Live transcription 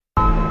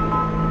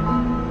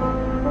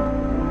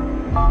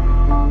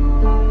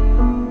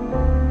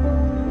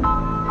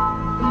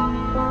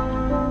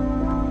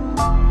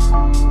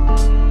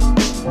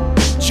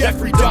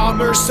Jeffrey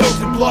Dahmer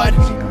soaked in blood.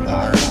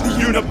 The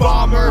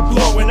Unabomber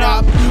blowing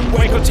up.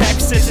 Waco,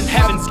 Texas and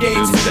Heaven's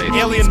Gates.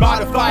 Alien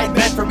modified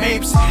men from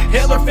apes.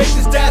 Hitler faked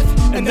his death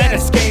and then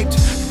escaped.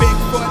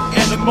 Bigfoot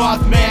and the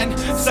Mothman.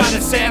 Son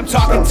of Sam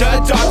talking to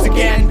dogs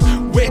again.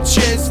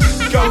 Witches,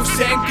 ghosts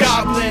and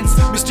goblins.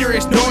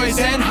 Mysterious noise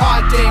and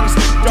hauntings.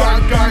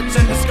 Dark arts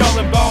and the skull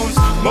and bones.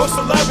 Most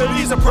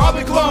celebrities are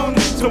probably cloned.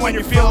 So when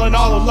you're feeling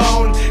all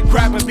alone,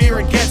 grab a beer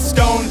and get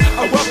stoned.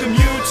 I welcome you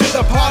to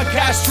the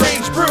podcast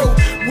Strange Brew.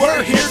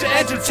 We're here to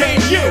entertain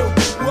you.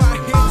 We're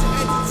here to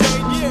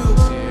entertain you.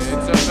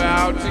 It's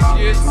about to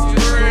get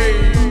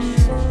strange.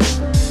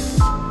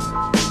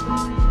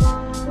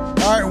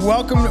 All right,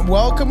 welcome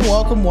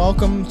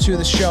to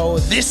the show.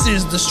 This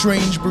is the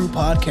Strange Brew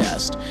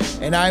Podcast,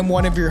 and I'm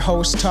one of your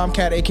hosts,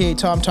 Tomcat, aka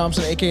Tom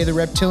Thompson, aka the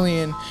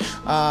Reptilian,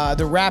 not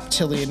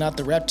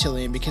the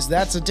Reptilian, because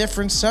that's a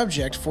different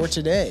subject for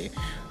today.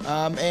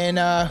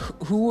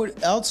 Who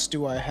else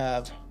do I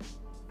have?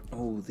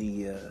 Oh,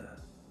 the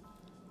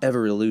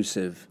ever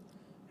elusive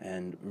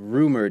and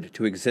rumored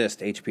to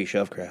exist H.P.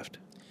 Shovecraft.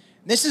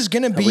 This is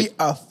gonna be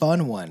a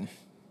fun one.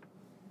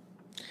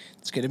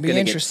 It's gonna be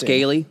interesting. Get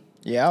scaly.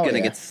 Yeah, it's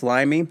gonna get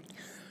slimy.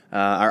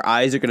 Our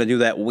eyes are gonna do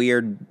that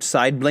weird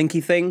side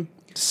blinky thing.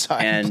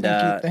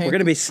 We're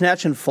gonna be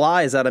snatching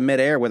flies out of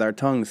midair with our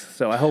tongues.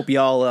 So I hope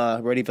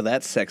y'all ready for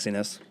that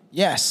sexiness.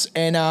 Yes,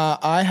 and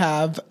I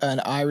have an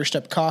Irish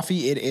Step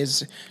coffee. It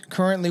is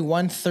currently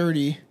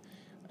 1:30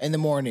 in the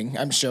morning.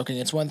 I'm just joking.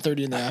 It's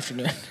 1:30 in the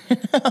afternoon.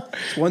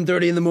 It's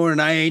 1:30 in the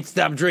morning. I ain't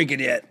stopped drinking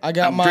yet. I'm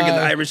drinking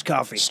the Irish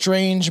coffee.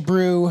 Strange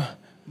Brew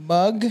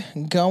mug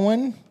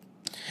going.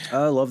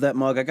 I love that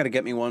mug. I gotta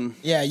get me one.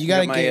 Yeah, you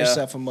gotta get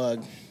yourself a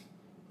mug.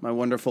 My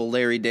wonderful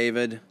Larry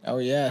David. Oh,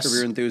 yes.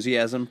 Career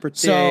Enthusiasm.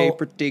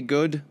 Pretty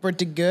good.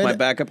 Pretty good. My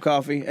backup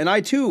coffee. And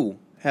I, too,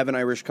 have an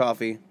Irish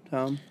coffee,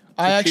 Tom.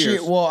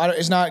 Cheers.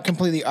 It's not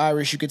completely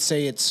Irish. You could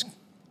say it's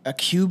a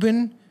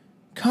Cuban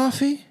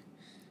coffee.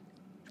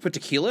 You put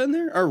tequila in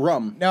there? Or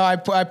rum? No, I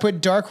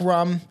put dark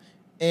rum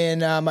in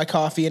my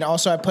coffee, and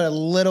also I put a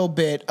little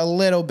bit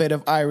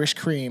of Irish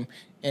cream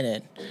in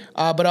it.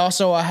 But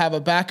also I have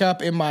a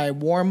backup in my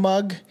warm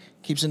mug.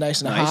 Keeps it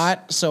nice and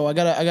hot. So I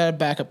got a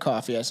backup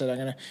coffee. I said I'm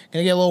gonna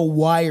get a little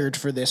wired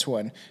for this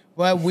one.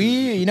 But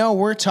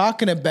we're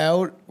talking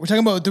about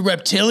the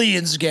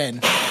reptilians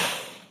again.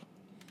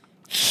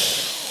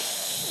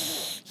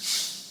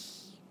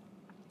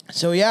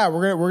 So yeah,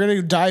 we're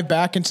gonna dive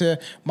back into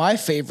my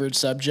favorite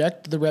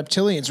subject, the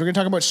reptilians. We're gonna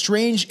talk about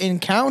strange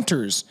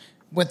encounters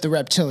with the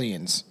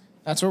reptilians.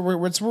 That's what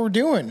we're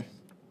doing.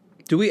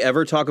 Do we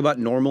ever talk about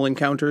normal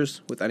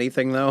encounters with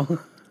anything though?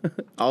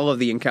 All of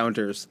the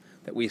encounters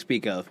that we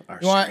speak of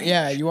are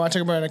strange. You want to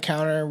talk about an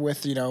encounter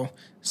with,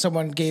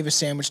 someone gave a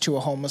sandwich to a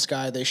homeless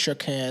guy, they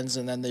shook hands,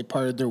 and then they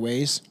parted their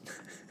ways?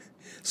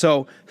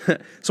 So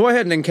I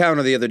had an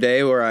encounter the other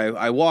day where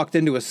I walked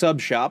into a sub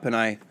shop and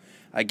I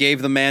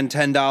gave the man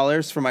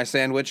 $10 for my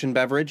sandwich and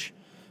beverage,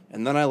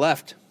 and then I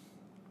left.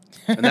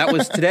 And that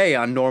was today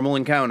on Normal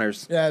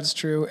Encounters. Yeah, it's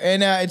true.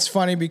 And it's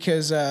funny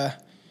because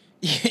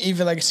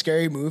even like a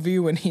Scary Movie,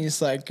 when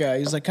he's like,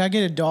 can I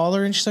get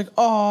 $1? And she's like,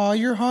 oh,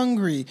 you're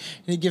hungry.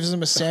 And he gives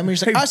him a sandwich.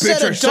 He's like, hey, I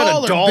said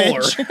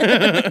 $1,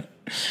 bitch.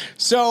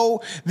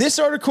 So this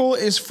article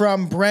is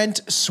from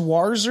Brent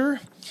Schwarzer.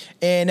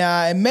 And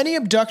many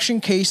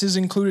abduction cases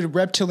included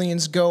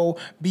reptilians go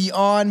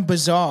beyond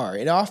bizarre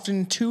and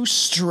often too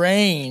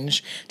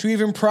strange to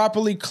even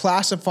properly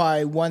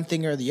classify one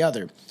thing or the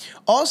other.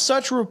 All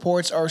such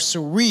reports are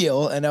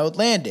surreal and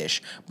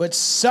outlandish, but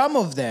some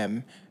of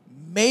them,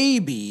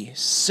 maybe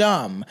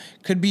some,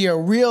 could be a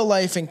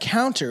real-life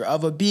encounter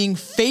of a being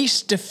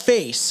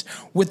face-to-face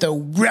with a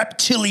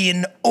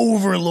reptilian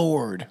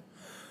overlord.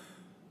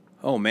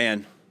 Oh,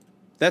 man.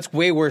 That's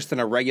way worse than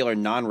a regular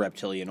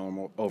non-reptilian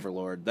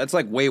overlord. That's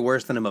like way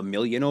worse than a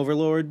mammalian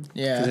overlord.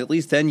 Yeah. Because at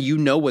least then you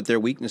know what their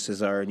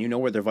weaknesses are and you know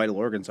where their vital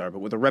organs are. But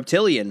with a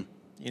reptilian,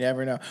 you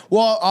never know.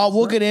 Well,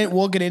 we'll get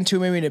into it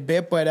maybe in a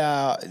bit. But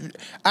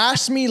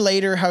ask me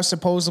later how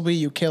supposedly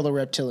you kill a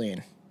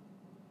reptilian.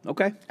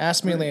 Okay.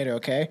 Ask me later,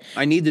 okay?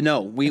 I need to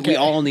know. We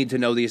all need to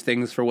know these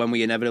things for when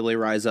we inevitably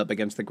rise up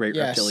against the great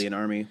reptilian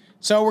army.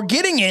 So we're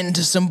getting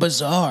into some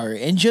bizarre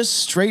and just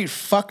straight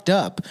fucked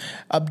up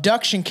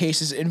abduction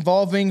cases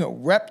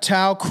involving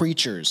reptile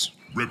creatures.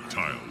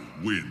 Reptile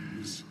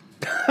wins.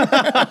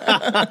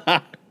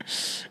 I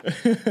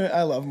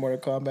love Mortal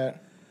Kombat.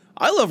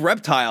 I love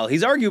Reptile.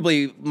 He's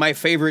arguably my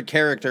favorite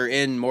character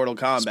in Mortal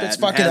Kombat. Spits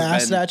fucking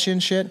ass at you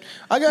and shit.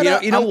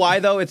 You know why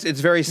though? It's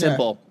very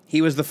simple. Yeah.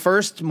 He was the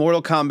first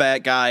Mortal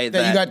Kombat guy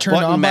that you got turned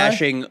button on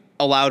mashing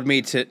allowed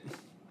me to.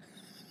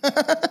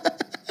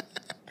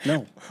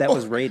 No, that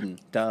was Raiden.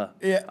 Duh.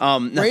 Yeah.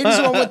 Raiden's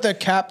the one with the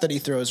cap that he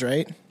throws,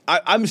 right?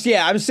 I'm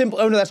simple.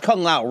 Oh no, that's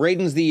Kung Lao.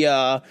 Raiden's the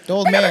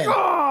old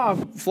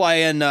man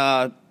flying.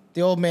 The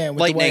old man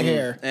with lightning the white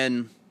hair.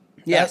 And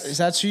yes, is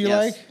that who you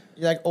like?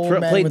 You like old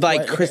man played with by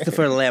white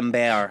Christopher hair.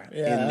 Lambert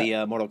in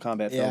the Mortal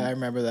Kombat film. Yeah, I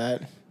remember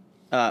that.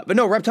 But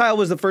no, Reptile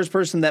was the first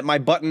person that my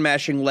button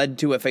mashing led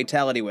to a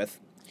fatality with.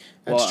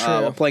 That's true.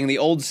 While playing the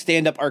old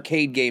stand-up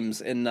arcade games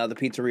in the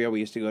pizzeria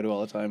we used to go to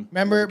all the time.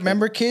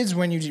 Remember, kids,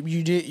 when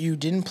you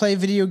didn't play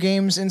video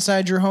games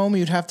inside your home,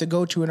 you'd have to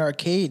go to an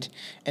arcade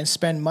and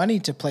spend money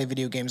to play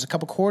video games, a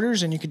couple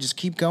quarters, and you could just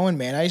keep going,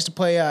 man. I used to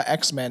play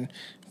X-Men,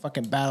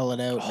 fucking battle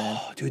it out, man.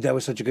 Oh, dude, that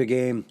was such a good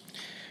game.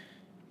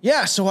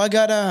 Yeah, so I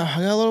got a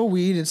little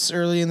weed. It's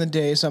early in the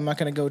day, so I'm not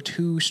gonna go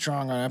too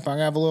strong on it. But I'm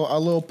gonna have a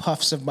little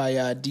puffs of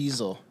my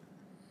diesel.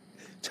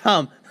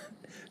 Tom,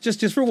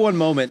 just for one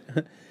moment.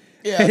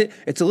 Yeah.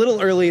 It's a little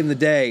early in the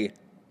day,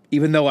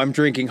 even though I'm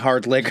drinking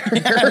hard liquor.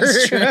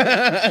 That's true.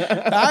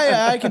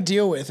 I could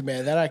deal with,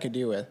 man. That I could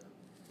deal with.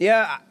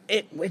 Yeah,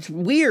 it's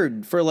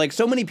weird for like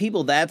so many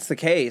people. That's the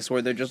case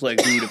where they're just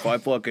like, dude, if I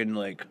fucking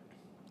like,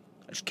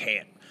 I just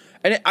can't.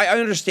 And I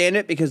understand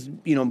it because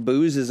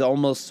booze is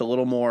almost a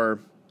little more.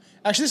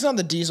 Actually, this is not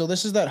the diesel.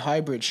 This is that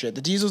hybrid shit.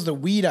 The diesel's the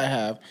weed I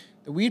have.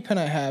 The weed pen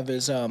I have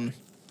is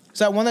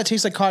that one that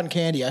tastes like cotton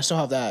candy. I still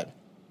have that.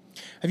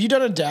 Have you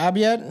done a dab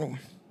yet?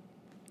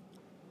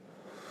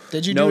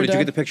 Did you? No. Did you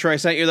get the picture I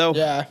sent you though?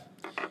 Yeah.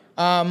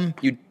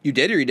 You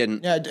did or you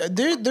didn't? Yeah.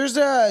 There's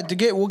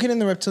we'll get in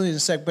the reptilians in a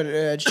sec,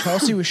 but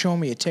Chelsea was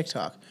showing me a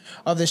TikTok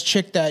of this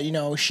chick that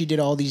she did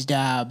all these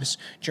dabs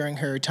during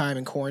her time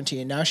in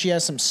quarantine. Now she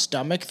has some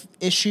stomach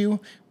issue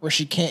where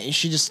she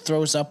just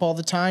throws up all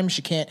the time.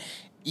 She can't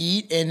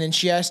eat, and then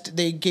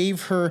they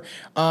gave her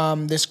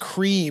this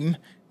cream.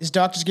 These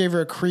doctors gave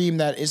her a cream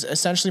that is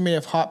essentially made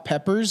of hot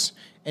peppers,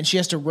 and she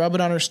has to rub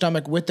it on her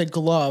stomach with a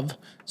glove,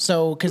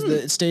 because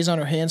it stays on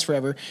her hands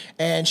forever.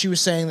 And she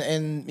was saying,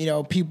 and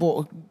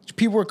people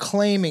were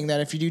claiming that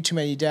if you do too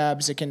many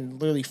dabs, it can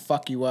literally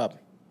fuck you up.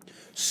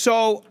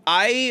 So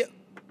I'm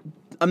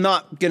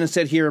not gonna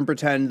sit here and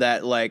pretend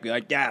that like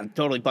yeah, I'm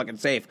totally fucking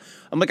safe.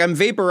 I'm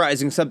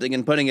vaporizing something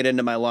and putting it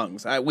into my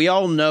lungs. We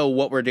all know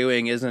what we're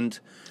doing isn't.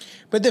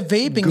 But the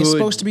vaping is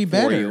supposed to be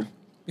better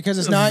because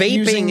it's not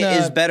using vaping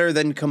is better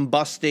than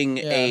combusting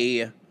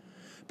a.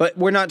 But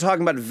we're not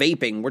talking about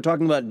vaping. We're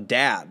talking about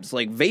dabs.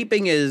 Like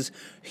vaping is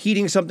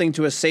heating something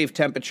to a safe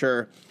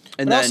temperature,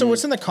 and then also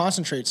what's in the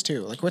concentrates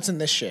too. Like what's in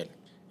this shit?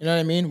 You know what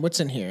I mean?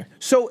 What's in here?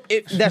 So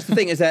that's the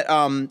thing is that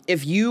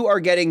if you are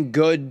getting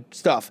good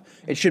stuff,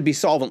 it should be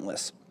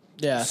solventless.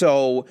 Yeah.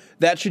 So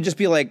that should just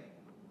be like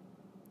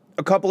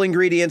a couple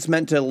ingredients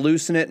meant to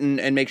loosen it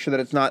and make sure that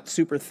it's not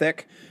super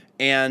thick.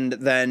 And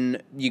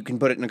then you can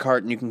put it in a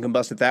cart and you can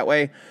combust it that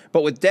way.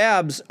 But with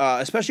dabs,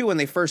 especially when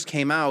they first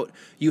came out,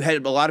 you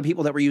had a lot of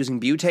people that were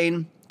using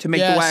butane to make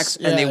the wax,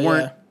 and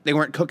they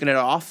weren't cooking it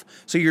off.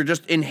 So you're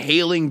just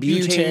inhaling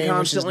butane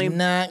constantly. Which is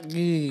not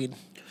good.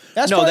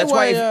 That's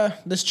why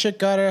this chick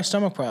got a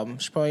stomach problem.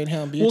 She's probably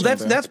inhaling butane.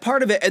 Well, that's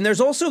part of it. And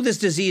there's also this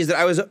disease that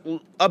I was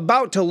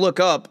about to look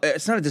up.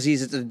 It's not a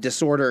disease, it's a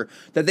disorder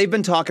that they've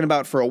been talking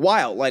about for a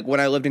while. Like when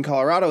I lived in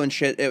Colorado and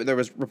shit, there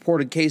was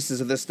reported cases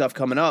of this stuff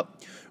coming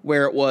up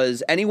where it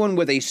was anyone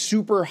with a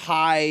super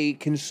high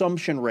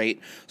consumption rate.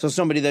 So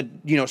somebody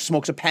that,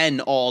 smokes a pen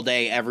all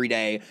day, every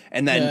day,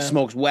 and then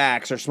smokes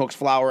wax or smokes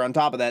flour on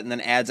top of that and then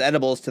adds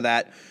edibles to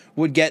that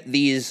would get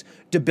these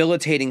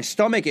debilitating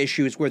stomach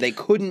issues where they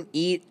couldn't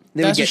eat.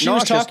 They That's would what get she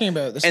nauseous. was talking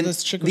about. And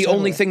this chick was the talking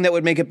only about. thing that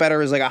would make it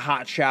better is like a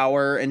hot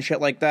shower and shit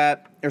like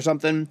that or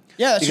something.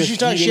 Yeah, that's what because she's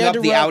talking. She heating had up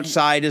to the rub,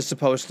 outside is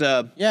supposed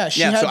to. Yeah,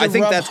 she had so to I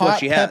think rub that's hot what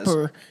she has.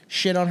 pepper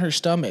shit on her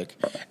stomach.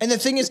 And the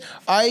thing is,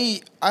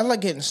 I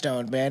like getting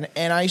stoned, man.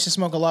 And I used to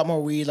smoke a lot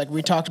more weed. Like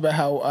we talked about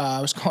how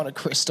I was calling it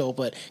crystal,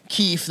 but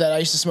keef that I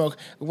used to smoke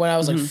when I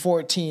was like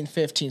 14,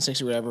 15,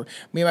 16, whatever.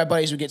 Me and my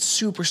buddies would get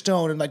super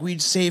stoned and like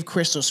we'd save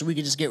crystal so we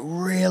could just get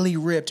really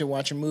ripped and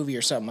watch a movie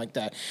or something like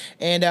that.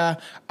 And I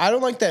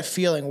don't like that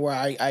feeling where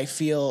I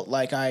feel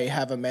like I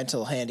have a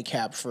mental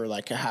handicap for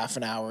like a half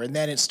an hour, and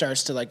then it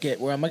starts to like get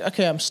where I'm like,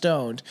 okay, I'm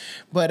stoned.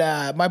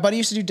 But my buddy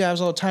used to do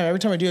dabs all the time. Every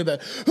time I do it,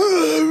 but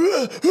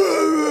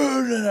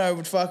and I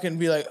would fucking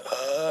be like,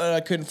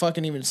 I couldn't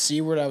fucking even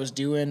see what I was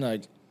doing.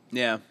 Like,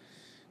 Yeah.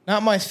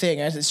 not my thing.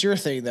 It's your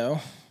thing though.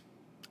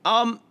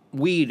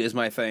 Weed is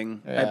my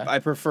thing. Yeah. I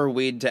prefer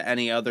weed to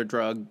any other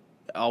drug.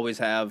 Always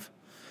have.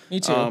 Me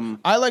too.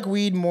 I like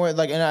weed more.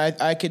 Like, and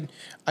I think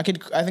I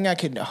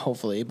could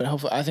hopefully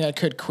I think I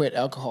could quit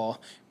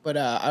alcohol.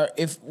 But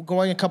if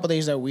going a couple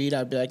days without weed,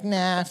 I'd be like,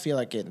 nah, I feel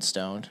like getting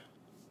stoned.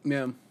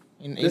 Yeah.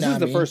 You This know is what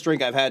the I mean? first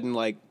drink I've had in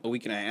like a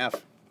week and a half.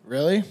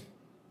 Really?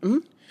 Mm-hmm.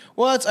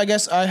 Well, I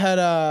guess I had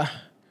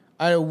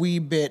a wee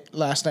bit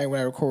last night when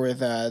I recorded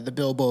with the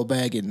Bilbo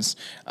Baggins,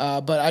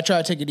 but I try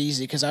to take it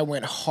easy because I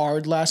went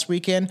hard last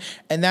weekend,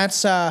 and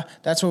that's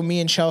when me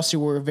and Chelsea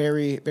were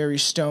very, very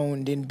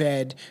stoned in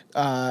bed,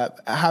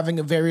 having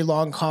a very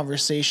long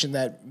conversation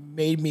that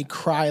made me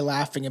cry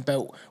laughing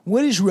about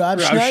what is Rob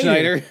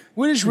Schneider?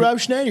 What is Rob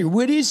Schneider?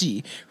 What is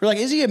he? We're like,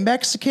 is he a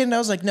Mexican? And I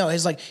was like, no,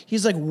 he's like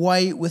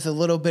white with a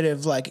little bit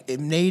of like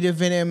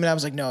native in him, and I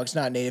was like, no, it's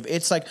not native.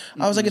 It's like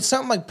I was like, it's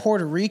something like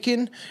Puerto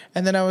Rican,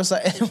 and then I was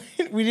like,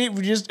 we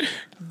just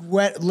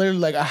went literally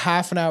like a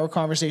half an hour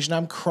conversation.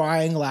 I'm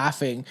crying,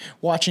 laughing,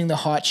 watching The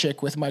Hot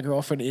Chick with my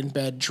girlfriend in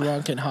bed,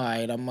 drunk and high,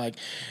 and I'm like,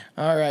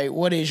 all right,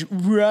 what is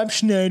Rob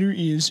Schneider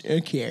is a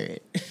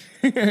carrot.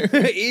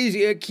 is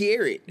a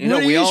carrot. You know,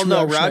 What we is all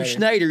know Rob Rob Schneider?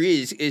 Schneider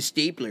is a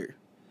stapler.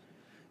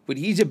 But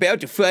he's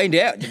about to find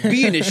out that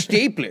being a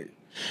stapler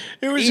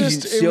It was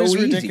isn't just, it so was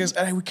easy. ridiculous.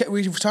 And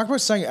we talked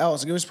about something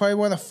else. It was probably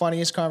one of the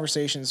funniest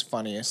conversations.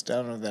 Funniest. I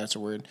don't know if that's a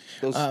word.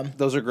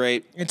 Those are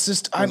great. It's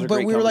just, Those are but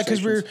great we were like, because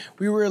conversations.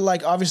 we were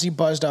like obviously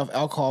buzzed off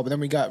alcohol, but then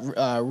we got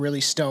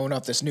really stoned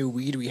off this new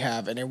weed we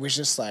have, and it was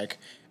just like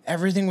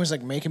everything was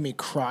like making me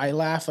cry,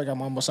 laugh, like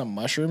I'm almost on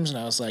mushrooms, and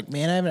I was like,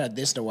 man, I haven't had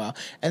this in a while,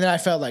 and then I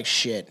felt like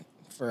shit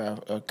for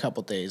a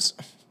couple days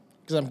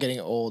because I'm getting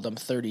old. I'm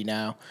 30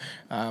 now.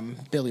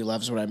 Billy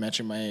loves when I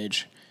mention my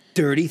age.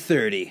 Dirty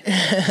 30.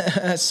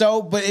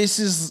 So, but this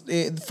is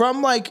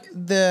from like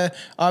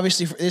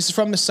obviously this is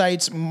from the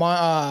sites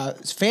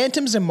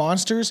Phantoms and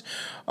Monsters.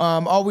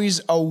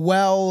 Always a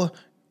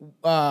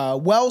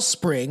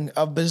wellspring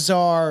of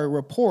bizarre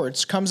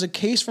reports comes a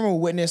case from a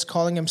witness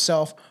calling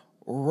himself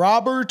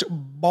Robert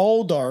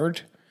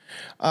Baldard,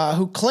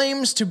 who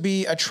claims to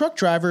be a truck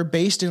driver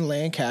based in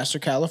Lancaster,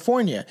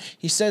 California.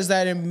 He says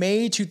that in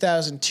May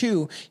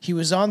 2002, he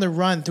was on the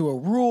run through a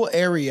rural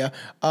area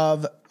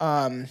of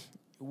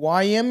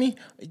Wyoming.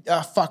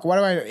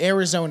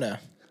 Arizona.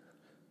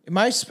 Am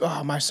I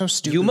so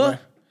stupid? Yuma?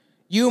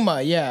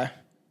 Yuma, yeah.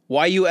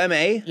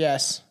 YUMA?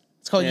 Yes.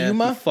 It's called Yeah,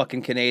 Yuma. you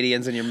fucking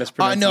Canadians and your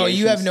mispronunciations. No,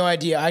 you have no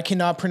idea. I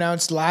cannot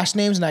pronounce last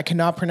names, and I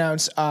cannot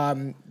pronounce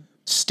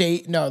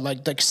state. No,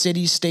 like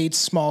cities, states,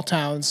 small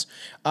towns.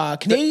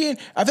 Canadian.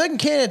 I feel like in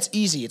Canada it's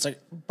easy. It's like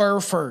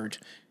Burford,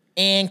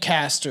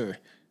 Ancaster,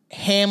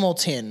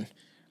 Hamilton,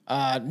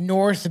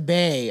 North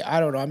Bay. I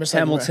don't know. I'm just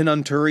Hamilton,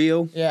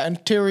 Ontario. Yeah,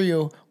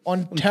 Ontario.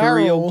 And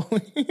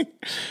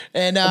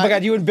Oh my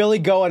god, you and Billy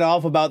going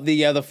off about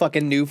the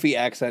fucking Newfie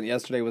accent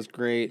yesterday was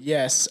great.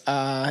 yes,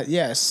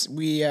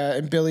 we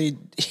and Billy.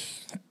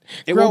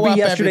 It grow won't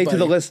be up, yesterday to the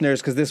everybody.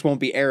 listeners because this won't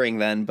be airing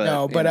then. But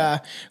No, you but know.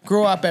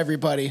 grow up,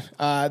 everybody.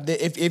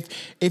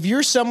 If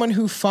you're someone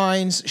who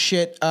finds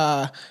shit,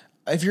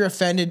 if you're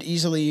offended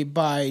easily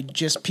by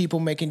just people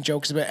making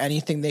jokes about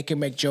anything they can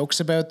make jokes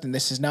about, then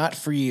this is not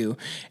for you.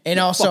 And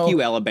also, fuck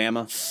you,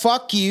 Alabama.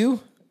 fuck you,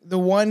 the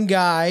one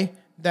guy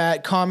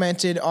that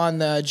commented on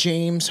the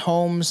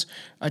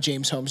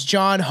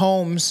John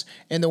Holmes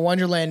in the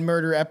Wonderland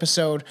murder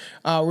episode,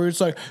 where it's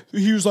like,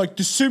 he was like,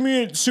 the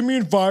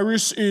simian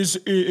virus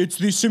it's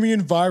the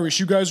simian virus.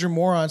 You guys are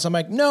morons. I'm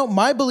like, no,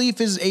 my belief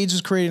is AIDS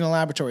was created in a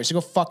laboratory. So go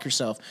fuck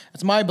yourself.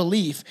 That's my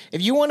belief.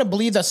 If you want to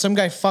believe that some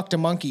guy fucked a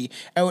monkey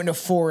out in a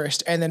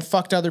forest and then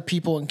fucked other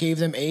people and gave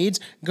them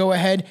AIDS, go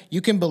ahead. You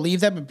can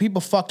believe that, but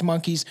people fucked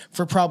monkeys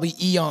for probably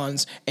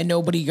eons and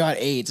nobody got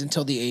AIDS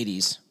until the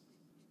 80s.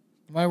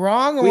 Am I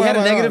wrong? Or We am had a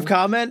I negative wrong?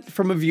 comment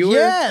from a viewer.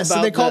 Yes, and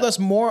about they called the- us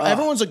moron.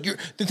 Everyone's like,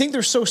 they think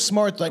they're so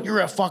smart, like,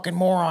 you're a fucking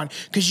moron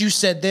because you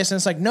said this. And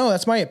it's like, no,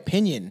 that's my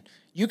opinion.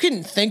 You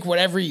can think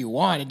whatever you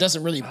want. It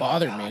doesn't really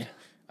bother me.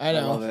 I know.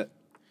 I love it.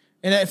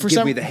 And for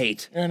Give me the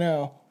hate. I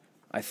know.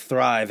 I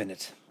thrive in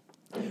it.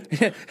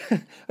 I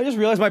just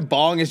realized my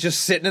bong is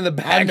just sitting in the I've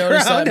background.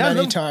 noticed that on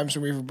many the- times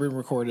when we've been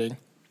recording.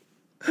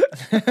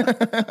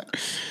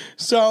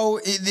 So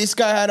this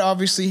guy had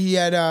he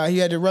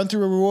had to run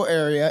through a rural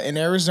area in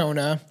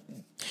Arizona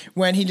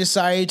when he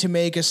decided to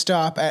make a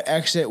stop at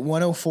exit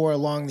 104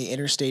 along the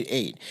Interstate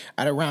 8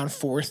 at around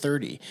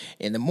 4:30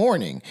 in the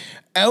morning.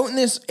 Out in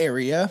this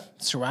area,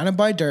 surrounded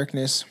by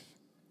darkness,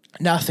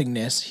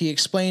 nothingness, he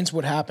explains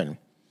what happened.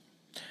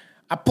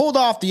 I pulled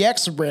off the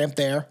exit ramp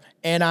there,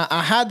 and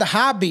I had the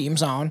high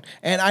beams on,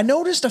 and I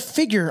noticed a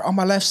figure on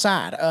my left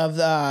side of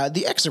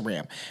the exit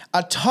ramp.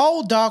 A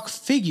tall, dark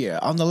figure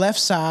on the left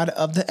side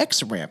of the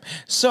exit ramp.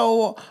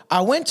 So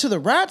I went to the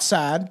right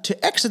side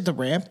to exit the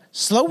ramp,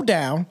 slowed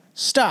down,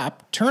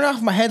 stopped, turned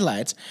off my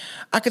headlights.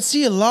 I could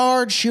see a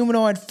large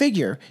humanoid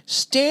figure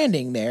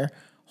standing there,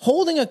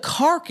 holding a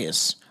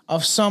carcass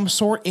of some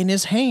sort in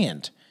his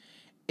hand.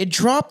 It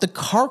dropped the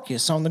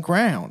carcass on the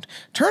ground,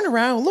 turned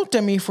around, looked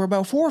at me for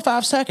about 4 or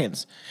 5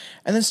 seconds,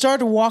 and then started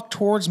to walk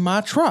towards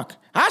my truck.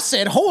 I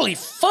said, holy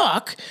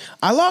fuck!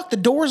 I locked the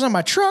doors on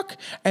my truck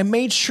and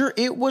made sure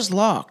it was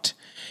locked.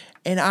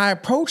 And I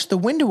approached the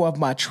window of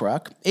my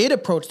truck. It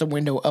approached the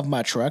window of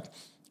my truck.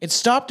 It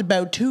stopped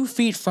about 2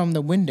 feet from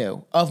the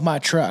window of my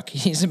truck.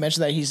 He's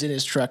mentioned that he's in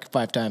his truck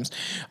 5 times.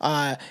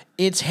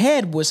 Its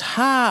head was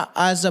high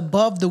as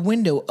above the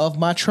window of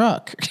my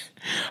truck.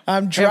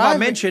 I'm driving. Have I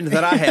mentioned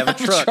that I have a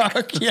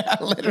truck? Yeah,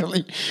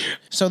 literally.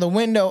 So the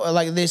window,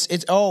 like this,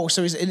 so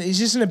he's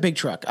just in a big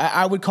truck.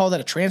 I would call that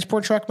a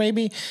transport truck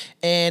maybe.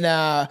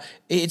 And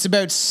it's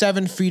about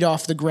 7 feet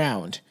off the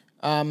ground.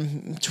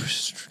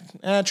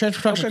 Transport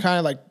trucks are kind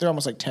of like, they're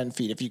almost like 10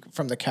 feet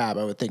from the cab,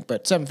 I would think,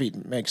 but 7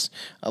 feet makes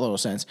a little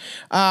sense.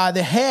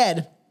 The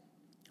head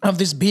of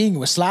this being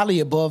was slightly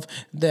above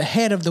the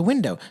head of the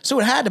window. So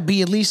it had to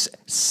be at least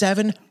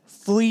 7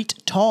 feet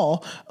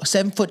tall,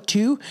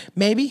 7'2",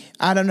 maybe.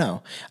 I don't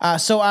know.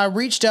 So I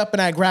reached up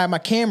and I grabbed my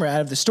camera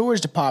out of the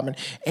storage department,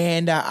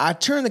 and I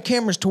turned the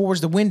cameras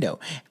towards the window,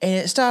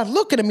 and it started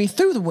looking at me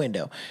through the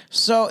window.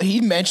 So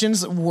he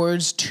mentions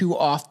words too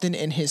often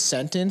in his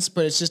sentence,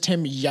 but it's just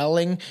him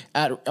yelling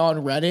on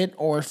Reddit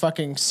or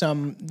fucking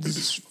some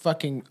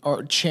fucking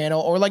or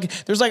channel, or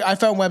like there's like I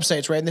found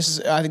websites, right? And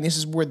I think this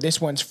is where this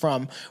one's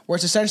from, where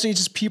it's essentially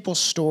just people's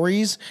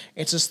stories.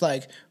 It's just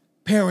like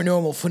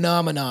paranormal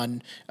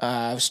phenomenon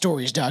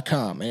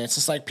stories.com, and it's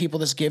just like people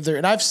just give their,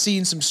 and I've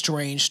seen some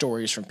strange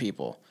stories from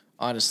people,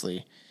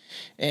 honestly.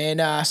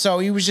 And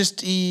so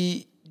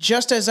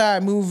just as I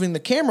moving the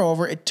camera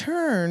over, it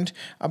turned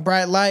a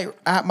bright light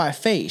at my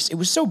face. It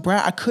was so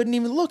bright I couldn't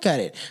even look at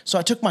it. So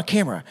I took my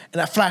camera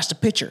and I flashed a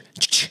picture.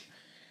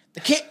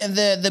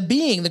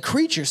 The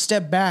creature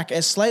stepped back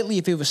as slightly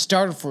if it was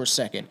startled for a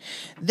second.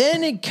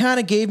 Then it kind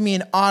of gave me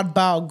an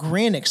oddball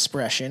grin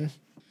expression.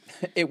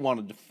 It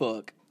wanted to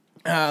fuck.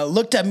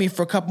 Looked at me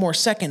for a couple more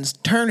seconds,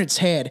 turned its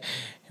head.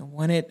 And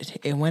when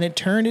it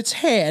turned its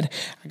head,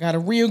 I got a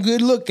real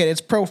good look at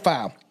its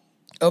profile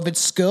of its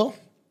skull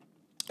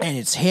and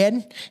its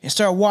head, and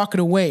started walking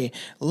away,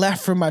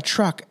 left from my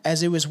truck.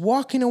 As it was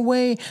walking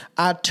away,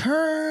 I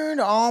turned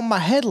on my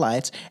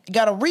headlights and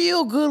got a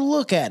real good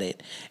look at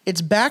it,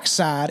 its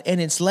backside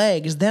and its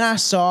legs. Then I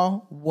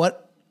saw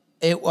what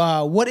it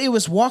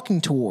was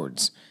walking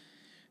towards.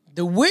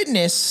 The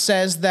witness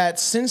says that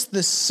since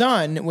the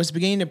sun was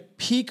beginning to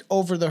peek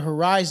over the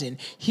horizon,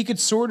 he could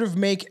sort of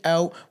make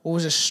out what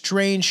was a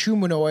strange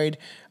humanoid,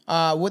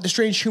 what the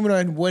strange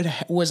humanoid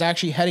was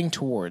actually heading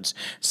towards.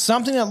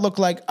 Something that looked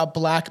like a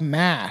black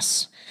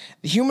mass.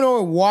 The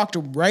humanoid walked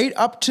right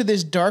up to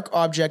this dark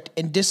object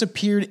and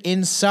disappeared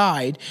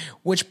inside,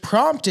 which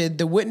prompted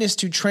the witness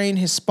to train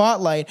his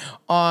spotlight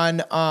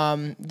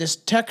on this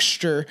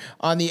texture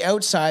on the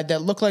outside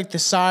that looked like the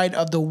side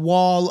of the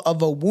wall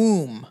of a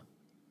womb.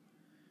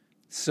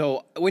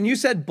 So when you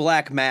said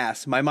black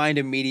mass, my mind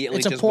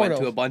immediately just went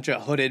to a bunch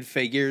of hooded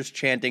figures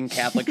chanting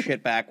Catholic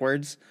shit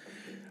backwards.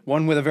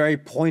 One with a very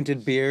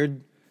pointed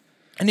beard.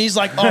 And he's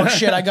like, oh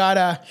shit, I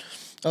got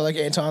like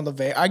Anton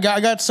LaVey. I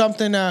got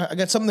something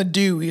to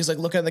do. He's like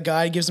looking at the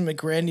guy, he gives him a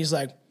grin, he's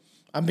like,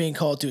 I'm being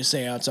called to a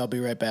seance, I'll be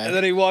right back. And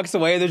then he walks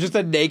away, there's just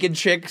a naked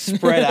chick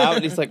spread out,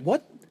 and he's like,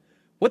 what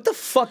the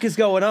fuck is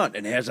going on?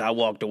 And as I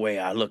walked away,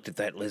 I looked at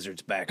that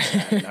lizard's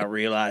backside, and I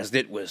realized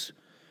it was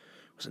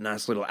a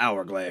nice little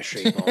hourglass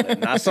shape on it.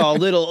 And I saw a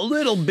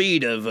little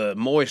bead of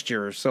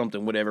moisture or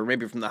something, whatever,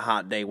 maybe from the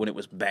hot day when it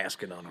was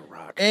basking on a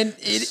rock. And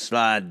it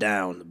slide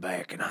down the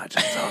back, and I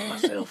just thought to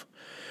myself,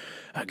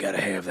 I gotta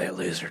have that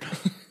lizard.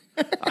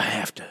 I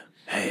have to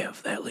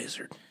have that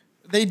lizard.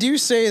 They do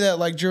say that,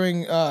 like,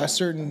 during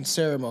certain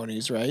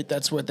ceremonies, right?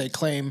 That's what they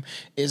claim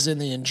is in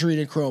the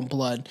adrenochrome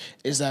blood,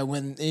 is that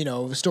when, you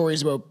know,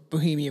 stories about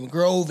Bohemian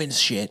Grove and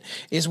shit,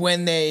 is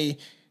when they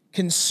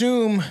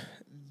consume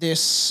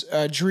this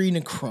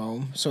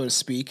adrenochrome, so to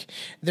speak,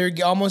 they're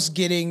almost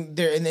getting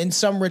there. And in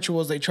some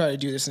rituals, they try to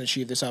do this and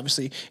achieve this.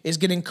 Obviously, is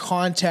getting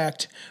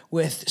contact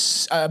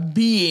with a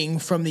being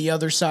from the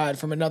other side,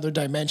 from another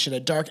dimension, a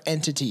dark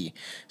entity.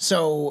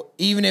 So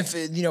even if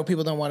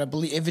people don't want to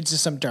believe if it's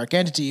just some dark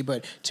entity,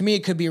 but to me,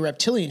 it could be a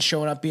reptilian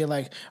showing up, being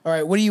like, "All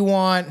right, what do you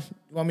want?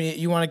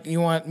 You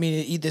want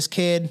me to eat this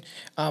kid?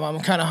 I'm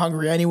kind of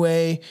hungry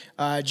anyway.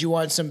 Do you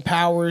want some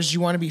powers?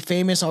 You want to be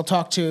famous? I'll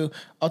talk to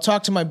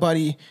my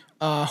buddy."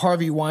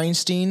 Harvey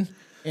Weinstein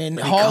in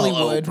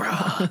Hollywood.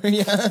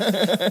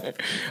 Yeah.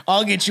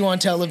 I'll get you on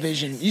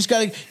television.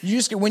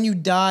 When you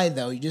die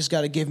though, you just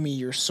gotta give me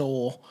your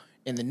soul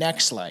in the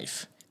next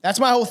life.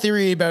 That's my whole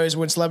theory about is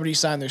when celebrities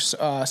sign their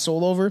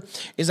soul over,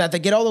 is that they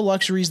get all the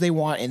luxuries they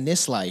want in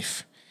this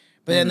life.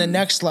 But in the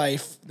next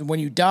life,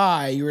 when you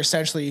die, you're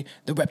essentially,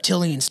 the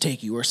reptilians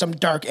take you, or some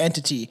dark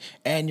entity,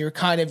 and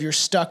you're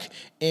stuck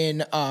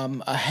in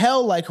a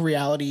hell-like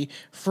reality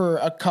for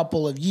a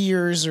couple of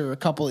years or a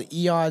couple of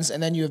eons,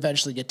 and then you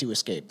eventually get to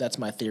escape. That's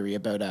my theory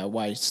about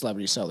why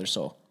celebrities sell their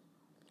soul.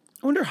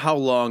 I wonder how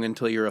long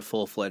until you're a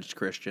full-fledged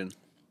Christian.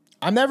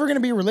 I'm never going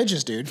to be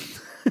religious, dude.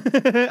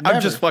 I'm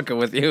just fucking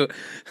with you.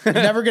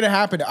 Never going to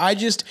happen.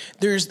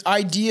 There's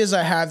ideas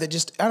I have that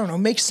just, I don't know,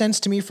 make sense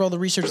to me for all the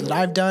research that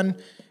I've done.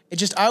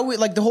 I always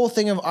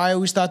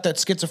thought that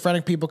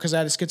schizophrenic people, because I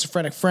had a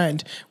schizophrenic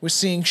friend, was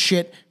seeing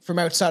shit from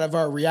outside of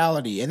our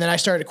reality. And then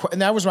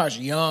and that was when I was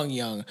young,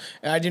 and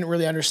I didn't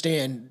really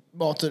understand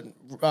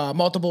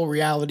multiple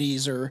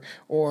realities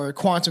or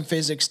quantum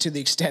physics to the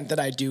extent that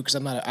I do, because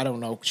I don't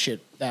know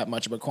shit that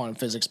much about quantum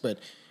physics. But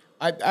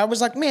I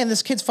was like, man,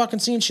 this kid's fucking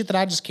seeing shit that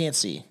I just can't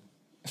see.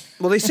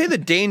 Well, they say the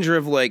danger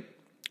of like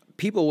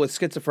people with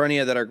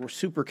schizophrenia that are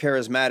super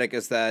charismatic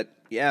is that,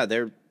 yeah,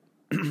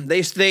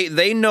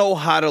 they know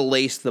how to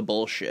lace the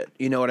bullshit.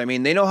 You know what I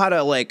mean? They know how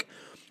to like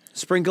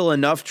sprinkle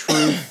enough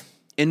truth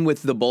in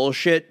with the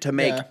bullshit to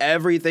make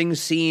everything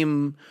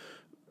seem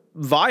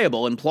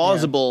viable and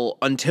plausible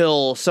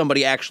until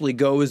somebody actually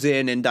goes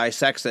in and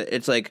dissects it.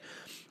 It's like,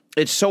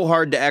 it's so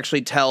hard to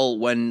actually tell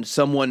when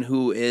someone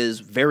who is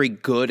very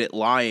good at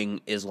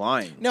lying is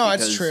lying. No,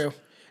 it's true.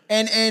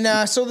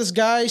 And so this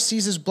guy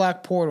sees this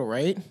black portal,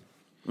 right?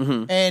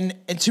 Mm-hmm.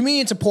 And to me,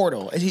 it's a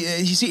portal.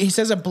 He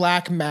says a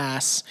black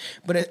mass,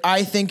 but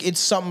I think it's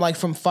something like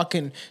from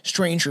fucking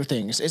Stranger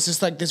Things. It's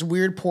just like this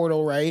weird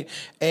portal, right?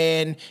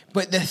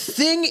 But the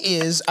thing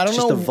is, I don't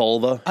know. Just a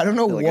vulva. I don't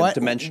know like what a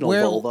dimensional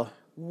vulva.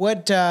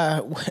 What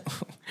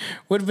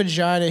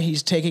vagina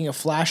he's taking a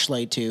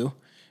flashlight to.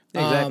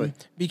 Exactly.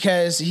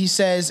 Because he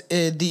says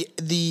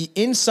the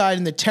inside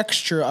and the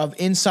texture of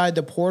inside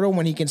the portal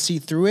when he can see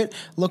through it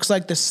looks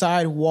like the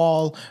side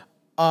wall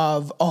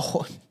of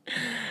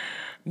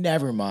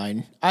never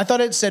mind. I thought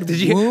it said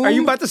womb. Are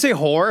you about to say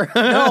whore?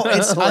 No,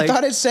 I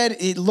thought it said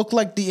it looked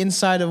like the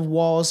inside of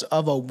walls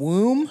of a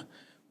womb,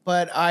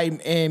 but I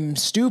am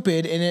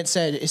stupid and it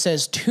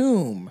says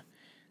tomb.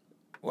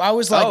 I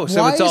was like,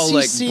 so why it's all is he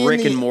like seeing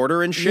brick and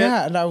mortar and shit?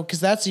 Yeah, no, because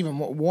that's even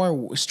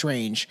more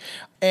strange.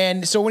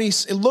 And so when he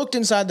looked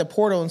inside the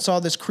portal and saw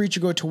this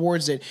creature go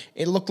towards it,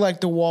 it looked like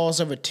the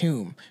walls of a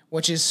tomb,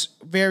 which is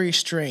very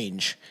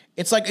strange.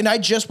 It's like, and I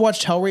just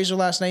watched Hellraiser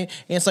last night,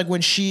 and it's like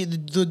when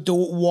the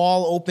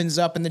wall opens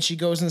up and then she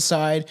goes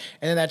inside,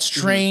 and then that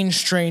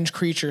strange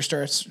creature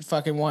starts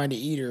fucking wanting to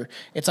eat her.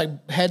 It's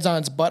like head's on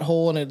its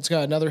butthole, and it's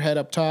got another head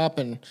up top,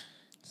 and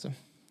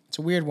it's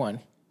a weird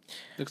one.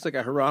 Looks like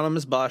a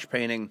Hieronymus Bosch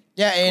painting.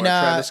 Yeah, and or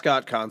a Travis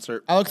Scott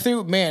concert. I look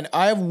through, man.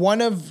 I have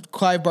one of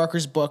Clive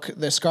Barker's book,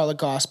 The Scarlet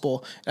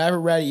Gospel, and I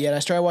haven't read it yet. I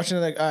started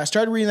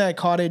reading that at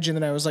Cottage, and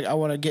then I was like, I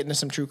want to get into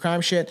some true crime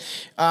shit.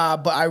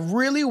 But I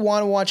really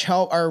want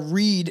to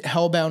read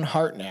Hellbound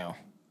Heart now.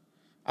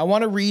 I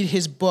want to read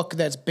his book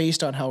that's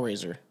based on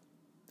Hellraiser.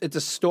 It's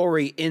a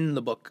story in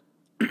the book.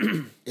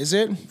 Is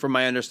it? From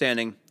my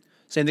understanding.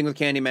 Same thing with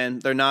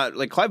Candyman. They're not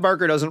like Clive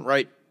Barker doesn't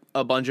write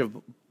a bunch of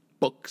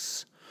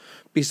books.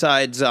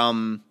 Besides,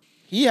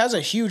 he has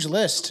a huge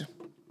list.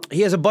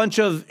 He has a bunch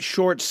of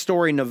short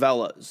story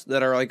novellas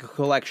that are like a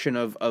collection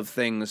of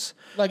things.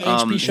 Like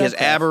H.P. He has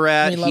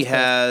Abarat. He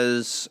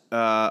has,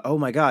 oh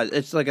my God,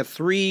 it's like a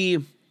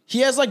 3.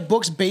 He has like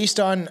books based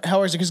on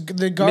Hellraiser because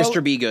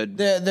Mr. Be Good.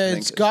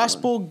 The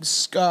gospel,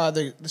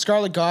 the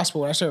Scarlet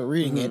Gospel. When I started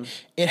reading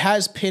it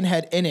has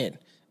Pinhead in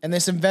it, and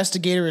this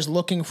investigator is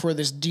looking for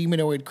this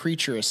demonoid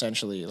creature.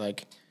 Essentially,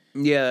 like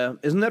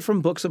isn't that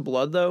from Books of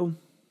Blood though?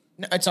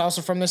 It's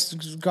also from this,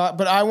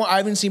 but I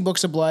haven't seen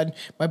Books of Blood.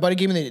 My buddy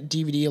gave me the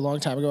DVD a long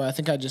time ago. I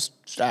think I just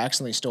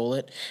accidentally stole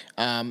it.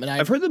 And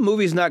I've heard the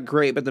movie's not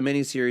great, but the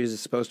miniseries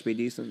is supposed to be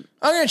decent.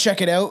 I'm gonna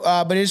check it out.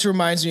 But it just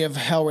reminds me of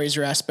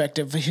Hellraiser aspect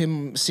of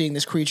him seeing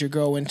this creature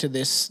go into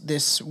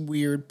this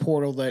weird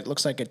portal that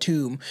looks like a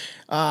tomb.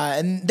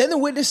 And then the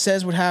witness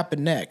says what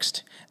happened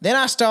next. Then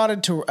it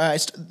started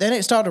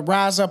to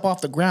rise up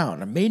off the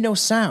ground. It made no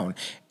sound.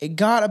 It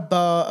got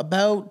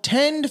about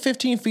 10 to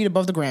 15 feet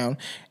above the ground,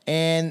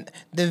 and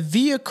the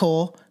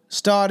vehicle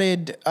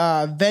started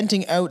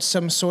venting out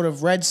some sort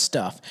of red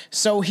stuff.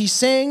 So he's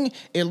saying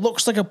it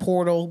looks like a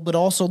portal, but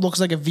also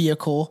looks like a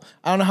vehicle.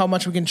 I don't know how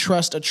much we can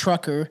trust a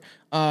trucker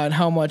and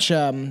how much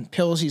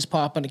pills he's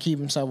popping to keep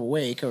himself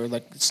awake, or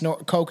like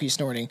coke he's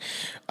snorting.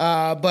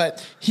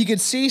 But he could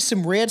see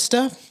some red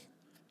stuff.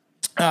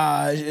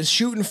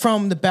 Shooting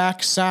from the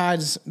back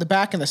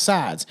and the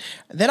sides.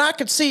 Then I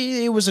could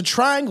see it was a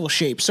triangle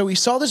shape. So he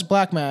saw this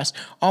black mass,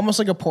 almost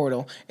like a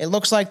portal. It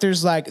looks like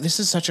there's like, this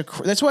is such a,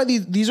 that's why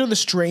these are the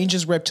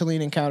strangest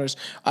reptilian encounters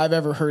I've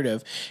ever heard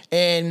of.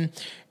 And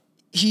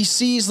he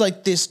sees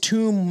like this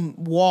tomb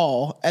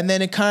wall, and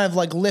then it kind of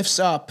like lifts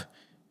up,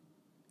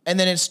 and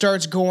then it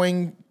starts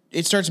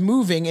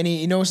moving, and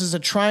he notices a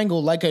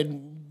triangle like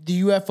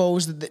the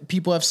UFOs that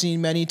people have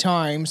seen many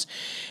times.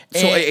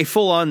 So a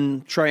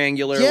full-on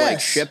triangular like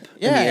ship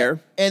in the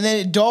air. And then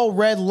a dull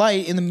red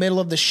light in the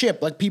middle of the ship.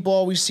 Like people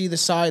always see the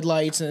side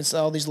lights, and it's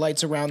all these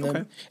lights around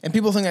them. And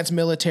people think that's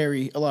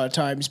military a lot of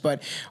times,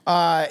 but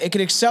it could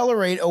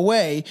accelerate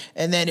away.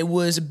 And then it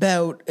was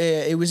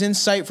in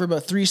sight for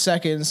about 3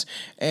 seconds.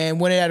 And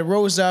when it had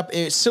rose up,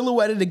 it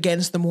silhouetted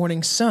against the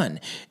morning sun.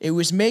 It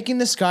was making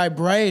the sky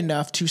bright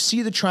enough to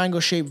see the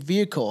triangle-shaped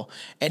vehicle,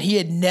 and he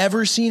had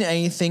never seen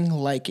anything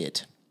like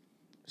it.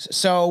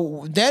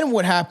 So then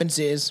what happens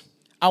is,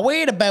 I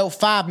waited about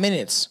 5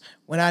 minutes.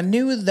 When I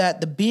knew that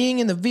the being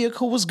in the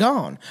vehicle was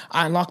gone,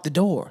 I unlocked the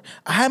door.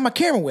 I had my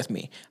camera with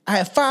me. I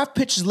had 5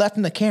 pictures left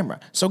in the camera,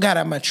 so got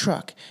out of my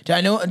truck.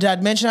 Did I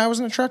mention I was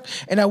in the truck?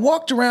 And I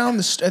walked around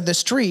the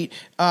street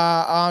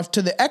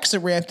to the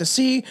exit ramp to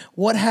see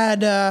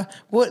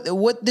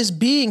what this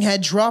being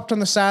had dropped on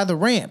the side of the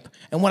ramp.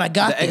 And when I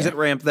got the exit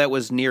ramp that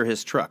was near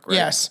his truck, right?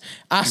 Yes.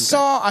 I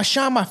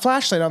shined my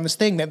flashlight on this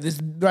thing that this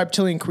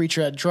reptilian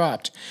creature had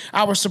dropped.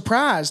 I was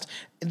surprised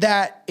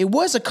that it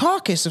was a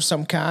carcass of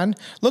some kind.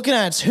 Looking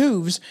at its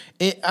hooves,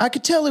 I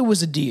could tell it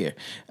was a deer.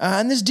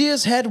 And this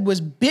deer's head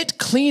was bit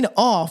clean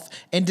off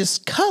and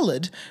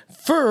discolored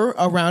fur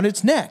around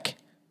its neck.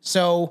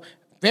 So,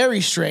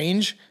 very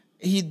strange.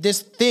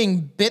 This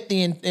thing bit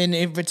and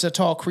if it's a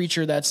tall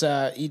creature that's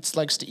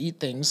likes to eat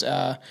things,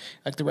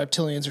 like the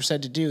reptilians are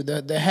said to do,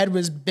 the head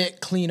was bit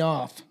clean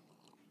off.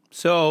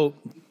 So,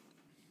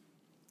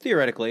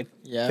 theoretically,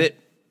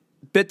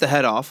 bit the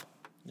head off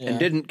and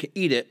didn't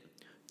eat it.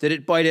 Did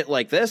it bite it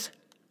like this?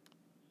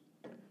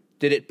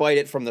 Did it bite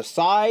it from the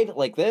side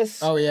like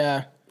this? Oh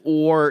yeah.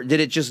 Or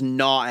did it just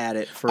gnaw at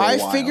it for a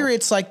while? I figure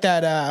it's like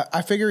that.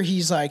 I figure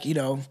he's like,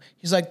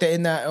 he's like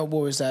in that.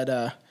 What was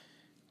that?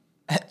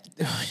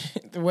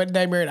 What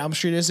Nightmare on Elm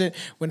Street is it?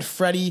 When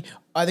Freddy,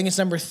 I think it's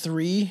number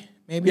 3,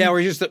 maybe. Yeah, where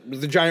he's just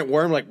the giant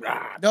worm, like.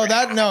 No,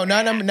 not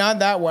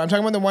that one. I'm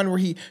talking about the one where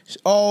he.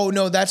 Oh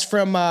no, that's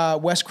from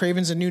Wes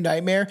Craven's A New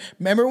Nightmare.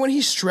 Remember when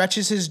he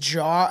stretches his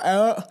jaw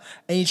out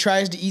and he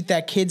tries to eat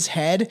that kid's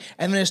head,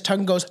 and then his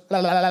tongue goes la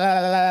la la la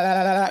la la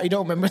la la. You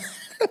don't remember?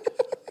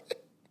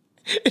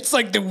 It's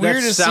like the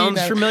weirdest That sounds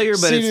scene familiar,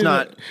 but it's in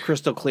not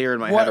crystal clear in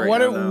my head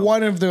right now.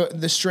 One of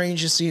the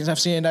strangest scenes I've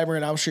seen in a Nightmare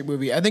on Elm Street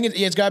movie. I think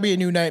it's got to be A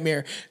New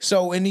Nightmare.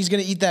 So, and he's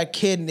going to eat that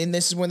kid, and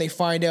this is when they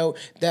find out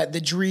that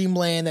the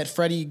dreamland that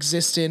Freddy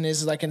exists in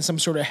is like in some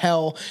sort of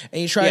hell, and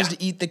he tries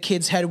to eat the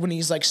kid's head when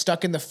he's like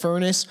stuck in the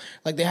furnace.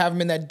 Like they have him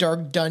in that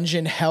dark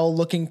dungeon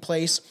hell-looking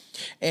place,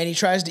 and he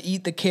tries to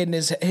eat the kid, and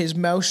his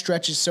mouth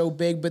stretches so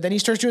big, but then he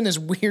starts doing this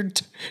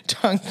weird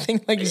tongue thing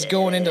like he's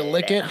going in to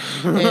lick it,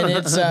 and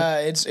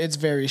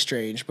it's very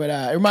strange. But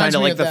it reminds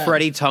me like of the that.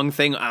 Freddy tongue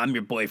thing. I'm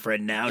your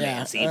boyfriend now,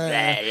 Nancy.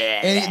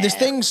 And this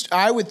thing,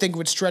 I would think,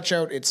 would stretch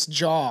out its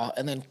jaw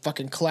and then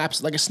fucking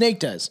collapse like a snake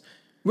does.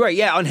 Right,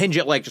 yeah, unhinge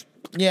it like just.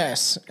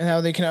 Yes, and how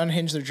they can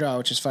unhinge their jaw,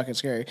 which is fucking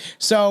scary.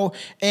 So,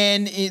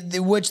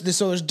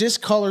 so there's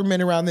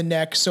discolorment around the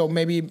neck, so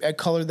maybe a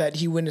color that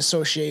he wouldn't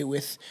associate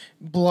with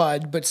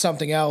blood, but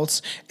something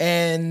else.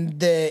 And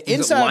the Is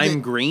inside it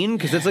lime green?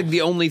 Because it's like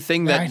the only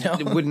thing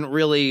that wouldn't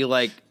really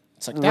like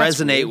that's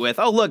resonate weird. with.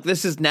 Oh, look,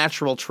 this is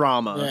natural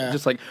trauma. Yeah.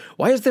 Just like,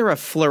 why is there a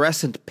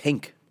fluorescent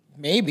pink?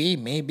 Maybe.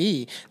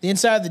 The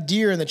inside of the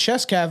deer in the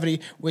chest cavity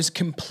was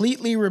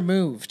completely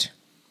removed.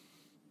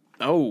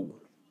 Oh.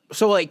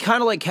 So like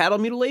kind of like cattle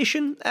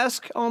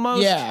mutilation-esque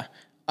almost? Yeah.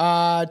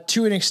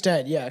 To an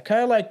extent, yeah.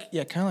 Kind of like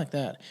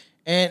that.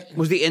 And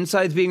Was the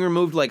insides being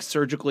removed like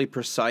surgically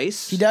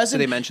precise? he doesn't.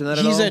 Did they mention that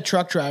at all? He's a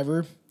truck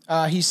driver.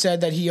 He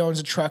said that he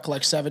owns a truck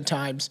like 7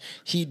 times.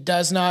 He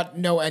does not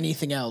know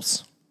anything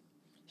else.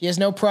 He has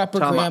no proper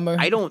Tom, grammar.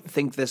 I don't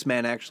think this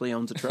man actually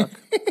owns a truck.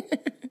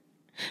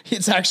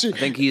 It's actually. I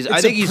think he's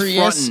Prius.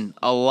 fronting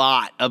a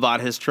lot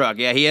about his truck.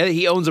 Yeah,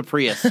 he owns a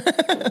Prius.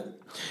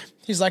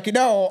 He's like,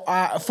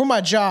 for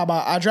my job,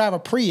 I drive a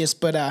Prius,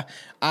 but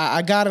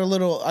I got a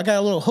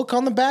little hook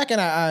on the back,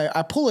 and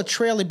I pull a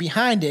trailer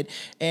behind it.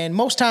 And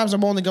most times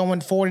I'm only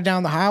going 40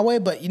 down the highway,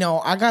 but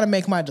I got to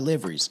make my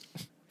deliveries.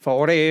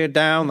 40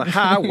 down the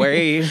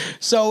highway.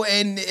 So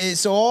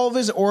all of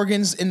his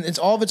organs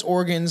all of its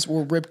organs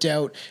were ripped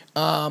out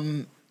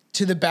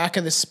to the back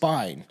of the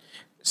spine.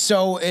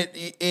 So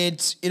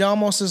it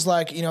almost is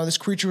like this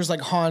creature was like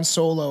Han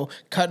Solo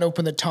cutting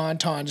open the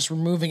tauntaun, just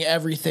removing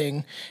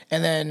everything,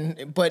 and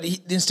then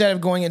instead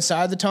of going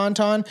inside the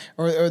tauntaun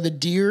or the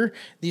deer,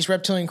 these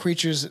reptilian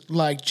creatures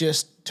like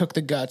just took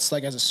the guts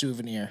like as a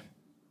souvenir.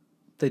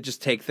 They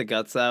just take the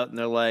guts out, and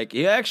they're like,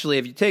 yeah, actually,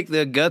 if you take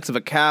the guts of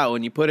a cow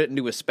and you put it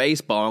into a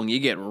space bong, you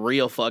get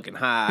real fucking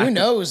high. Who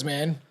knows,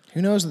 man?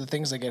 Who knows the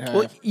things that get high?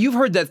 Well, you've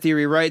heard that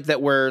theory, right?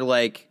 That we're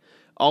like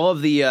all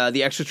of the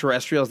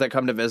extraterrestrials that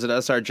come to visit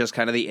us are just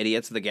kind of the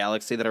idiots of the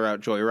galaxy that are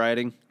out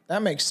joyriding.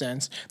 That makes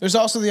sense. There's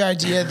also the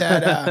idea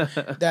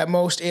that that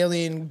most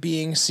alien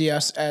beings see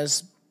us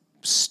as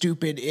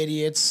stupid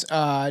idiots,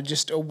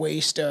 just a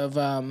waste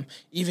of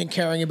even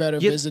caring about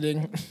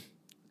visiting.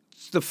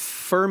 It's the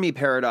Fermi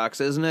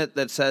paradox, isn't it?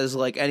 That says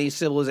like any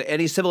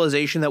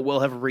civilization that will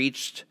have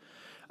reached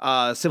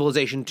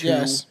civilization 2.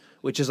 Yes.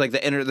 Which is like the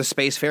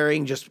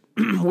spacefaring, just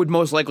would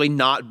most likely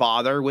not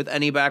bother with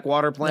any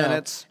backwater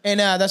planets. No. And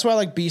that's why I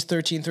like Beast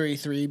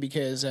 1333,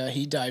 because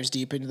he dives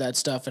deep into that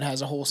stuff and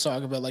has a whole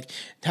song about like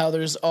how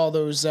there's all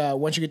those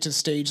once you get to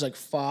stage like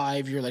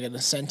 5, you're like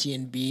a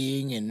sentient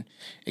being, and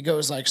it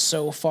goes like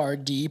so far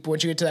deep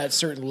once you get to that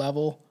certain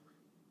level.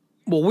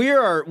 Well, we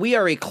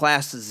are a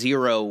class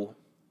 0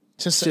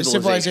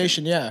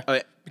 civilization,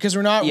 yeah, because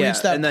we're not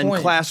reached that and then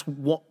point. class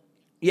 1.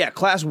 Yeah,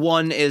 class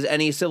 1 is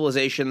any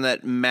civilization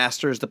that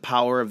masters the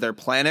power of their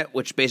planet,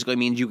 which basically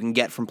means you can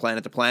get from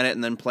planet to planet,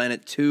 and then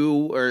planet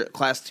 2 or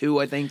class 2,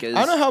 I think, is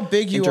I don't know how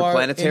big you are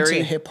interplanetary.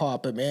 into hip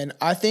hop, but man,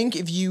 I think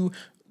if you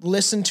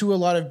listen to a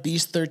lot of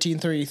Beast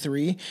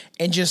 1333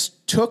 and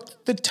just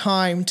took the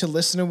time to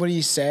listen to what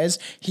he says,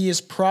 he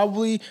is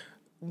probably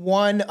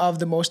one of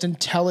the most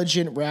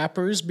intelligent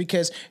rappers,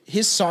 because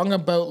his song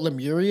about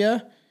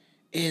Lemuria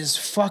is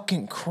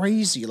fucking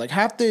crazy. Like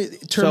half the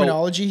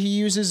terminology he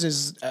uses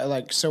is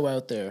like so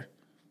out there.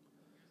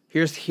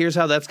 Here's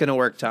how that's gonna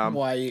work, Tom.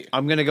 Why?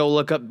 I'm gonna go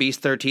look up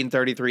Beast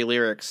 1333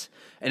 lyrics,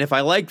 and if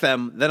I like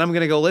them, then I'm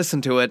gonna go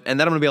listen to it, and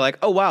then I'm gonna be like,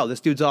 oh wow, this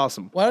dude's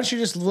awesome. Why don't you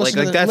just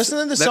listen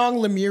to the song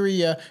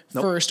Lemuria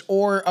first,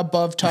 or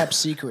Above Top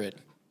Secret?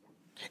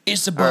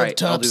 It's above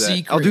top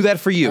secret. I'll do that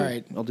for you. All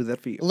right. I'll do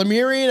that for you.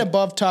 Lemurian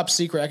above top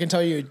secret. I can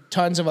tell you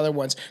tons of other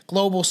ones.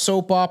 Global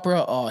soap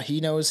opera. Oh,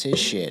 he knows his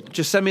shit.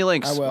 Just send me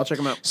links. I will. I'll check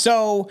them out.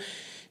 So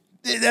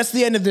That's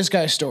the end of this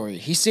guy's story.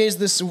 He says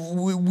this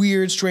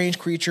weird, strange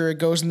creature. It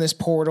goes in this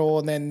portal,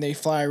 and then they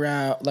fly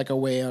around like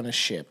away on a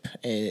ship.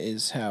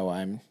 Is how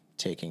I'm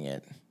taking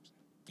it.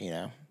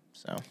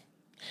 So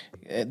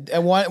and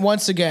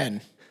once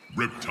again,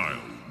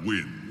 Reptile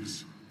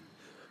wins.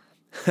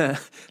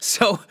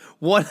 So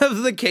one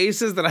of the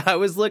cases that I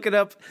was looking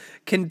up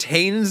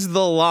contains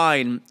the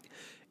line,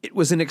 "It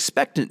was an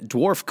expectant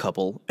dwarf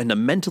couple and a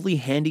mentally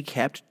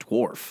handicapped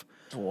dwarf,"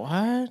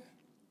 what?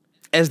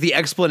 as the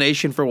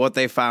explanation for what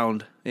they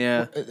found.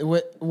 Yeah.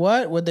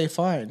 What would they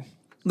find?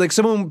 Like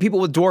people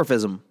with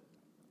dwarfism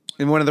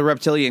in one of the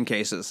reptilian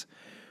cases,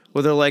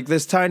 where they're like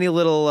this tiny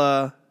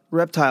little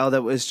reptile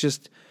that was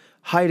just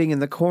hiding in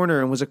the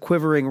corner and was a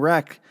quivering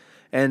wreck,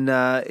 and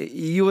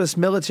U.S.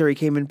 military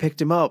came and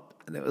picked him up,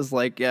 and it was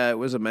like, yeah, it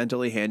was a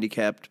mentally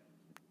handicapped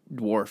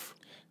dwarf.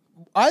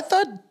 I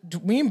thought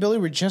me and Billy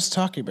were just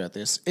talking about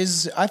this.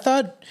 I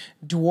thought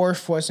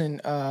dwarf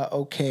wasn't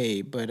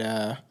okay, but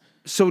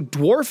So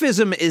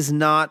dwarfism is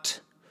not.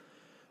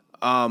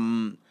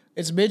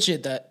 it's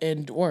midget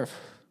and dwarf.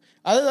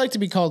 I like to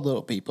be called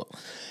little people.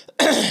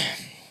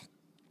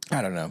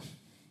 I don't know.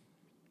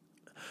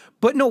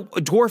 But no,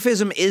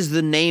 dwarfism is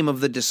the name of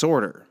the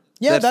disorder.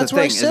 Yeah, that's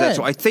what I said.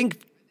 I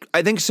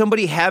think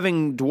somebody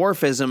having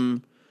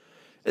dwarfism,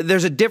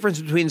 there's a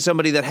difference between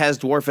somebody that has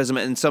dwarfism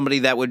and somebody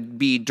that would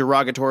be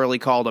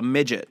derogatorily called a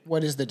midget.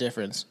 What is the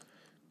difference?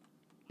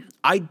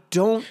 I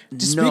don't know.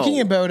 Speaking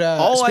about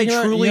all I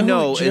truly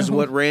know you know is who-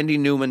 what Randy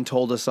Newman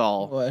told us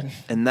all. What?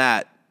 And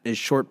that is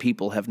short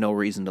people have no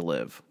reason to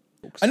live.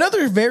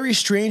 Another very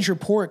strange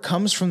report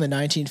comes from the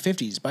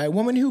 1950s by a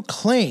woman who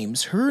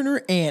claims her and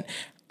her aunt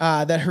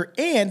that her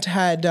aunt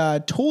had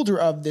told her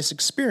of this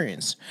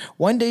experience.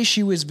 One day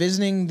she was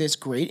visiting this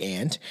great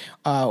aunt,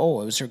 it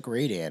was her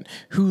great aunt,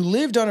 who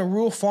lived on a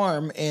rural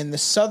farm in the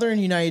southern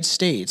United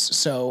States,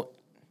 so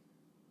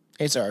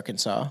it's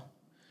Arkansas,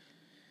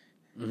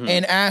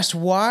 and asked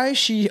why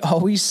she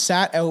always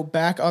sat out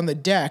back on the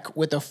deck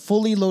with a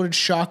fully loaded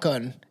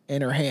shotgun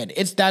in her hand.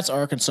 That's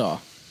Arkansas.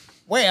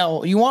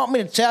 Well, you want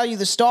me to tell you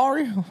the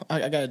story?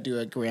 I gotta do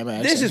a grandma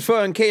accent. This is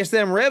for in case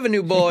them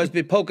revenue boys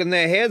be poking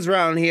their heads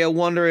around here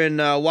wondering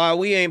why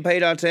we ain't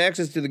paid our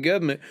taxes to the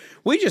government.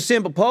 We just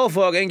simple poor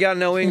folk ain't got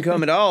no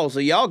income at all, so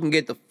y'all can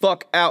get the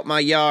fuck out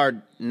my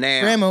yard now.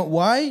 Grandma,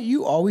 why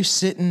you always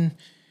sit on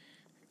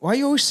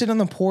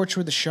the porch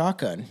with a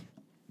shotgun?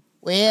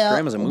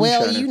 Grandma's a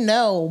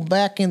moonshiner.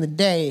 Back in the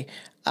day,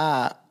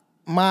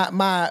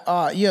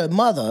 your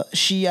mother,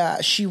 she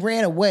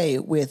ran away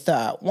with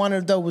one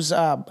of those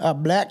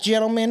black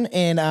gentlemen,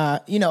 and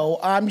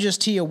I'm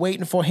just here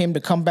waiting for him to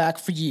come back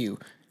for you.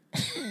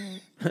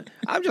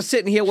 I'm just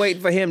sitting here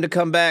waiting for him to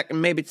come back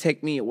and maybe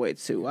take me away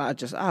too.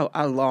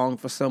 I long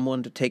for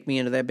someone to take me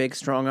into their big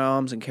strong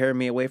arms and carry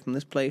me away from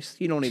this place.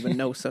 You don't even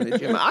know, Sonny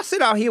Jim. I sit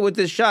out here with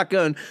this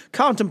shotgun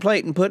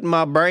contemplating putting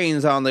my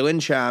brains on the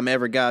wind chime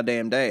every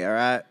goddamn day, all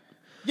right?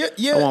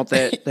 Yeah. I want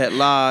that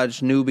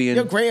large Nubian,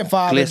 your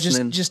grandfather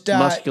glistening,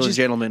 muscular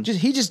gentleman.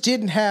 He just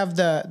didn't have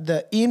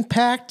the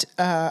impact,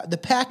 the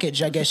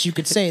package, I guess you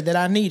could say, that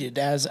I needed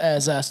as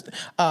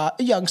a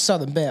young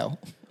Southern belle.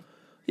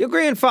 Your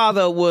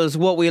grandfather was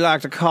what we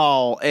like to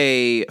call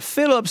a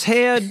Phillips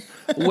head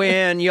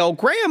when your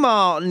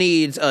grandma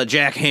needs a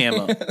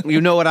jackhammer. You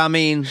know what I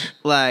mean?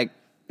 Like,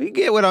 you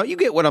get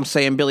what I'm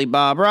saying, Billy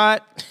Bob,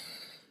 right?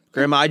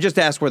 Grandma, I just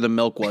asked where the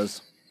milk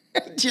was.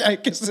 Yeah,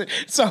 because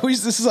it's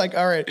always, this is like,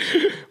 all right,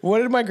 what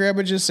did my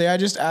grandma just say? I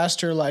just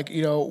asked her, like,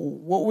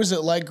 what was it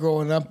like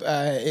growing up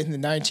in the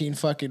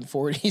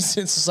 1940s? It's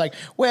just like,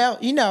 well,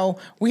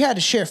 we had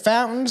to share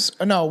fountains.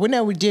 No,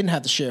 we didn't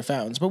have to share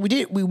fountains, but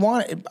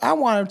I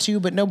wanted to,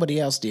 but nobody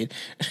else did.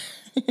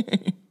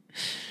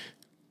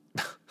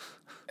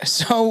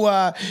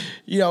 So,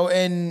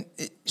 and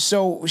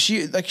so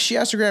she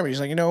asked her grandma, she's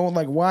like,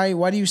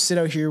 why do you sit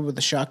out here with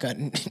a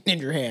shotgun in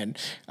your hand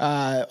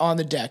on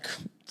the deck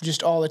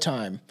just all the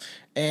time?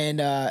 And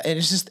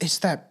it's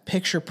that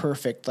picture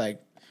perfect, like,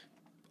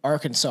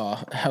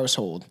 Arkansas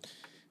household.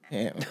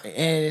 And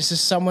it's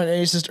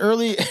just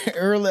early,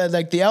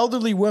 like the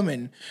elderly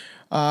woman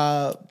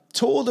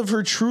told of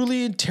her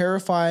truly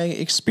terrifying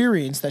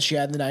experience that she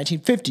had in the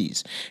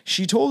 1950s.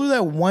 She told her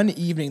that one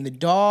evening, the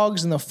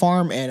dogs and the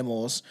farm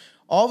animals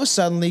all of a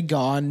sudden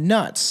gone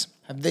nuts.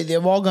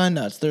 They've all gone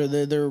nuts.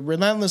 They're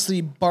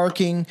relentlessly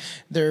barking.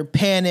 They're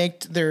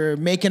panicked. They're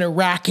making a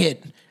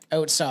racket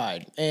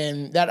outside,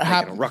 and that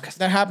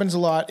happens a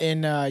lot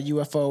in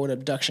UFO and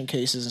abduction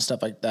cases and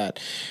stuff like that.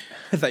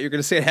 I thought you were going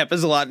to say it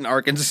happens a lot in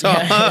Arkansas.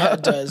 Yeah,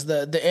 it does.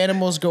 The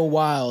animals go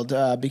wild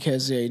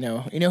because you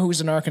know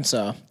who's in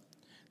Arkansas?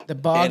 The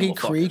Boggy Animal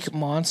Creek fuckers.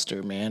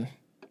 Monster, man.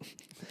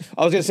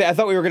 I was going to say, I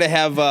thought we were going to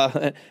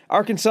have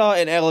Arkansas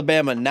and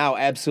Alabama now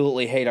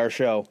absolutely hate our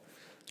show.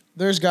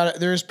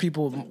 There's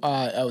people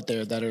out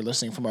there that are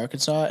listening from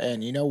Arkansas,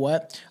 and you know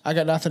what? I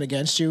got nothing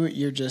against you.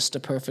 You're just a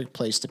perfect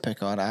place to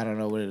pick on. I don't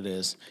know what it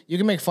is. You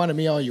can make fun of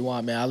me all you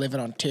want, man. I live in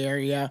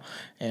Ontario,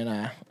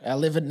 and I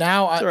live in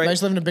now. I used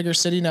to live in a bigger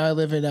city. Now I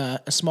live in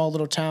a small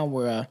little town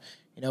where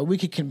we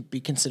could be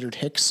considered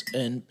hicks,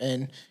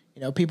 and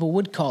people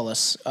would call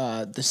us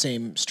the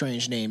same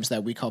strange names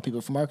that we call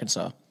people from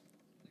Arkansas.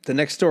 The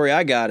next story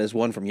I got is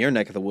one from your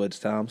neck of the woods,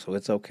 Tom, so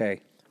it's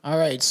okay. All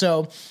right,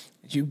 so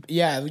you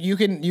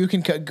can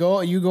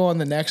go on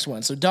the next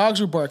one. So dogs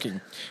were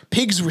barking,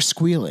 pigs were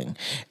squealing,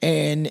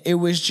 and it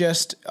was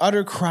just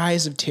utter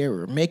cries of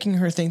terror, making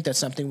her think that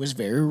something was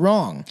very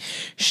wrong.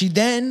 She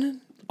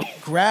then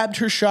grabbed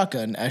her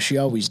shotgun, as she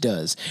always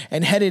does,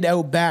 and headed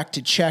out back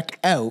to check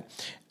out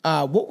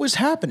what was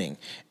happening.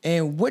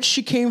 And what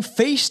she came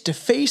face to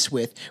face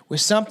with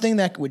was something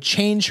that would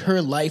change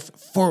her life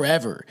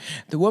forever.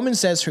 The woman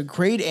says her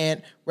great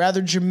aunt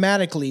rather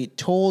dramatically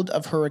told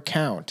of her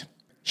account.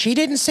 She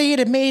didn't see it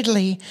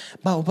immediately,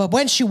 but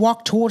when she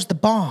walked towards the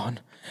barn,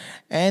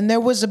 and there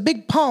was a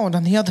big pond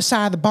on the other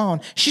side of the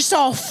barn, she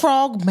saw a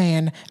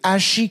frogman,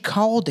 as she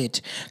called it,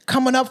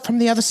 coming up from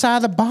the other side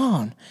of the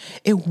barn.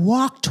 It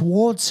walked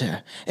towards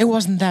her. It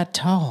wasn't that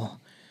tall.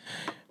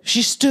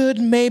 She stood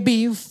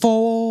maybe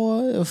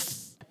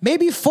 4'5".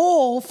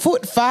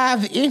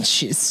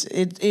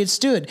 It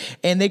stood,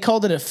 and they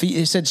called it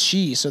it said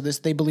she, so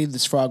they believed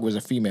this frog was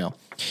a female.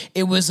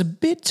 It was a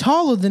bit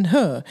taller than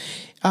her.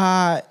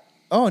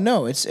 Oh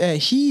no, it's a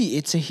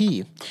he.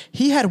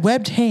 He had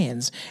webbed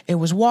hands and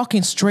was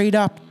walking straight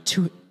up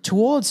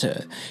towards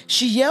her.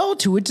 She yelled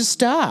to it to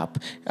stop,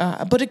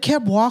 but it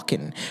kept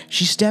walking.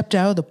 She stepped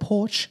out of the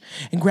porch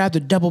and grabbed a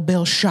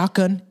double-barrel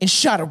shotgun and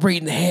shot it right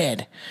in the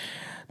head.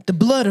 The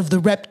blood of the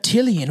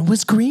reptilian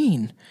was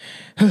green.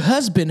 Her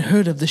husband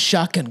heard of the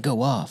shotgun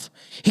go off.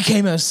 He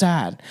came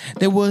outside.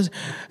 They were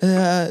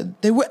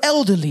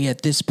elderly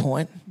at this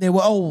point. They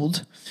were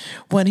old.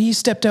 When he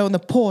stepped out on the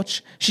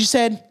porch, she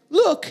said,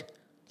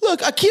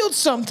 Look, I killed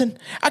something.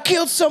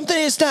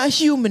 It's not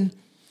human.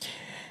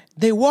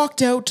 They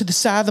walked out to the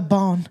side of the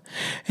barn,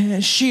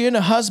 and she and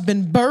her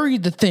husband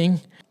buried the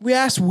thing. We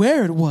asked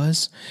where it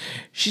was.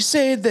 She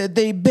said that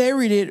they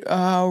buried it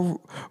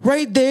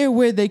right there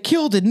where they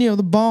killed it, near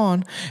the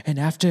barn. And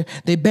after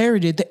they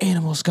buried it, the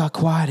animals got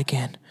quiet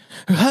again.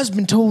 Her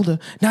husband told her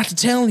not to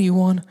tell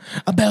anyone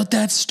about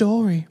that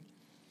story.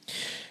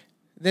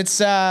 That's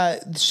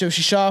so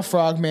she shot a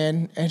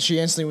frogman, and she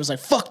instantly was like,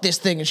 "Fuck this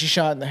thing," and she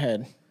shot it in the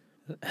head.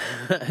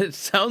 It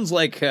sounds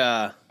like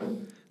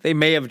they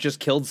may have just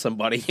killed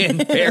somebody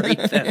and buried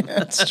them.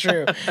 That's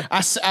true.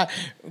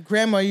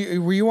 Grandma,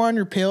 were you on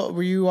your pill?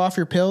 Were you off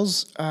your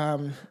pills?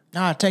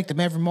 I take them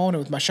every morning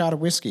with my shot of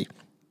whiskey.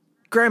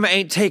 Grandma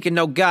ain't taking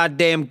no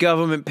goddamn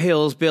government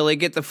pills, Billy.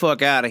 Get the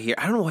fuck out of here.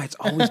 I don't know why it's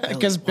always Billy.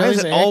 Because why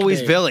is it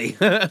always Billy?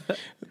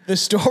 The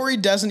story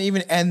doesn't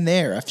even end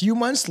there. A few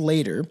months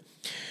later,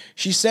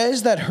 she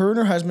says that her and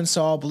her husband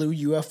saw a blue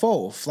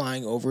UFO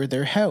flying over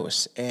their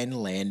house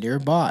and land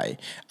nearby,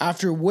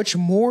 after which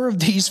more of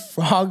these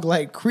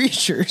frog-like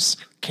creatures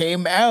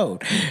came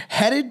out,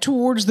 headed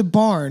towards the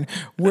barn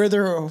where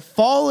their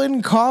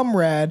fallen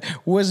comrade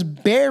was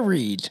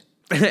buried.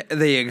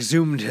 They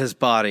exhumed his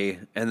body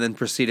and then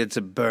proceeded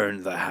to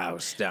burn the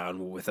house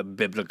down with a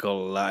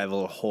biblical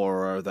level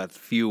horror that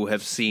few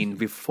have seen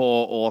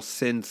before or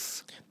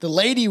since. The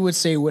lady would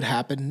say what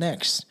happened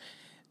next.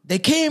 They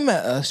came,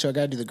 so I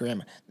gotta do the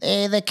grammar.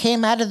 They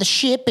came out of the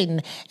ship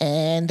and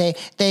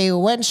they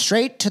went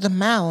straight to the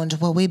mound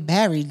where we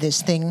buried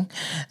this thing.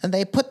 And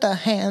they put their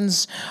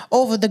hands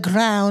over the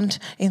ground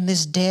in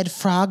this dead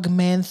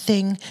frogman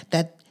thing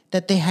that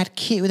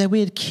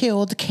we had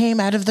killed came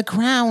out of the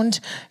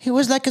ground. He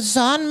was like a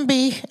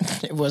zombie.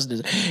 It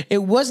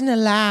wasn't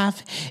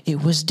alive.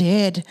 It was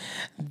dead.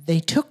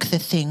 They took the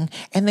thing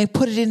and they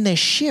put it in their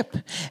ship.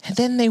 And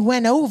then they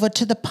went over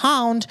to the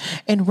pond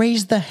and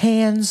raised the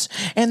hands,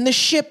 and the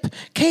ship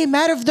came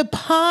out of the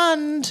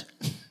pond.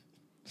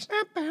 Is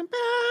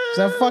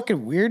that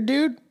fucking weird,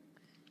 dude?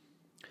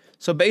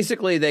 So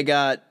basically they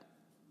got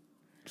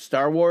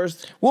Star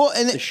Wars. Well,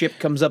 and the ship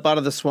comes up out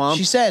of the swamp.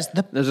 She says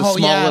there's a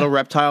small little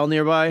reptile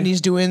nearby, and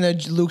he's doing the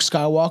Luke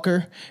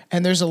Skywalker,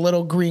 and there's a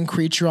little green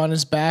creature on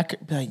his back.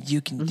 Like, you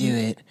can do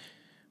it.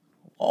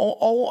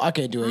 Oh, I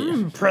can't do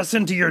it. Press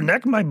into your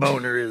neck, my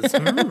boner is.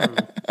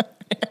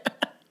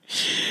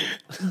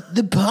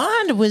 The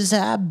pond was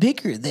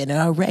bigger than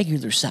a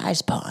regular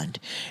size pond.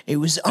 It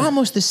was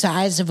almost the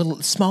size of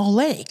a small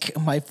lake.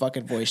 My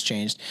fucking voice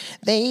changed.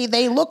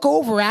 They look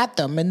over at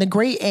them, and the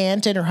great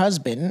aunt and her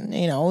husband,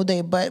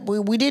 but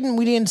we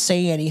didn't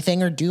say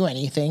anything or do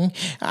anything,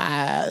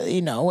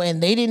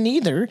 and they didn't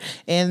either.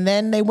 And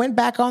then they went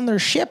back on their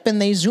ship and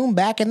they zoomed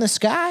back in the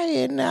sky,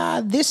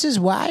 and this is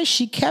why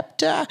she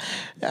kept.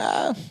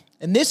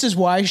 And this is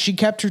why she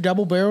kept her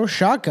double-barrel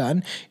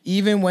shotgun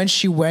even when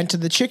she went to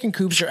the chicken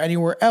coops or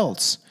anywhere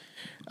else.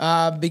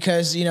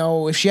 Because,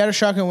 if she had a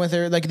shotgun with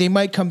her, they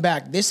might come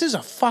back. This is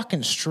a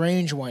fucking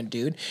strange one,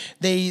 dude.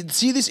 They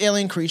see this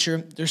alien creature.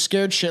 They're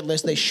scared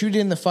shitless. They shoot it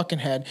in the fucking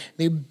head.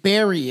 They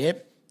bury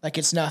it like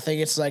it's nothing.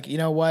 It's like, you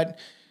know what?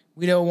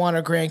 We don't want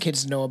our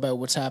grandkids to know about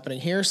what's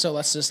happening here, so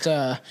let's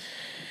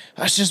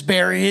just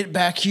bury it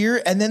back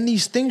here. And then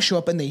these things show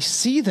up and they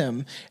see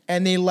them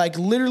and they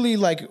literally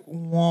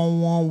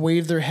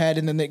wave their head,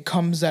 and then it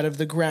comes out of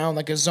the ground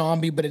like a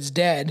zombie, but it's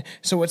dead.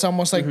 So it's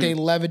almost like they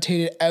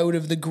levitated out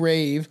of the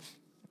grave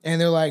and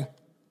they're like,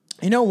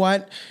 you know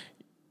what?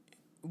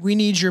 We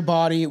need your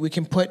body. We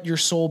can put your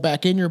soul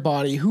back in your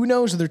body. Who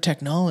knows their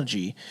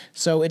technology?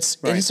 So it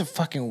is a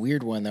fucking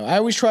weird one, though. I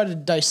always try to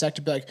dissect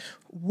it, be like,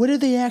 what are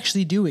they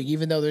actually doing?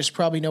 Even though there's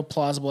probably no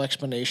plausible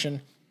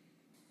explanation.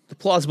 The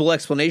plausible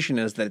explanation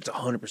is that it's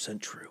 100%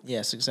 true.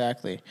 Yes,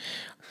 exactly.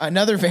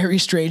 Another very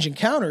strange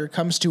encounter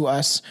comes to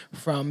us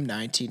from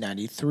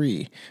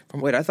 1993.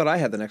 Wait, I thought I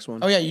had the next one.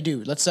 Oh yeah, you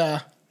do.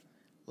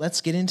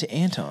 Let's get into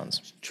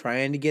Anton's.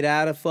 Trying to get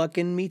out of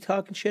fucking me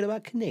talking shit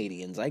about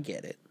Canadians. I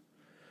get it.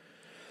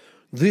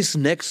 This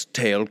next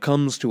tale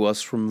comes to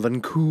us from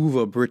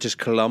Vancouver, British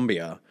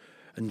Columbia,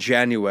 in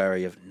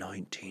January of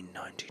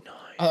 1999.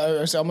 I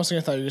was almost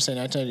gonna thought you were gonna say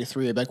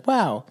 1993. I'd be like,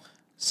 wow,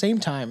 same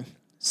time.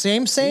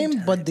 Same,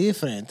 but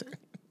different.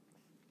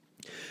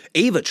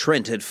 Ava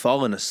Trent had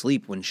fallen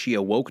asleep when she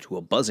awoke to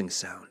a buzzing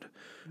sound.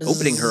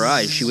 Opening her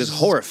eyes, she was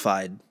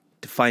horrified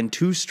to find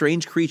two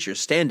strange creatures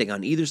standing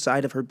on either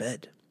side of her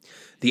bed.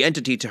 The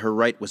entity to her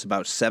right was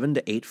about 7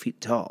 to 8 feet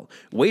tall,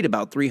 weighed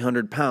about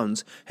 300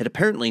 pounds, had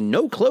apparently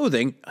no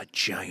clothing, a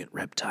giant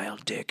reptile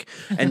dick,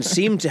 and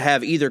seemed to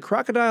have either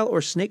crocodile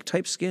or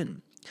snake-type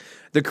skin.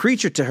 The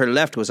creature to her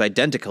left was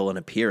identical in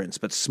appearance,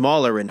 but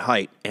smaller in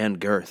height and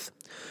girth.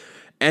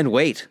 And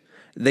wait,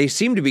 they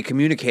seemed to be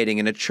communicating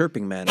in a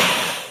chirping manner.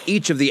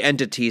 Each of the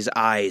entity's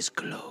eyes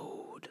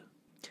glowed.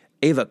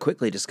 Ava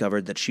quickly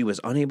discovered that she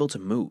was unable to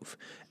move.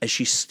 As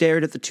she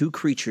stared at the two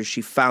creatures,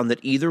 she found that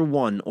either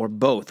one or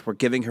both were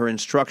giving her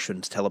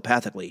instructions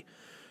telepathically.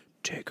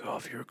 Take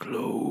off your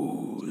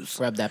clothes.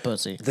 Grab that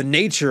pussy. The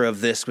nature of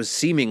this was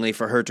seemingly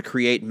for her to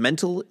create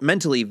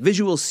mentally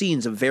visual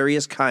scenes of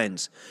various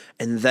kinds,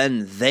 and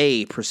then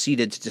they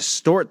proceeded to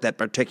distort that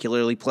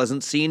particularly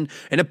pleasant scene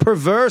in a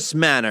perverse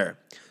manner.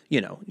 You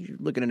know, you're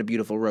looking at a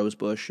beautiful rose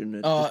bush, and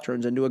it just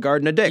turns into a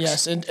garden of dicks.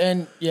 Yes,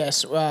 and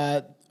yes,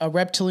 a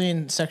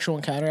reptilian sexual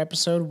encounter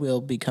episode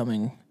will be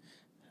coming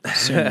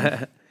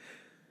soon.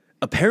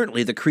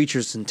 Apparently, the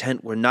creature's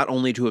intent were not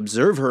only to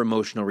observe her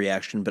emotional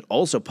reaction, but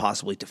also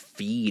possibly to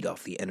feed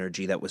off the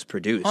energy that was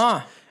produced.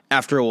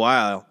 After a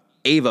while,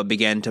 Ava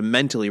began to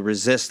mentally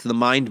resist the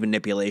mind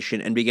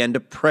manipulation and began to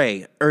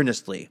pray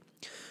earnestly.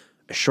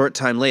 A short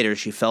time later,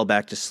 she fell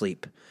back to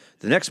sleep.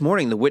 The next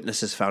morning, the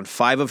witnesses found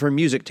 5 of her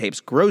music tapes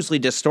grossly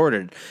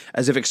distorted,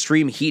 as if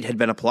extreme heat had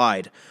been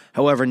applied.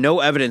 However, no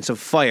evidence of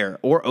fire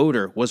or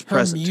odor was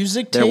present.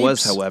 Music There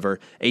was, tapes? however,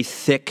 a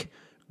thick,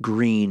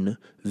 green,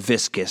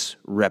 viscous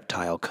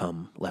reptile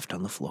cum left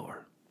on the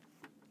floor.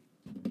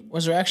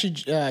 Was there actually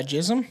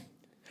jism?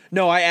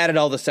 No, I added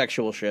all the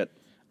sexual shit.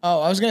 Oh,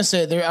 I was gonna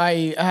say there.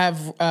 I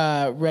have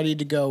ready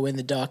to go in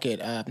the docket.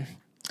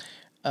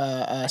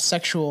 A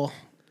sexual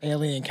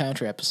alien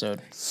encounter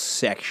episode.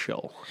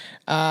 Sexual.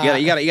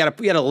 You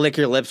gotta lick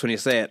your lips when you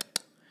say it.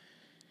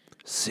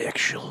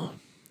 Sexual.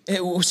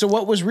 So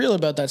what was real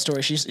about that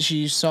story?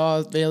 She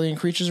saw the alien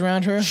creatures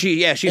around her?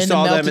 She And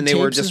saw the them melted and they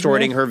were tapes is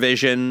distorting real? her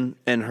vision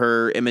and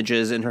her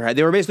images in her head.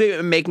 They were basically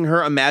making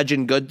her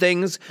imagine good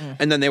things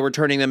and then they were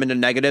turning them into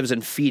negatives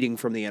and feeding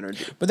from the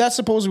energy. But that's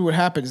supposedly what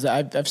happens.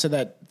 I've said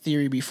that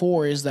theory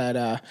before, is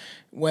that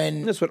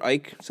when... That's what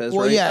Ike says,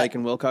 Well, right? yeah. Ike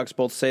and Wilcox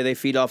both say they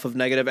feed off of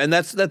negative. And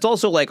that's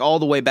also like all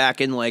the way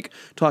back in like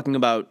talking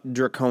about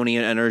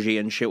draconian energy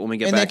and shit when we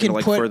get and they back can into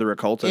like put further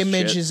occultist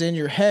images shit. in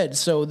your head.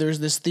 So there's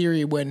this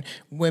theory when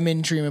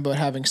women dream about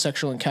having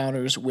sexual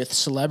encounters with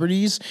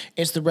celebrities,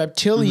 it's the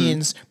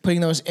reptilians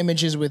putting those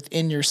images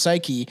within your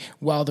psyche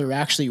while they're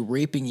actually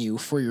raping you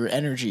for your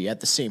energy at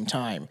the same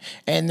time.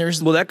 And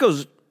there's Well, that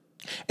goes...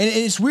 and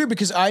it's weird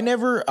because I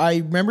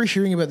remember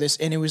hearing about this,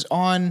 and it was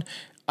on.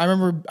 I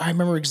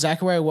remember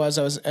exactly where I was.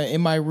 I was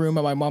in my room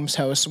at my mom's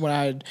house when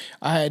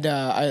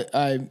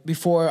I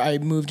before I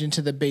moved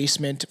into the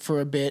basement for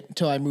a bit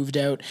until I moved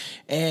out,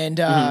 and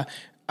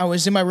I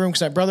was in my room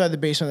because my brother had the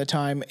basement at the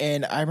time,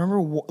 and I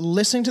remember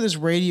listening to this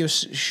radio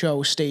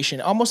show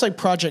station, almost like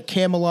Project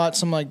Camelot,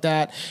 something like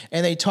that,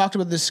 and they talked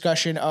about the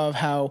discussion of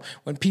how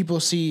when people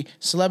see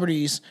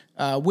celebrities,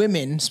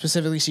 women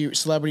specifically see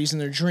celebrities in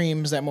their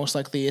dreams, that most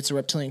likely it's a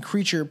reptilian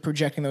creature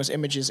projecting those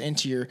images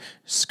into your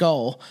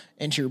skull,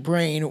 into your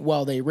brain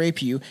while they rape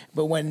you.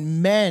 But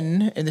when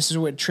men, and this is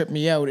what tripped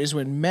me out, is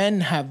when men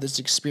have this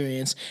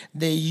experience,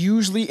 they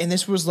usually, and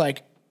this was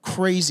like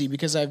crazy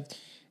because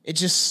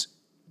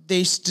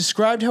they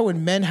described how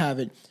when men have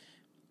it,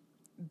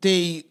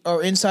 they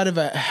are inside of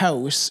a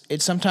house.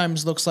 It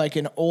sometimes looks like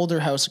an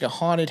older house, like a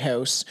haunted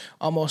house,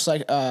 almost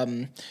like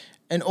an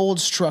old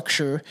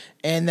structure,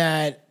 and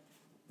that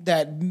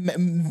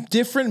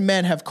different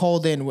men have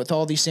called in with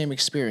all these same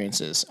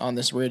experiences on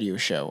this radio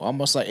show.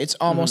 Almost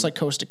like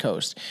coast to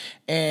coast,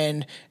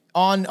 and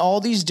on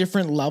all these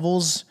different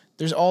levels.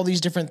 There's all these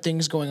different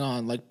things going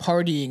on, like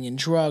partying and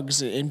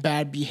drugs and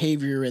bad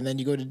behavior, and then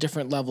you go to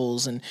different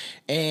levels.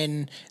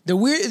 And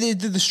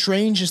the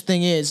strangest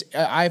thing is,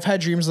 I've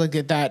had dreams like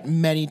that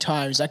many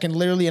times. I can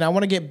literally, and I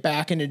want to get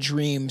back into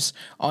dreams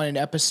on an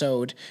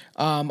episode.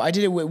 I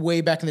did it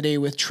way back in the day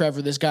with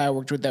Trevor, this guy I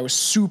worked with that was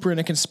super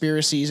into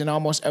conspiracies and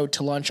almost out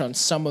to lunch on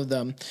some of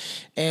them.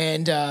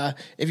 And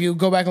if you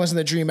go back and listen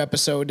to the dream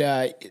episode,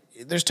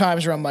 there's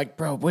times where I'm like,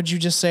 bro, what'd you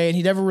just say? And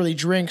he never really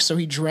drinks, so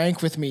he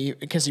drank with me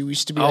because he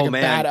used to be like a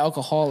bad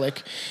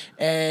alcoholic.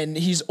 And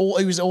he's old.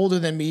 He was older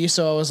than me,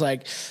 so I was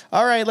like,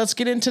 all right, let's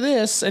get into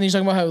this. And he's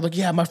talking about how like,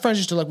 yeah, my friends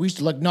used to like, we used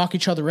to like knock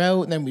each other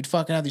out, and then we'd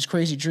fucking have these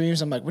crazy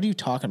dreams. I'm like, what are you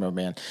talking about,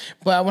 man?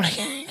 But when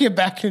I get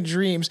back in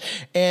dreams,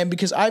 and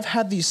because I've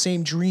had these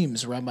same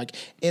dreams where I'm like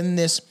in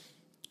this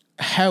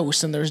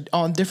house and there's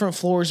on different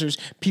floors there's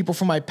people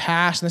from my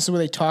past, and this is what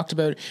they talked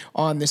about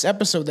on this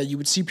episode, that you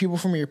would see people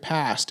from your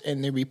past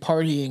and they'd be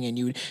partying, and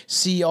you would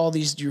see all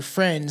these your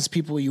friends,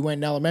 people you went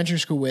in elementary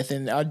school with,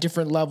 and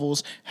different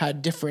levels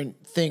had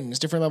different things,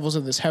 different levels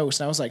of this house.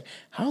 And I was like,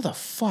 how the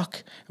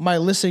fuck am I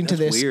listening to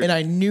this? Weird. And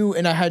I knew,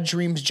 and I had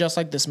dreams just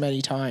like this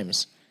many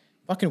times.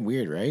 Fucking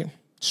weird, right?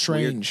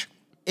 Strange. Weird.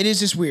 It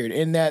is just weird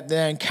in that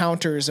the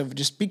encounters of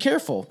just be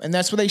careful. And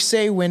that's what they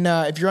say when,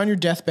 if you're on your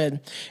deathbed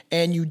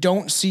and you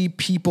don't see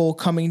people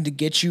coming to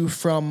get you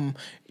from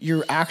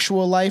your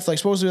actual life, like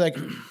supposedly like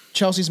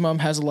Chelsea's mom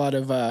has a lot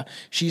of,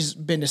 she's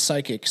been to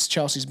psychics.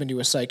 Chelsea's been to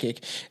a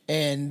psychic,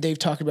 and they've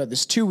talked about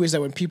this too, is that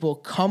when people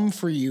come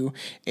for you,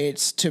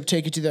 it's to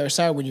take you to the other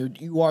side. When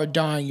you are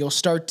dying, you'll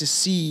start to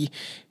see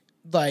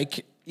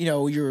like, you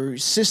know, your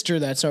sister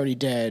that's already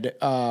dead,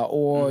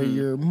 or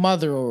your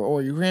mother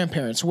or your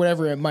grandparents,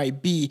 whatever it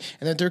might be,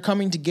 and that they're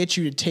coming to get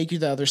you to take you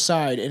to the other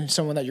side, and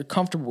someone that you're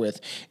comfortable with.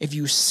 If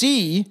you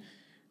see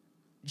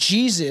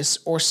Jesus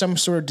or some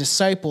sort of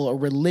disciple, a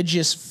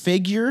religious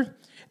figure,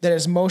 that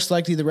is most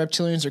likely the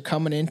reptilians are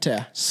coming in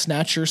to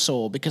snatch your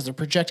soul, because they're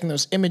projecting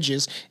those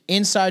images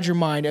inside your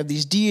mind of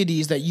these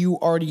deities that you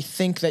already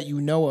think that you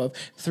know of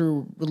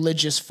through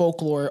religious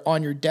folklore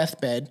on your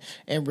deathbed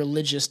and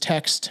religious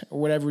text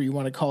or whatever you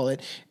want to call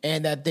it,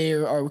 and that they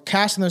are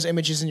casting those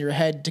images in your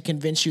head to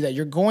convince you that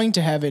you're going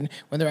to heaven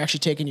when they're actually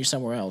taking you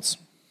somewhere else.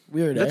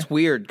 Weird, That's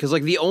weird, because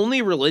like the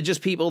only religious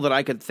people that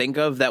I could think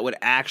of that would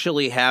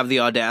actually have the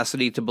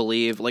audacity to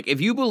believe, like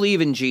if you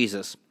believe in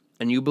Jesus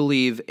and you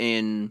believe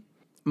in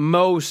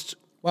most,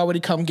 why would he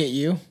come get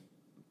you?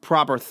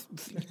 Proper.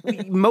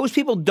 Most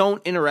people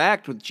don't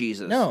interact with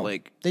Jesus. No,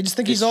 like they just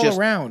think he's all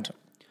around.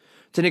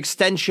 It's an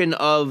extension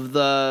of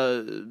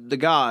the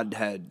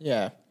Godhead.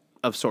 Yeah.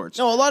 Of sorts.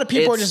 No, a lot of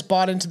people are just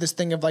bought into this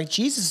thing of like,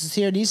 Jesus is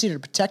here and he's here to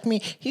protect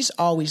me. He's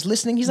always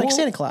listening. He's like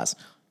Santa Claus.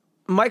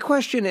 My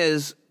question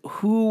is,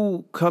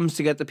 who comes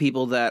to get the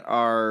people that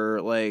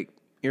are like,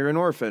 you're an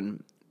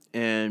orphan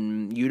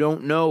and you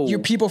don't know? You're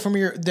people from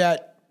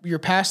your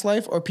past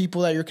life, or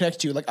people that you're connected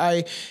to. Like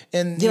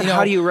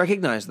how do you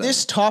recognize them?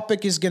 This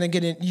topic is going to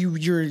get in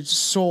your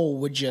soul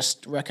would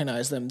just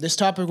recognize them. This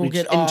topic will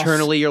get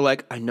internally off. You're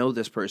like, I know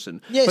this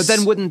person. Yes. But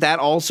then wouldn't that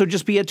also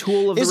just be a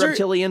tool of the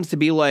reptilians to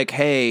be like,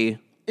 hey,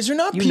 is there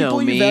not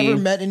people you've ever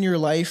met in your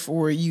life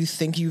or you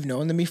think you've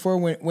known them before?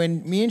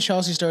 When me and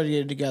Chelsea started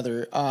getting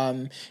together,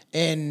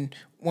 and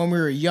when we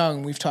were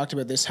young, we've talked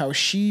about this, how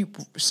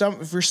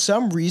for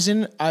some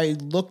reason, I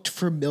looked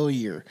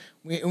familiar.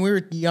 We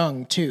were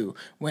young too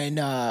when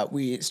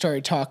we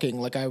started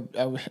talking. Like I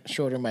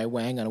showed her my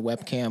wang on a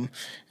webcam,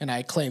 and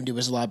I claimed it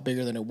was a lot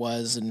bigger than it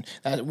was, and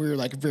we were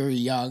like very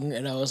young,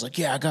 and I was like,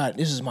 "Yeah, I got it.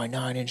 This is my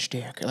 9-inch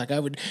dick." Like I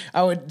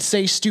would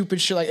say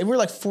stupid shit, like, and we were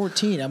like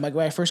 14. I'm like,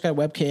 when I first got a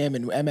webcam,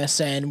 and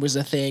MSN was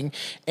a thing,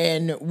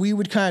 and we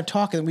would kind of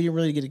talk, and we didn't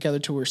really get together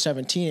till we were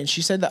 17. And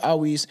she said that I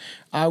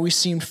always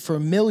seemed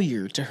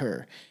familiar to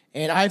her.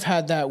 And I've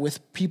had that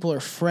with people or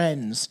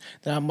friends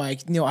that I'm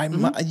like,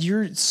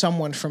 you're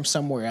someone from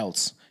somewhere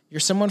else. You're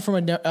someone from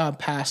a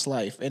past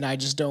life, and I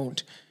just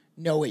don't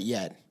know it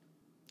yet.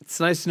 It's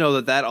nice to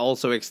know that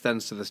also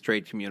extends to the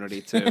straight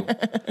community too,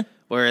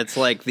 where it's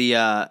like the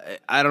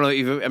I don't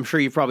know. I'm sure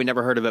you've probably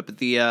never heard of it, but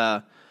the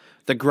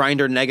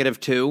Grindr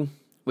 -2,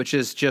 which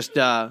is just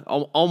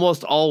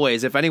almost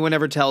always, if anyone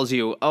ever tells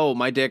you, "Oh,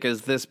 my dick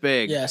is this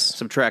big," yes,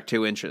 subtract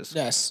 2 inches.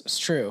 Yes, it's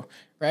true,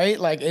 right?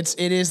 Like it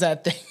is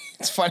that thing.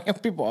 It's funny how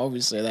people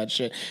always say that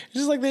shit.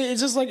 Just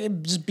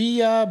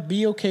be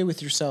okay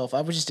with yourself.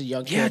 I was just a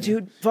young kid. Yeah,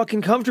 dude.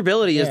 Fucking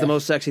comfortability is the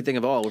most sexy thing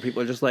of all. Where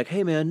people are just like,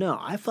 "Hey, man, no,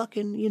 I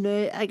fucking,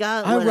 I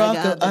rock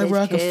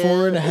a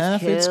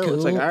 4.5. It's cool."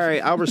 It's like, all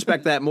right, I'll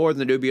respect that more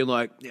than the dude being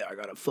like, "Yeah, I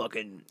got a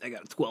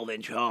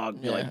 12-inch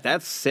hog." You're like,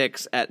 that's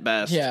 6 at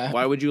best. Yeah.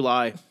 Why would you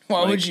lie?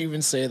 Why would you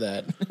even say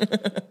that?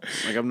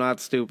 Like, I'm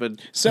not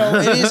stupid. So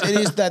it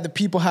is that the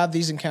people have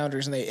these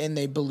encounters and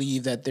they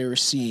believe that they're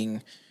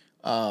seeing.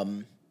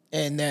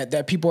 And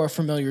that people are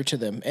familiar to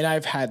them. And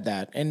I've had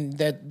that. And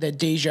that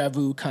deja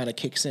vu kind of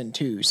kicks in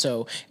too.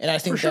 So, and I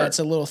think that's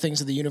a little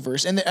things of the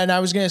universe. And I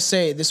was going to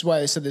say, this is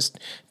why I said this,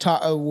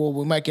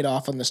 we might get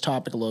off on this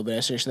topic a little bit. I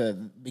said that at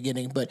the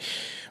beginning, but,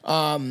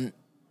 I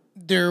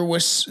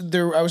listened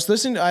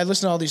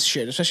to all these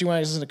shit, especially when I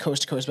listened to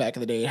Coast to Coast back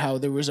in the day, how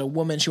there was a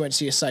woman, she went to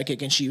see a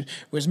psychic and she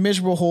was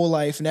miserable whole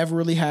life, never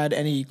really had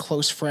any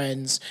close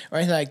friends or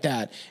anything like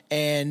that.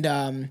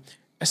 And,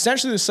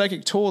 essentially, the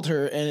psychic told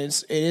her, and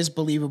it is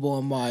believable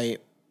in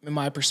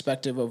my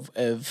perspective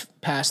of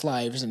past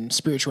lives and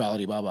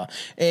spirituality, blah blah,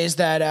 is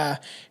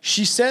that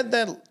she said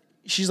that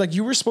she's like,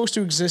 you were supposed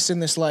to exist in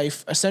this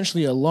life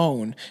essentially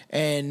alone,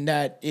 and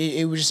that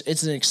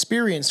it's an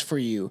experience for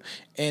you,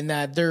 and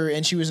that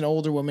and she was an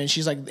older woman.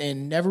 She's like,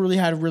 and never really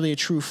had a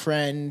true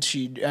friend.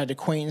 She had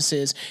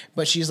acquaintances,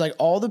 but she's like,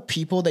 all the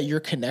people that you're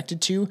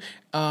connected to,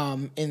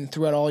 and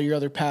throughout all your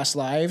other past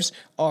lives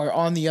are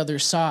on the other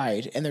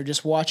side, and they're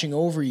just watching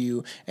over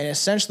you, and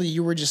essentially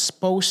you were just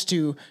supposed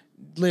to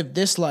live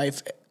this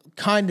life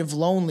kind of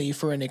lonely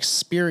for an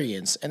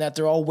experience, and that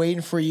they're all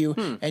waiting for you,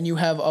 and you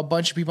have a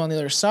bunch of people on the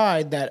other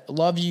sisde that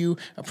love you,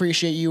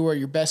 appreciate you, are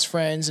your best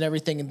friends and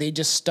everything, and they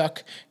just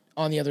stuck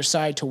on the other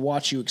side to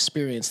watch you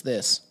experience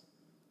this.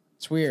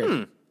 It's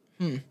weird.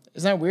 Isn't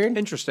that weird?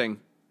 Interesting.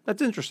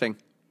 That's interesting.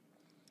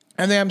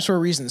 And they happens for a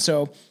reason.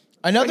 So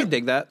I can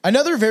dig that.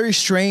 Another very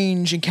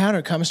strange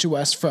encounter comes to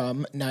us from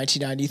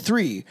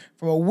 1993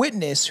 from a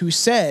witness who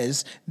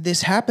says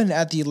this happened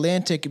at the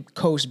Atlantic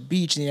Coast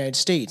Beach in the United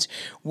States,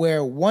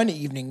 where one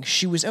evening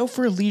she was out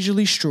for a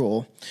leisurely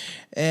stroll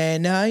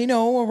and,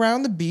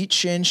 around the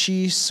beach, and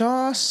she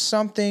saw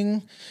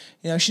something.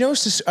 She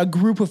noticed a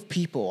group of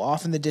people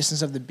off in the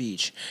distance of the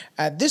beach.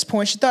 At this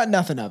point, she thought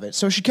nothing of it,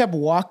 so she kept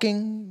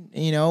walking,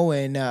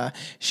 and as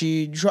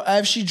she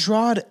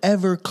drawed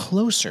ever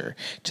closer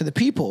to the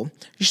people,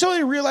 she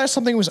slowly realized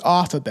something was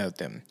off about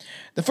them.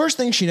 The first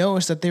thing she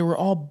noticed that they were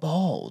all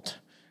bald.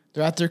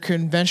 They're at their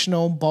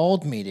conventional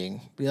bald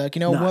meeting. Be like,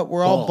 what?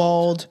 We're all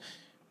bald.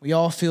 We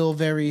all feel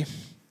very,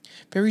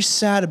 very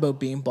sad about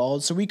being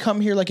bald. So we come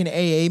here like an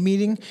AA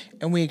meeting,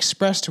 and we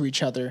express to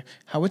each other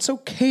how it's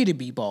okay to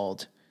be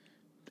bald.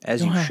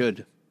 As you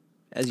should.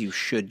 As you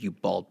should, you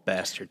bald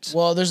bastards.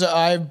 Well,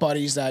 I have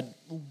buddies that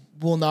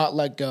will not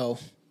let go.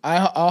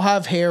 I'll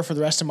have hair for the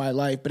rest of my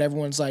life, but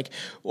everyone's like,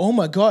 oh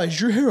my God, has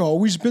your hair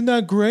always been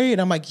that gray? And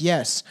I'm like,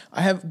 yes,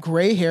 I have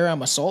gray hair.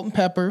 I'm a salt and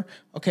pepper.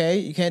 Okay.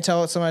 You can't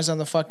tell it somebody's on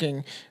the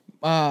fucking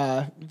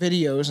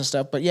videos and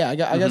stuff, but yeah, I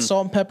got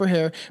salt and pepper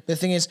hair. But the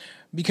thing is,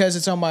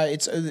 because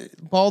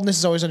baldness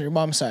is always on your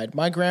mom's side.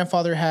 My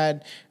grandfather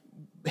had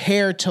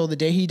hair till the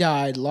day he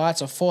died,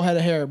 lots of full head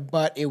of hair,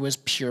 but it was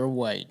pure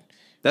white.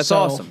 That's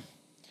awesome.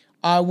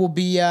 I will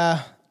be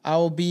like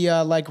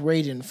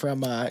Raiden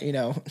from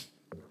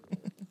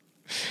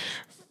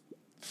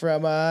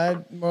from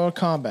Mortal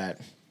Kombat.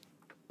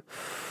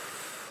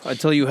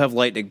 Until you have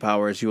lightning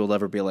powers, you will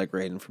never be like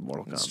Raiden from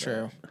Mortal Kombat. That's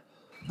true.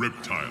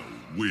 Reptile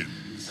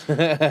wins.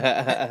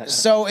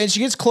 So, and she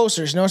gets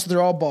closer. She notices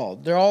they're all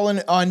bald. They're all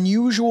in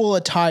unusual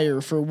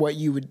attire for what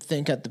you would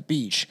think at the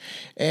beach.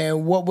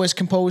 And what was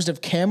composed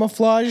of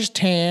camouflage,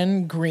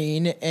 tan,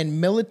 green,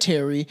 and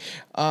military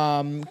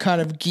kind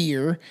of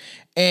gear,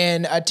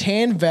 and a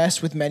tan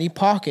vest with many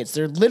pockets.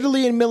 They're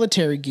literally in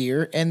military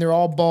gear, and they're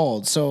all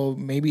bald. So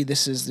maybe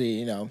this is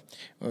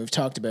we've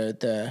talked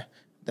about the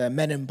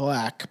Men in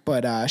Black,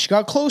 but she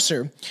got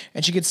closer,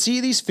 and she could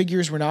see these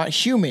figures were not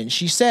human.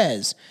 She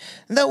says,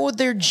 though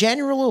their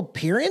general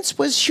appearance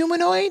was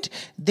humanoid,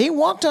 they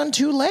walked on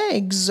two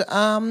legs,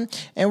 and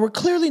were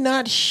clearly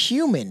not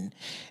human.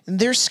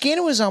 Their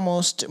skin was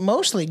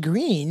mostly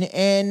green,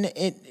 and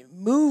it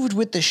moved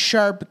with the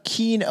sharp,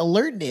 keen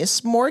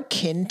alertness more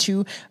akin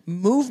to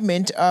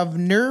movement of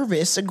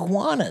nervous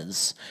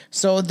iguanas.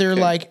 So they're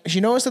she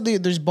noticed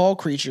that there's bald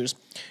creatures.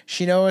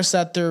 She noticed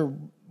that they're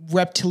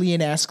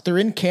reptilian-esque. They're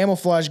in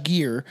camouflage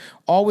gear,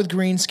 all with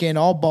green skin,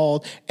 all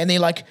bald, and they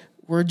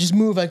just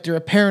move like they're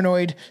a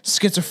paranoid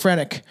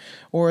schizophrenic,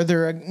 or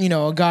they're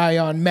a guy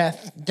on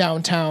meth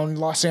downtown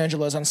Los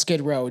Angeles on Skid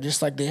Row.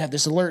 Just like they have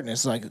this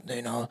alertness, like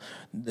the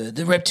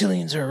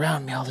reptilians are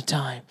around me all the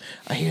time.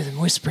 I hear them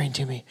whispering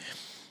to me.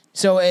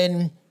 So,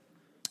 and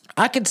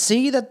I could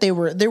see that they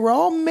were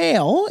all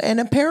male and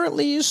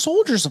apparently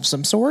soldiers of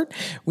some sort.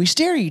 We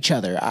stared at each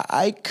other.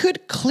 I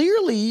could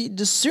clearly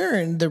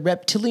discern the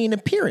reptilian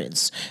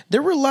appearance,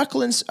 their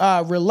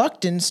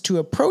reluctance to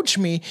approach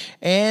me,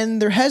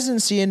 and their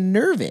hesitancy and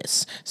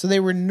nervous. So they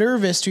were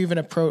nervous to even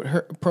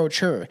approach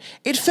her.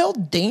 It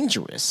felt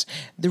dangerous.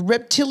 The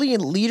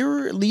reptilian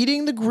leader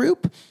leading the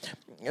group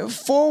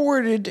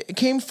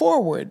came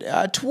forward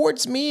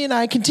towards me, and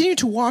I continued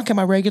to walk at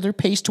my regular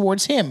pace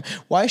towards him.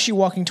 Why is she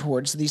walking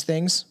towards these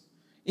things?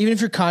 Even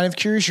if you're kind of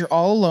curious, you're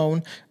all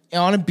alone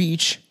on a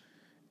beach,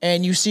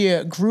 and you see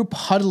a group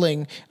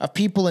huddling of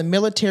people in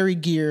military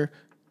gear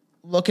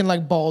looking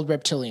like bald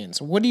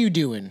reptilians. What are you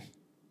doing?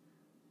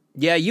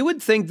 Yeah, you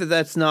would think that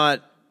that's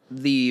not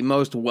the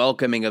most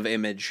welcoming of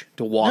image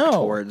to walk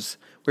towards.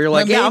 Where you're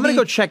like, I'm going to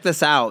go check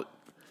this out.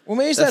 Well,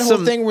 maybe it's that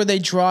whole thing where they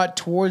draw it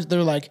towards,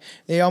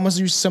 they almost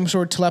use some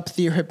sort of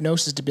telepathy or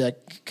hypnosis to be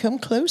like, come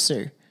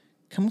closer.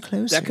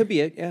 That could be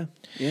it, yeah.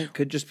 Yeah, it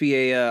could just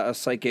be a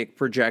psychic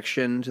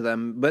projection to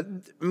them. But,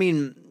 I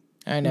mean,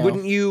 I know.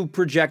 Wouldn't you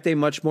project a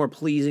much more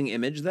pleasing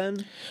image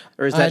then?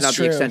 Or is that not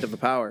true. The extent of the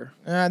power?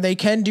 They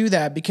can do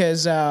that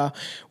because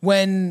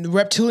when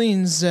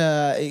reptilians,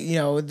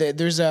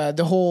 there's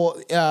the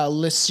whole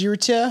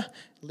Lacerta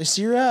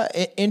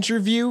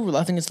interview.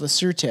 I think it's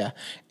Lacerta,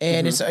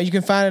 and it's you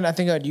can find it. I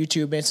think on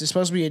YouTube. And it's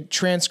supposed to be a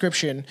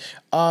transcription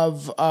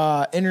of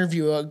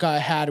interview a guy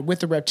had with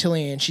the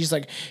reptilian. She's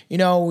like,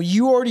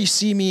 you already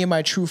see me in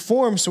my true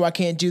form, so I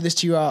can't do this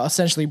to you. I'll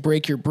essentially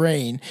break your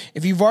brain.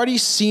 If you've already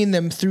seen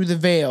them through the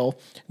veil,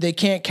 they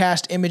can't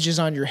cast images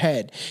on your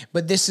head,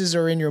 but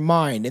are in your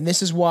mind, and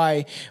this is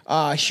why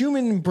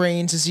human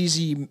brains is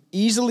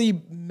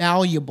easily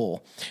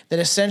malleable. That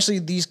essentially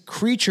these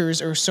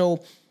creatures are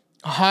so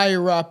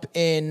higher up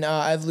in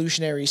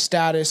evolutionary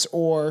status,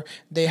 or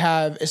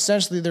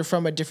they're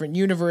from a different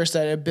universe,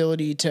 that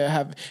ability to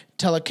have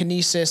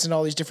telekinesis and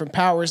all these different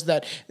powers,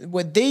 that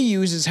what they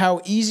use is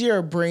how easy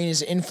our brain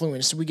is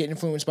influenced. We get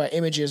influenced by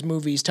images,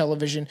 movies,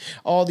 television,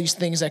 all these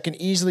things that can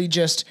easily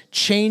just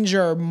change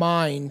our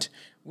mind.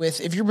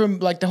 If you're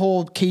like the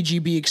whole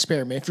KGB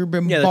experiment, if you're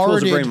bombarded, the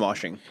tools of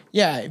brainwashing.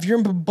 Yeah, if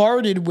you're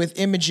bombarded with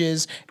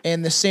images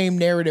and the same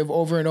narrative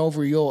over and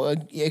over, you'll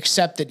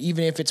accept it,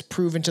 even if it's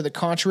proven to the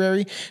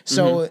contrary.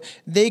 So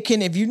they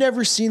can, if you've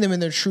never seen them in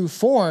their true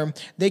form,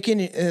 they can.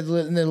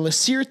 In the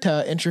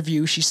Lacerta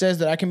interview, she says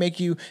that I can make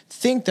you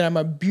think that I'm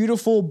a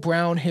beautiful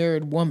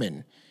brown-haired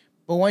woman.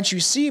 But once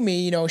you see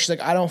me, she's like,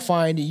 I don't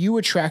find you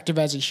attractive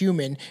as a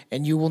human,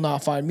 and you will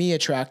not find me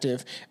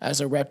attractive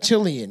as a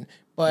reptilian.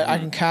 But I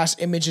can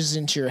cast images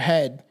into your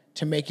head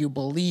to make you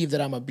believe that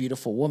I'm a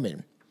beautiful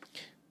woman.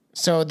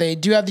 So they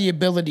do have the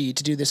ability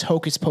to do this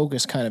hocus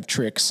pocus kind of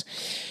tricks.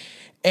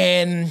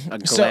 And a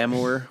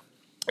glamour.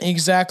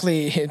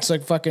 Exactly. It's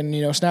like fucking,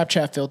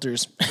 Snapchat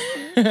filters.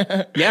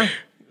 Yeah.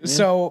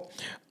 So,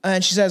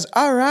 and she says,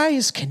 our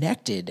eyes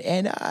connected,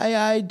 and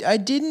I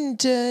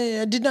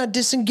did not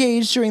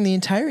disengage during the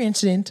entire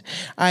incident.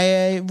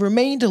 I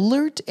remained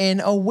alert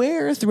and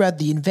aware throughout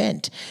the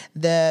event.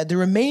 The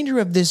remainder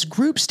of this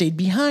group stayed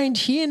behind.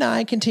 He and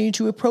I continued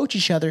to approach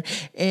each other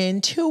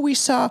until we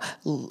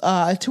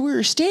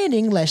were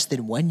standing less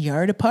than 1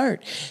 yard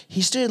apart.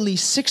 He stood at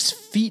least 6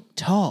 feet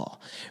tall.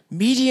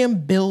 Medium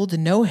build,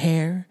 no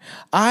hair,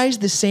 eyes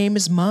the same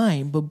as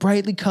mine, but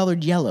brightly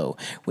colored yellow,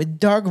 with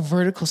dark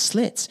vertical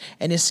slits,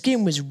 and his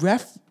skin was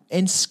rough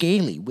and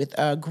scaly, with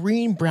a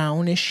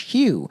green-brownish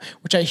hue,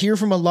 which I hear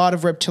from a lot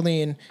of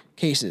reptilian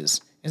cases,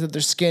 is that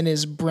their skin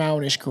is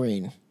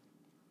brownish-green.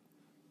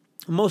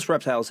 Most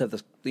reptiles have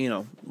this,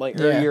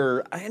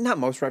 not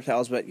most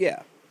reptiles, but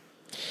yeah.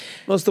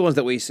 Most of the ones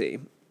that we see.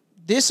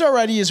 This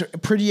already is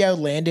pretty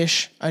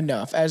outlandish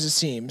enough, as it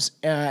seems,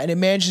 and it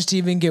manages to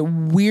even get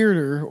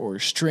weirder or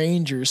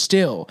stranger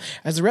still,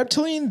 as the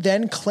reptilian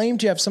then claimed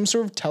to have some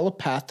sort of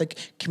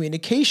telepathic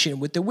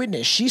communication with the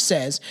witness. She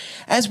says,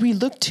 as we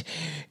looked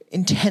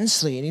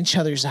intensely in each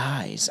other's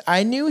eyes,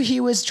 I knew he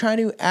was trying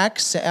to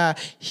accessing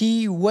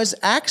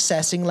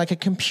like a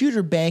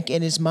computer bank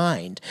in his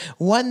mind,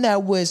 one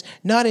that was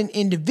not an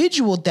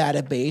individual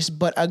database,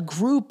 but a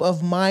group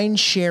of minds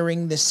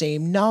sharing the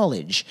same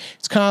knowledge.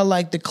 It's kind of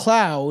like the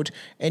cloud,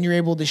 and you're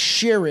able to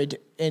share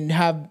it and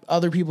have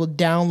other people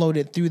download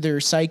it through their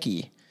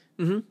psyche.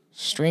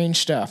 Strange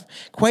stuff.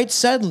 Quite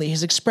suddenly,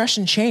 his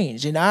expression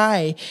changed, and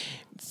I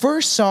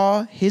first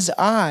saw his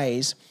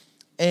eyes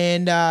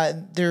and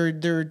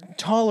their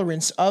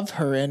tolerance of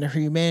her and her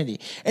humanity.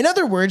 In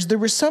other words, there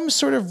was some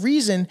sort of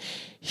reason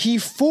he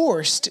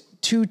forced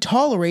to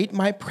tolerate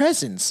my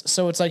presence.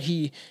 So it's like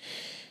he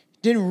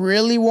didn't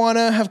really want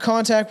to have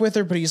contact with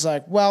her, but he's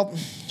like, well,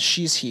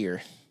 she's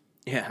here.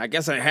 Yeah, I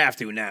guess I have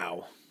to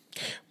now.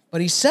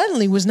 But he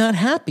suddenly was not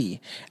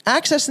happy.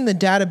 Accessing the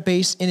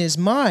database in his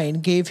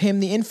mind gave him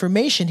the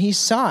information he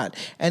sought,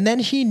 and then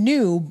he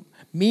knew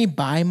me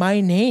by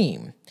my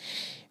name.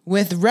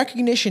 With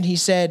recognition, he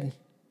said,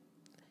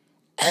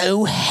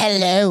 "Oh,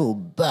 hello,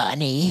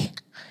 Bonnie."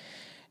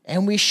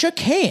 And we shook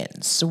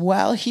hands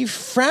while he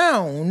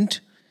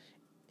frowned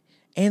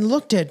and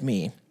looked at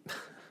me.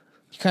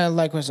 He kind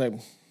of was like,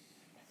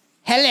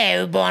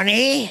 "Hello,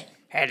 Bonnie."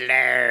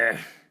 Hello.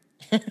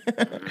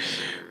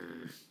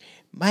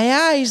 My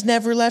eyes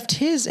never left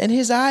his, and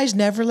his eyes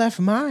never left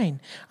mine.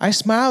 I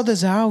smiled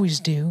as I always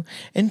do,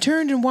 and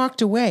turned and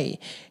walked away.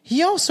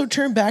 He also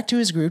turned back to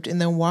his group and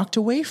then walked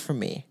away from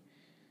me.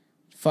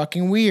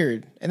 Fucking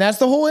weird. And that's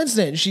the whole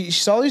incident. She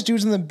saw these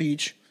dudes on the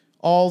beach,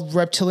 all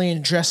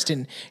reptilian, dressed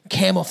in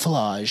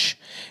camouflage.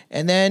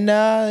 And then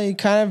he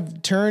kind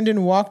of turned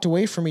and walked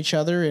away from each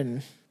other,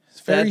 and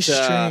it's very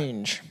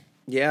strange.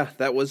 Yeah,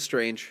 that was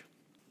strange.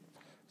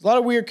 A lot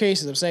of weird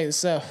cases. I'm saying this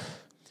is a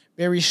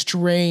very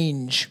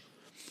strange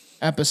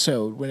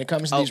episode when it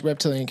comes to these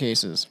reptilian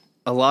cases.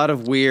 A lot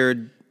of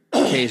weird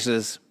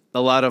cases,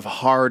 a lot of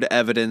hard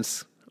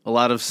evidence, a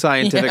lot of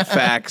scientific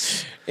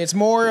facts. It's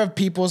more of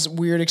people's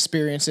weird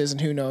experiences, and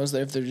who knows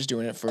if they're just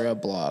doing it for a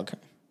blog.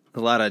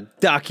 A lot of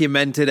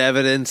documented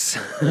evidence.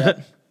 Yep.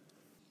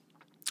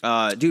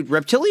 Dude,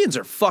 reptilians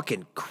are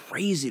fucking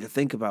crazy to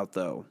think about,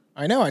 though.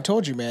 I know, I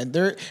told you, man.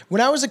 When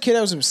I was a kid,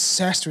 I was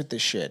obsessed with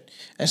this shit,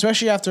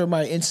 especially after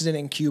my incident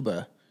in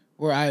Cuba,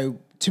 where I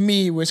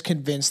was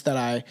convinced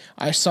that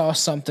I saw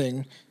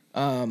something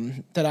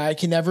that I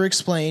can never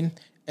explain.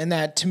 And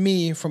that, to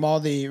me, from all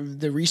the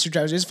research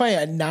I was, it's funny,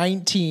 at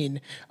 19,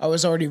 I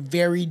was already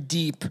very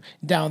deep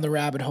down the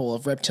rabbit hole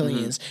of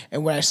reptilians.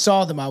 And when I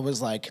saw them, I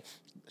was like,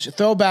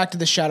 throw back to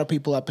the Shadow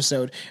People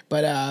episode.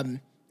 But,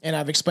 and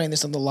I've explained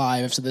this on the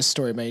live. I've said this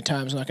story many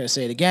times. I'm not going to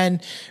say it again.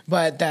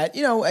 But that,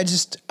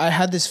 I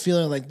had this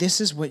feeling like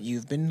this is what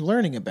you've been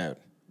learning about.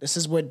 This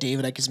is what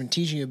David Icke has been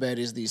teaching you about,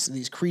 is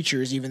these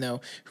creatures, even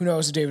though who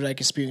knows if David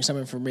Icke is spewing some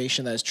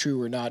information that is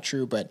true or not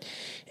true. But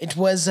it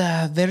was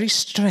very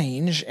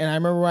strange. And I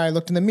remember when I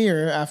looked in the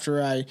mirror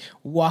after I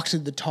walked through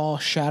the tall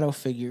shadow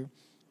figure,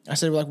 I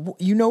said, like,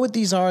 you know what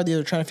these are?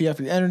 They're trying to feed off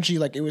your energy.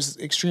 Like, it was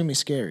extremely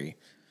scary.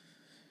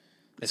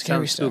 It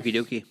Scary sounds stuff. spooky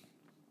dooky.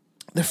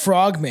 The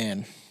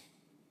Frogman.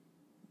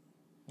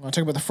 Want to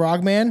talk about the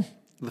Frogman?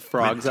 The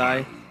frog's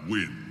eye.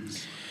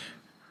 Wins.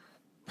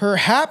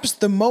 Perhaps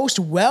the most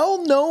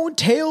well-known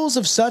tales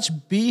of such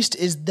beast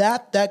is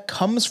that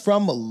comes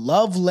from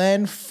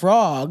Loveland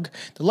Frog,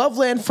 the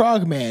Loveland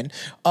Frogman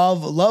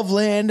of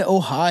Loveland,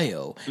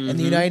 Ohio, in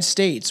the United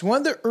States. One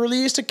of the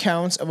earliest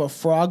accounts of a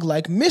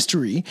frog-like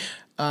mystery,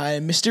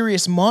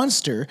 mysterious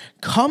monster,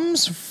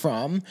 comes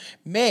from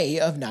May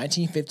of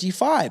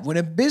 1955, when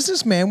a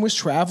businessman was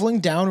traveling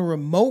down a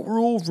remote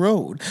rural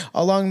road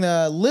along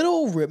the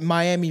Little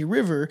Miami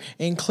River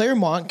in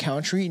Claremont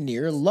County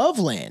near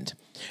Loveland.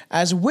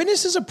 As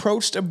witnesses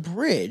approached the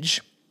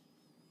bridge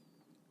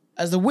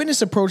at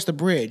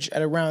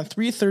around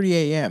 3:30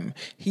 a.m.,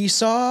 he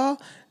saw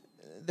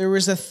there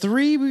was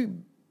three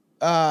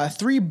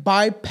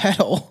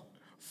bipedal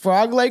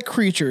frog-like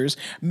creatures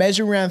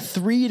measuring around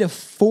 3 to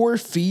 4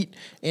 feet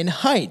in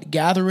height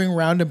gathering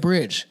around a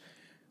bridge.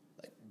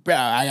 Bro,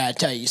 I gotta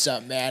tell you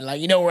something, man. Like,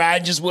 you know where I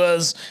just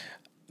was?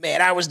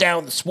 Man, I was down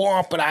in the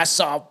swamp and I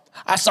saw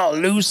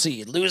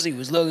Lucy. Lucy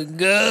was looking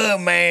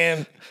good,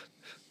 man.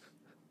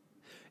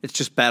 It's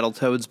just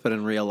Battletoads, but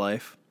in real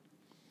life.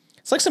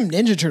 It's like some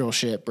Ninja Turtle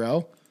shit,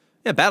 bro.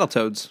 Yeah,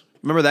 Battletoads.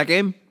 Remember that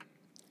game?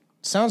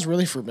 Sounds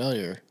really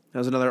familiar. That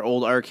was another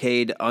old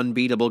arcade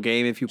unbeatable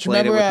game if you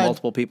played it remember, with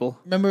multiple people.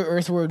 Remember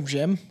Earthworm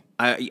Jim?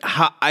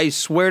 I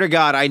swear to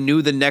God, I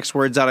knew the next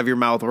words out of your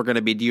mouth were going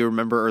to be, do you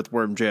remember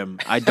Earthworm Jim?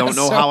 I don't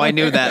know how I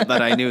knew that,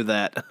 but I knew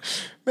that.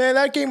 Man,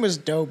 that game was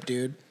dope,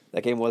 dude.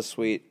 That game was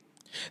sweet.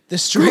 The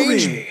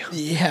strange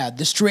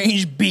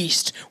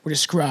beasts were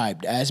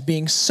described as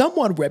being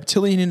somewhat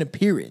reptilian in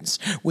appearance,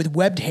 with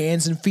webbed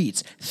hands and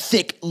feet,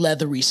 thick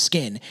leathery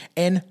skin,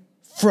 and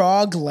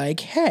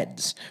frog-like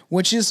heads,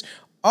 which is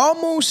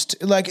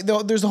almost like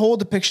there's a whole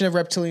depiction of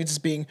reptilians as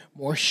being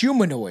more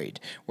humanoid,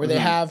 where they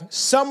have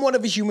somewhat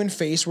of a human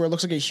face, where it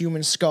looks like a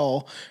human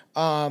skull,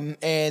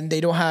 and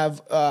they don't have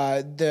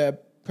the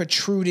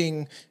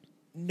protruding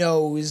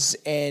nose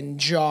and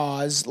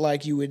jaws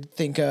like you would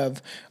think of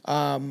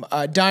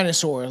a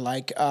dinosaur,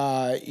 like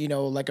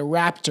like a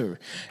raptor,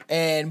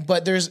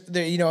 but they're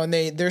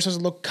supposed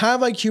to look kind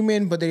of like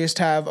human, but they just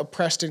have a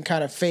Preston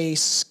kind of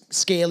face,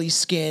 scaly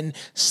skin,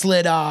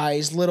 slit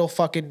eyes, little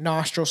fucking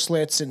nostril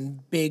slits,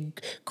 and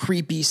big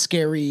creepy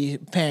scary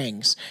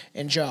fangs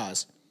and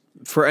jaws.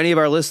 For any of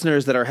our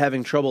listeners that are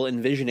having trouble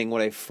envisioning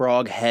what a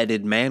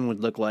frog-headed man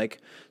would look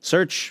like,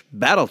 search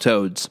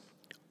Battletoads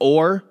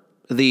or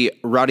the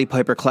Roddy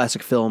Piper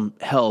classic film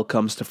Hell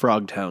Comes to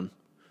Frogtown.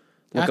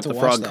 Look up the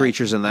frog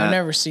creatures in that. I've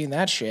never seen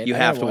that shit. You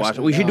have to watch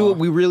it.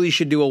 We really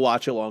should do a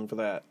watch along for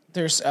that.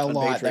 There's a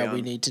lot Patreon that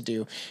we need to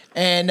do,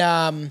 and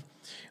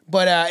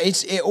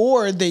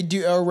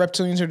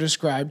reptilians are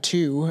described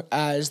too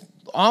as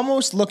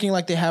almost looking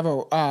like they have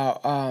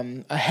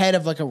a head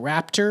of like a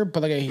raptor,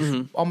 but like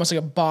almost like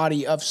a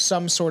body of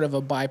some sort of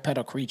a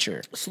bipedal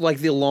creature. It's like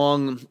the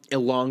long,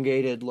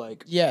 elongated,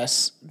 like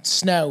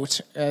snout,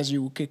 as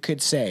you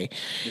could say,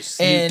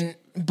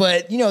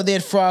 but they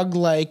had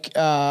frog-like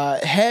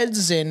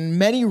heads and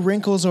many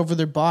wrinkles over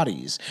their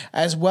bodies,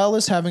 as well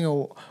as having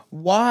a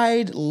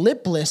wide,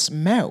 lipless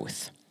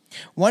mouth.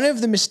 One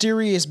of the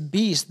mysterious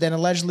beasts then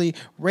allegedly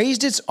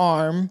raised its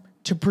arm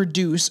to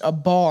produce a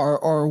bar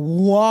or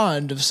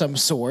wand of some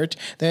sort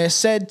that is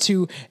said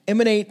to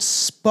emanate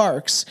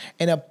sparks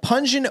and a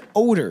pungent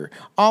odor,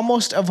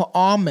 almost of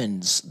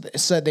almonds,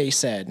 so they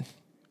said.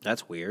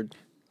 That's weird.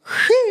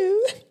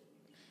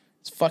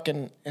 It's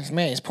pulling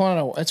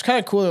out. It's kind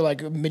of cool. They're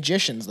like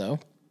magicians, though.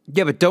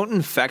 Yeah, but don't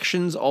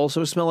infections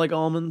also smell like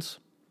almonds?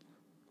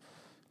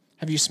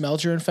 Have you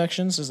smelled your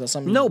infections? Is that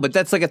something? No, but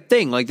that's like a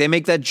thing. Like they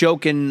make that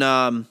joke in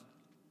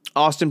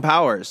Austin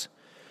Powers.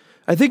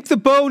 I think the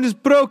bone is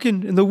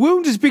broken and the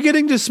wound is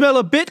beginning to smell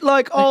a bit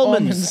like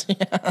almonds.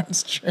 Yeah,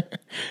 that's true.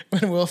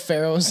 When Will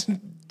Ferrell's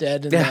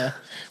dead and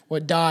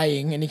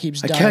dying, and he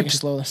keeps dying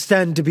slowly.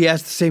 Stand to be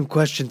asked the same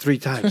question 3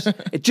 times.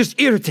 It just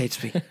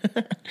irritates me.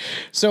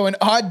 So an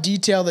odd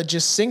detail that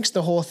just sinks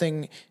the whole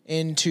thing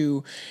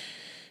into...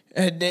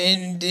 and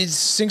it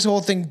sinks the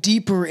whole thing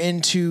deeper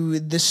into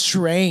the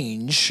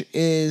strange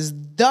is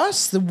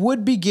thus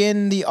would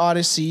begin the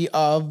odyssey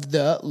of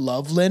the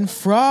Loveland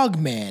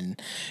Frogman.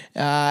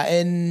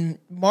 In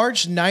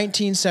March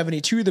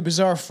 1972, the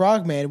bizarre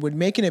Frogman would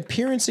make an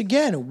appearance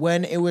again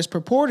when it was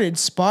purported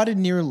spotted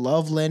near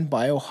Loveland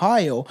by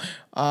Ohio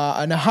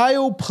An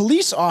Ohio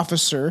police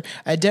officer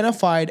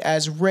identified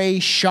as Ray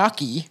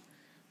Shockey.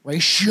 Ray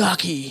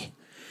Shockey.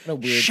 What a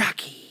weird.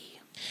 Shocky.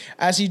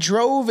 As he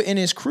drove in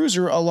his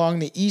cruiser along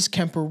the East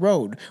Kemper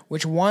Road,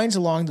 which winds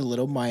along the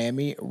Little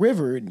Miami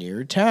River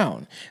near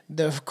town.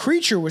 The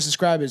creature was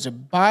described as a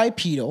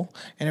bipedal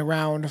and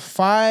around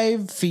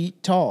 5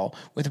 feet tall,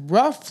 with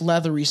rough,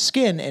 leathery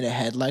skin and a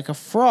head like a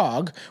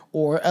frog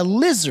or a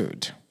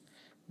lizard.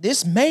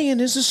 This man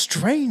is a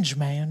strange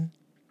man.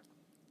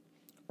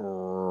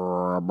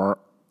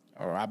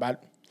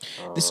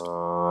 This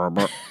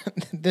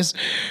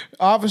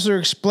officer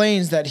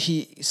explains that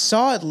he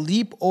saw it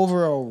leap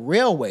over a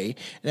railway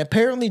and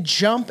apparently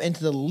jump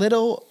into the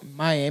Little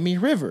Miami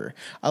River.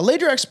 A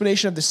later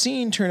explanation of the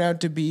scene turned out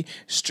to be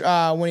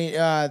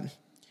a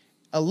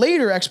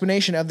later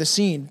explanation of the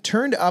scene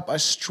turned up a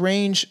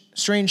strange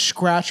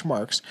scratch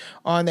marks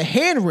on the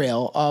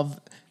handrail of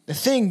the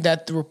thing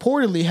that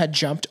reportedly had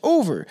jumped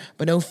over,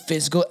 but no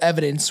physical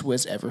evidence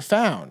was ever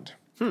found.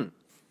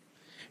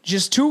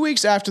 Just 2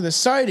 weeks after the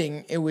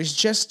sighting, it was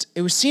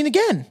seen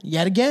again,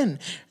 yet again,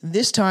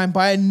 this time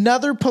by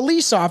another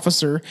police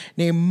officer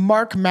named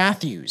Mark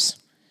Matthews.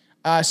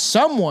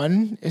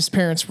 His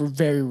parents were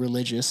very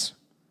religious.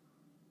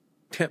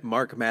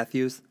 Mark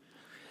Matthews.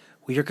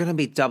 Well, you're going to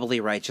be doubly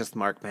righteous,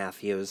 Mark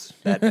Matthews.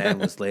 That man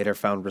was later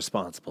found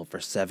responsible for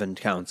 7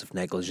 counts of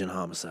negligent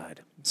homicide.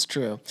 It's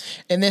true.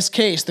 In this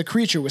case, the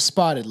creature was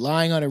spotted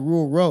lying on a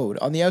rural road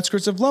on the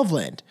outskirts of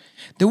Loveland.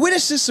 The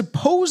witnesses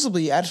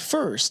supposedly, at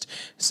first,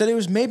 said it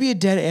was maybe a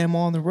dead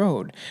animal on the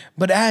road.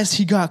 But as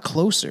he got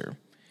closer,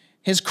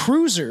 his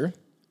cruiser,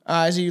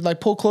 as he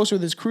pulled closer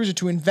with his cruiser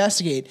to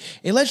investigate,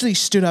 it allegedly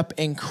stood up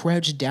and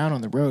crouched down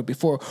on the road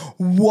before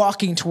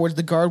walking towards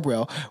the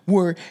guardrail,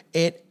 where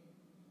it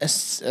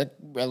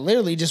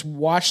literally just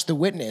watched the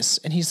witness.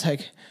 And he's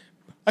like,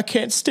 I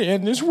can't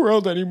stand this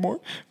world anymore.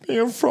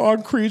 Being a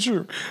frog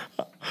creature,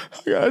 I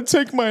gotta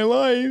take my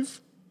life.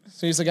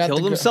 So he's like,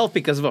 killed himself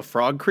because of a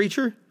frog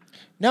creature?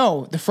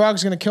 No, the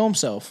frog's gonna kill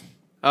himself.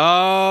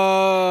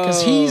 Oh,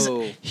 because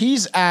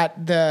he's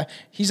at the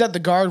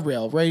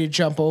guardrail, ready to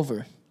jump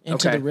over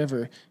into the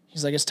river.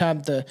 He's like, it's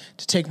time to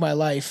take my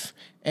life.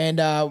 And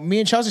me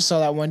and Chelsea saw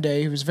that one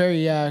day. It was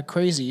very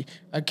crazy.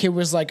 A kid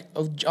was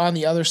on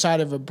the other side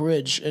of a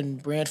bridge in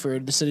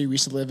Brantford, the city we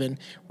used to live in,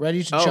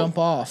 ready to jump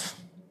off.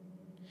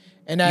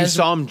 And you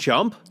saw him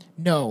jump?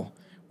 No,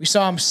 we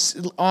saw him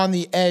on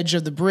the edge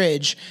of the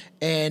bridge,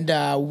 and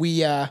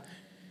we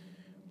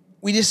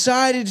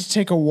decided to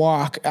take a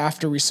walk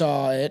after we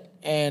saw it,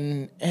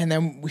 and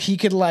then he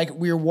could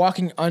we were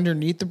walking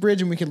underneath the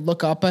bridge, and we could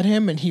look up at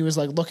him, and he was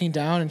looking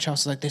down, and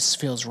Chelsea was like, this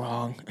feels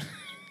wrong.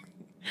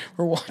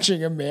 We're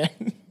watching a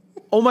man.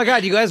 Oh my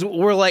God, you guys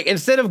were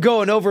instead of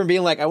going over and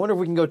being I wonder if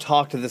we can go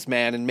talk to this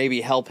man and maybe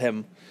help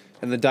him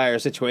in the dire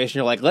situation,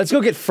 you're like, let's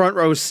go get front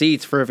row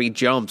seats for if he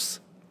jumps.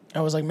 I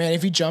was like, man,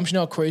 if he jumps, you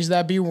know how crazy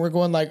that'd be when we're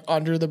going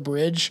under the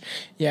bridge?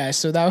 Yeah,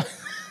 so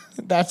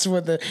that's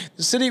what the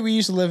city we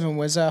used to live in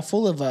was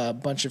full of a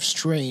bunch of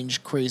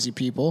strange, crazy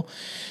people.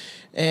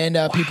 And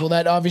people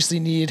that obviously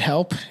needed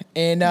help.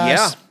 And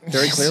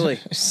very clearly.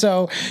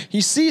 So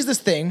he sees this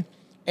thing,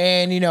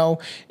 and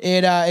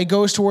it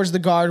goes towards the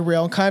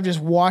guardrail and kind of just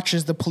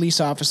watches the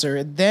police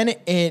officer. Then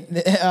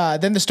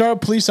the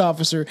startled police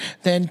officer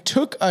then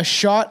took a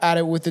shot at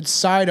it with its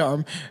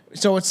sidearm.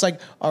 So it's like,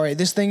 all right,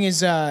 this thing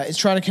is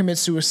trying to commit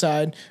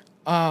suicide.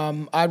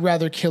 I'd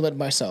rather kill it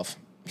myself.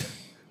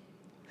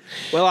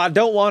 Well, I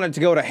don't want it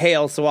to go to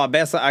hell, so I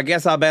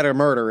guess I better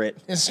murder it.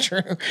 It's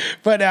true.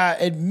 But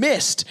it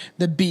missed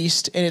the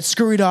beast, and it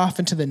scurried off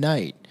into the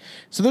night.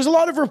 So there's a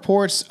lot of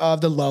reports of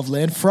the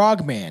Loveland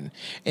Frogman.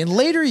 In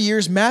later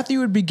years, Matthew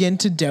would begin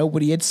to doubt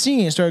what he had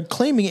seen and started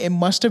claiming it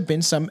must have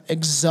been some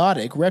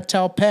exotic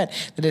reptile pet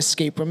that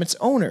escaped from its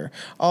owner.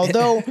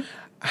 Although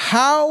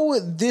how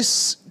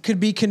this could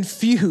be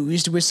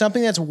confused with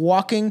something that's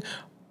walking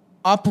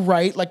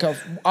upright, like a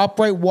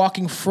upright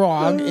walking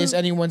frog, is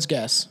anyone's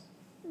guess.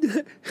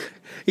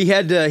 He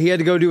had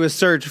to go do a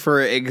search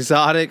for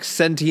exotic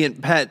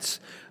sentient pets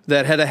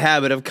that had a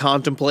habit of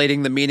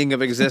contemplating the meaning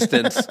of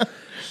existence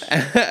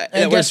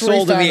that were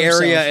sold in the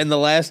area in the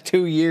last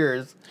 2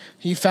 years.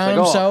 He found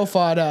himself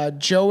at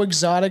Joe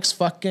Exotic's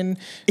fucking...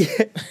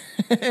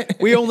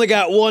 We only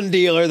got one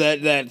dealer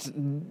that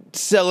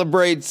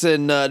celebrates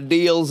and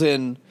deals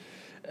in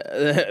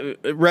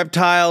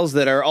reptiles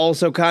that are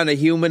also kind of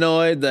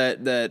humanoid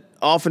that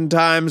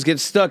oftentimes get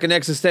stuck in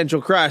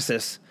existential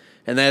crisis.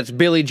 And that's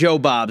Billy Joe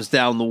Bob's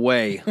down the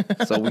way.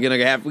 So we're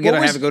gonna have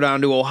to go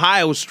down to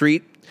Ohio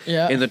Street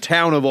in the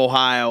town of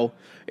Ohio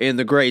in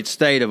the great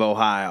state of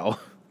Ohio.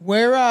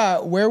 Where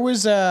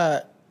was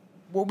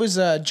what was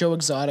Joe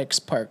Exotic's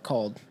park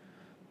called?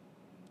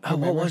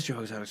 What was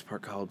Joe Exotic's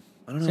park called?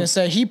 I don't know. I was gonna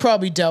say he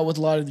probably dealt with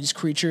a lot of these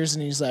creatures,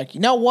 and he's like,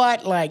 you know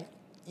what,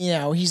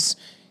 he's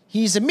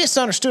a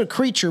misunderstood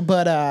creature,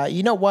 but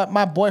you know what,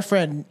 my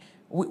boyfriend.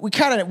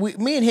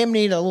 Me and him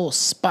need a little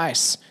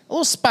spice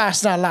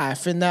in our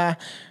life, and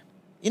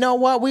you know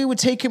what? We would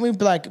take him. We'd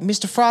be like,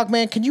 Mr.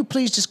 Frogman, can you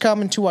please just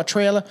come into our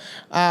trailer?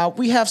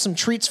 We have some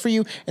treats for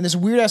you. And this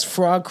weird ass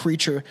frog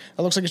creature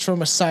that looks like it's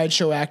from a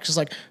sideshow act, just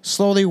like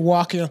slowly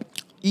walking,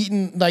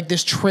 eating like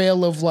this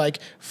trail of like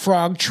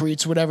frog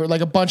treats, whatever,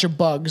 like a bunch of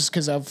bugs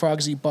because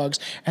frogs eat bugs.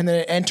 And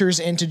then it enters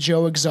into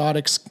Joe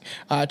Exotic's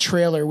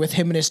trailer with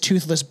him and his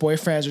toothless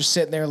boyfriends are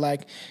sitting there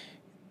like,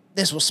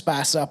 this will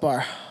spice up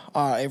our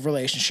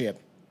relationship.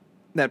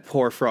 That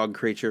poor frog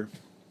creature.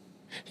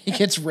 He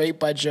gets raped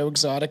by Joe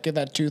Exotic and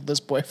that toothless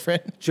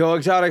boyfriend. Joe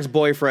Exotic's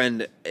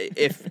boyfriend.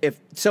 If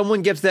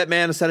someone gives that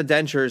man a set of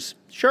dentures,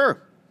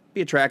 sure,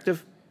 be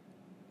attractive.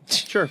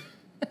 Sure,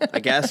 I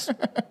guess,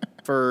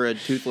 for a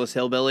toothless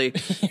hillbilly.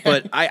 Yeah.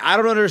 But I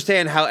don't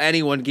understand how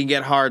anyone can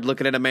get hard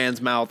looking at a man's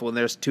mouth when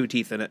there's 2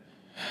 teeth in it.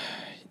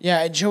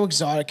 Yeah, Joe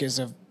Exotic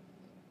is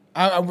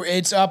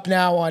it's up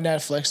now on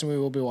Netflix, and we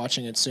will be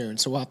watching it soon.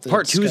 So we'll have to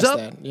Part 2's up?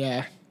 that.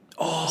 Yeah.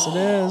 Oh, yes, it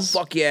is.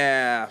 Fuck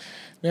yeah.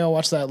 Maybe I'll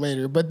watch that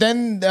later. But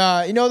then,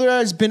 there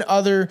has been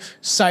other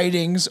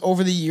sightings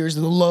over the years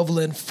of the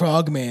Loveland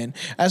Frogman.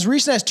 As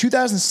recent as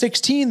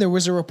 2016, there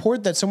was a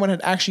report that someone had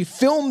actually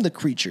filmed the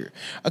creature.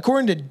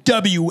 According to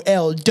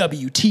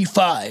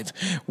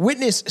WLWT5,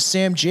 witness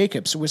Sam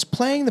Jacobs was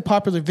playing the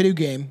popular video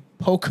game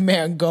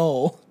Pokemon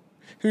Go.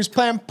 He was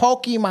playing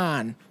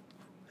Pokemon.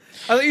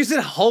 I thought you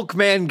said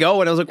Hulkman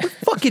Go, and I was like, what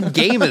fucking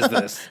game is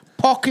this?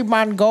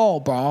 Pokemon Go,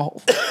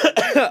 bro.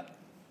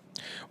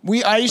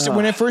 I used to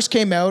when it first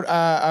came out.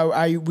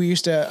 I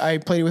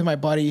played it with my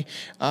buddy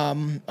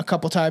a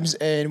couple times,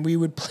 and we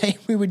would play.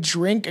 We would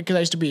drink because I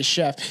used to be a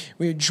chef.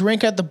 We would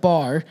drink at the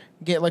bar,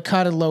 get like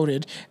kind of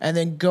loaded, and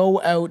then go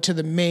out to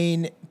the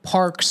main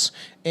parks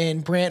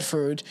in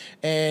Brantford,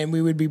 and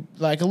we would be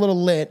like a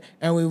little lit,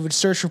 and we would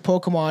search for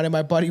Pokemon. And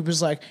my buddy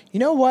was like,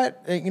 you know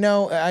what?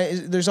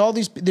 There was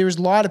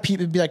a lot of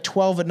people. It'd be like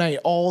 12 at night.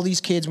 All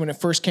these kids when it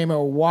first came out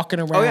were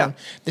walking around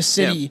the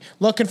city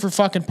looking for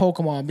fucking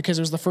Pokemon because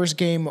it was the first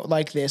game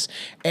like this.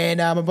 And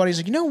my buddy's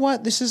like, you know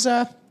what? This is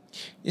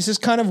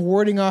kind of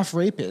warding off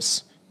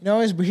rapists.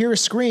 As we hear a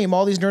scream,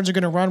 all these nerds are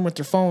going to run with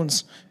their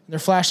phones and their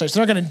flashlights.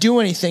 They're not going to do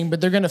anything,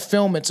 but they're going to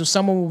film it.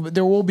 So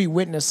there will be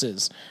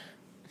witnesses.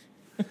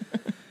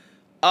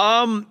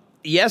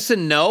 Yes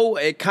and no.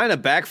 It kind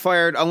of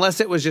backfired,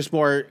 unless it was just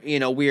more,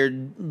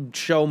 weird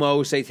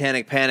Shomo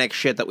satanic panic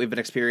shit that we've been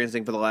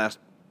experiencing for the last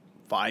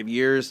 5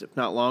 years, if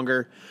not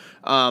longer.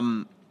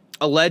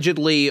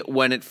 Allegedly,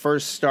 when it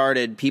first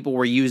started, people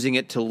were using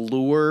it to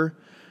lure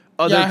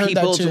other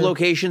people to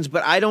locations,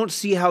 but I don't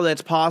see how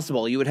that's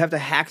possible. You would have to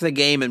hack the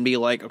game and be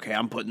like, okay,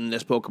 I'm putting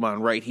this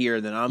Pokemon right here,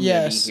 then I'm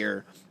going to be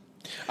here.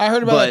 I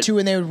heard about that too,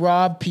 when they would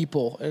rob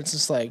people. It's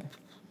just like...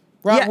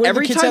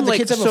 every time the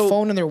kids have a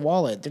phone in their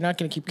wallet. They're not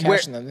going to keep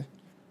cashing them.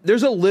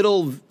 There's a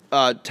little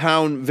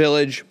town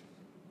village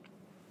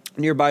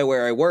nearby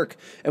where I work,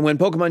 and when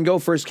Pokemon Go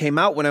first came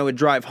out, when I would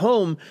drive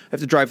home, I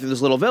have to drive through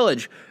this little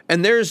village,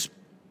 and there's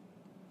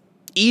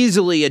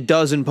easily a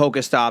dozen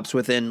Pokestops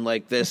within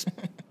like this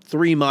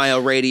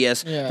 3-mile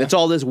radius. Yeah. That's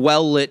all this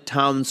well-lit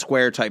town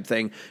square type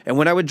thing. And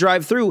when I would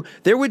drive through,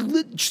 there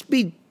would just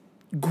be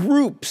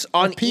groups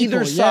on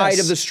either side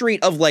of the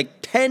street of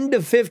like 10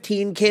 to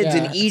 15 kids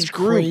in each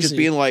group just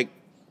being like,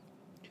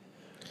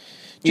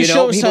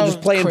 people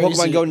just playing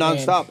Pokemon Go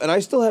nonstop. And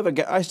I still have an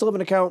account.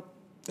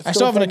 I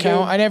still have an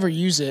account. I never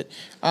use it.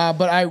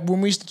 But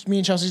me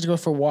and Chelsea used to go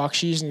for a walk.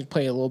 She used to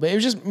play a little bit. It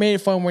was just made it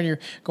fun when you're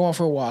going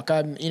for a walk.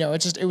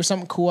 It was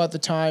something cool at the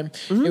time.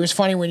 Mm-hmm. It was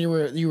funny when you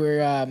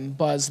were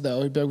buzzed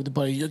though. You'd be with the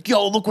buddy, you're like,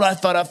 yo, look what I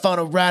found! I found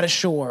a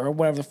Radishore or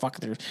whatever the fuck.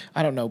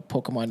 I don't know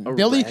Pokemon.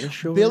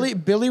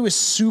 Billy was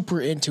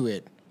super into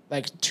it,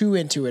 like too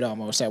into it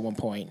almost at one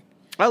point.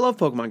 I love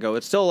Pokemon Go.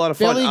 It's still a lot of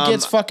fun. Billy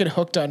gets fucking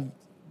hooked on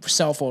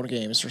cell phone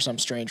games for some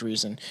strange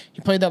reason. He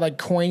played that like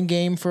coin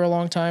game for a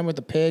long time with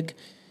the pig.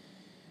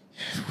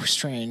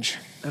 Strange.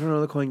 I don't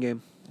know the coin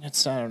game. I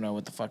don't know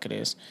what the fuck it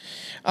is.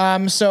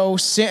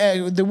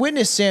 The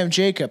witness, Sam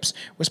Jacobs,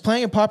 was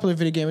playing a popular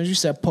video game, as you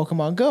said,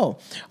 Pokemon Go,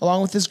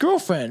 along with his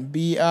girlfriend,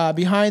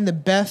 behind the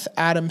Beth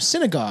Adams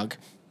Synagogue.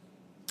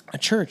 A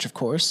church, of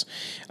course.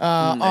 It's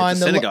a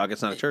synagogue,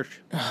 it's not a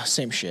church.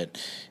 Same shit.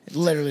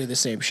 Literally the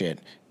same shit.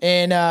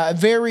 And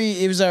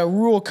it was a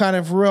rural kind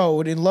of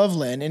road in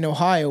Loveland, in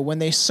Ohio, when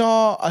they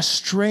saw a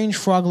strange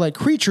frog-like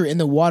creature in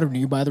the water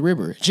nearby the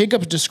river.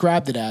 Jacobs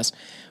described it as,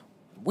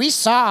 "We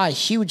saw a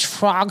huge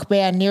frog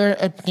man near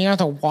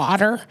the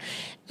water.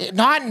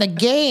 Not in the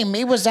game.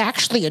 It was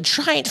actually a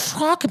giant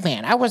frog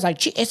man. I was like,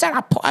 gee, is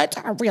that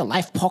a real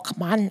life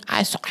Pokemon?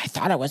 I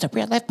thought it was a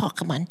real life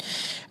Pokemon.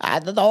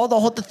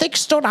 The thing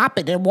stood up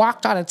and it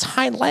walked on its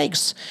hind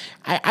legs.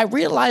 I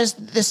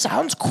realized this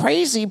sounds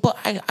crazy, but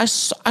I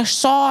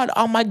saw it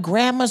on my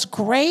grandma's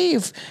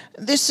grave.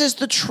 This is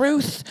the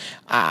truth.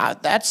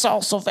 That's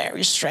also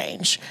very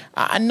strange.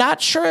 I'm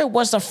not sure it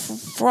was a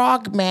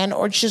frog man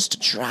or just a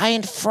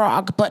giant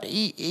frog, but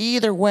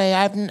either way,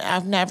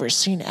 I've never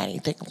seen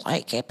anything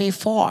like it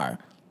before."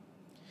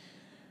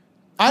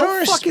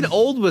 How fucking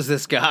old was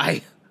this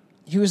guy?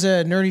 He was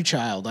a nerdy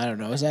child. I don't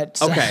know. Is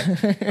that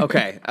okay?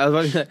 Okay.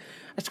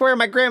 I swear on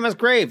my grandma's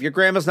grave. Your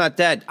grandma's not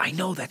dead. I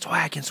know, that's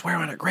why I can swear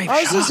on her grave.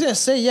 I was Shut just up. gonna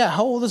say, yeah,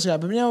 how old is this guy?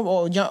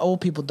 But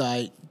old people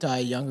die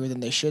younger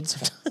than they should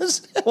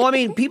sometimes. Well, I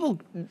mean,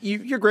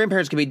 your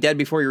grandparents could be dead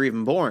before you're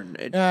even born.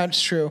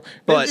 It's true.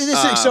 But,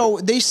 So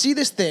they see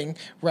this thing,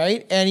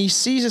 right? And he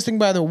sees this thing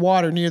by the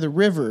water near the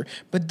river.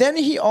 But then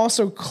he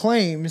also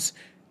claims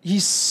he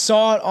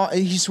saw it.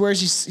 He swears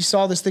he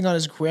saw this thing on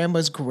his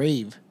grandma's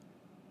grave.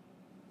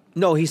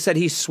 No, he said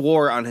he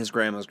swore on his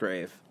grandma's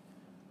grave.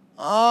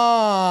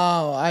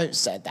 Oh, I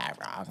said that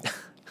wrong.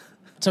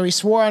 So he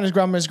swore on his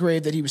grandma's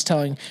grave that he was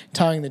telling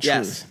the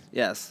truth.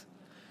 Yes.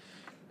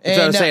 That's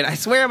what I And, was saying. I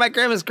swear on my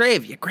grandma's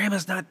grave. Your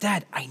grandma's not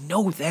dead. I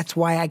know, that's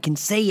why I can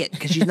say it,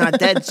 because she's not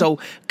dead, so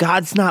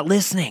God's not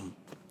listening.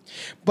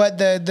 But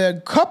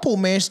the couple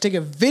managed to take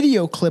a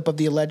video clip of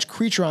the alleged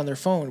creature on their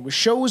phone, which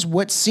shows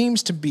what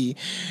seems to be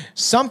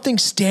something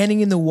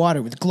standing in the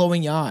water with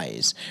glowing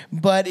eyes.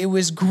 But it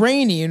was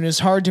grainy and it was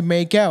hard to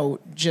make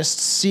out just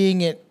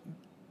seeing it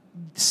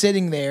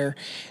sitting there.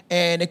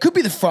 And it could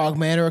be the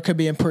Frogman or it could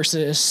be in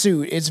person in a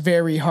suit. It's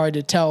very hard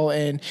to tell,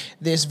 and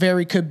this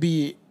very could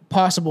be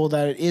possible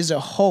that it is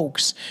a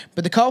hoax,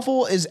 but the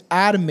couple is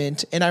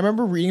adamant. And I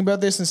remember reading about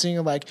this and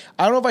seeing like,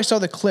 I don't know if I saw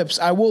the clips.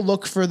 I will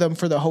look for them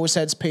for the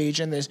Hoseheads page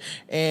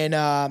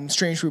and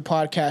Strange Fruit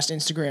Podcast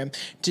Instagram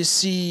to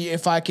see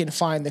if I can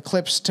find the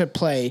clips to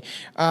play.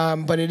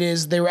 But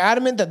they were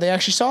adamant that they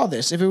actually saw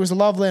this. If it was the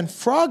Loveland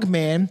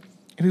Frogman,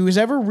 if he was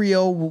ever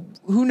real,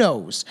 who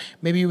knows?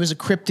 Maybe he was a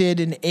cryptid,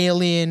 an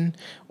alien,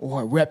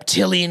 or a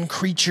reptilian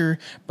creature,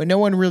 but no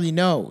one really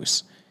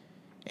knows.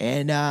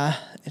 And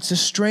it's a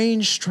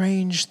strange,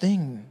 strange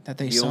thing that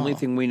they saw. The only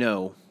thing we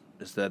know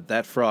is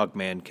that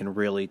Frogman can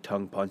really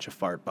tongue punch a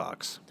fart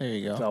box. There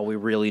you go. That's all we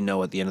really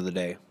know at the end of the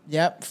day.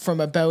 Yep,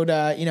 from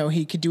about,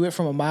 he could do it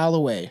from a mile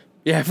away.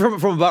 Yeah,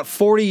 from about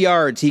 40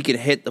 yards, he could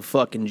hit the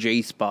fucking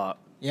J spot.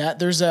 Yeah,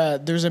 there's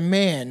a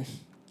man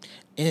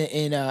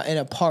in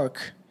a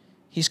park.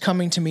 He's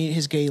coming to meet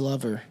his gay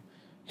lover.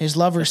 His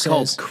lover It's says,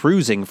 called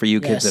cruising for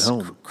you kids at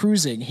home.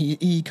 Cruising.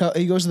 He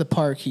goes to the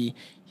park. He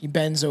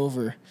bends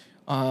over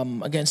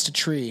against a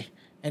tree,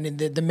 and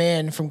the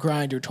man from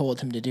Grindr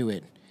told him to do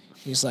it.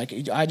 He's like,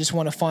 I just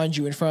want to find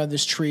you in front of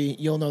this tree.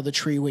 You'll know the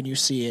tree when you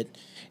see it.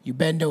 You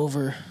bend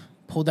over,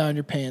 pull down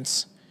your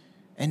pants,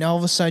 and all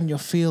of a sudden you'll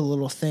feel a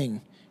little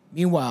thing.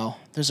 Meanwhile,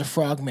 there's a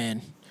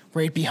frogman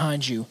right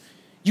behind you.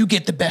 You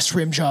get the best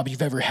rim job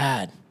you've ever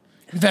had.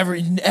 Ever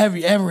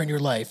in your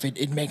life.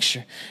 It makes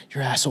your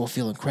asshole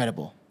feel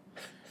incredible.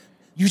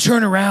 You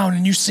turn around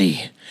and you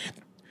see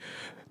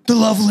the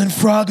Loveland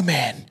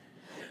Frogman.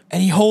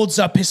 And he holds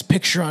up his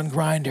picture on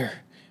Grindr,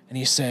 and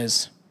he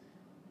says,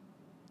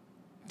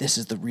 "This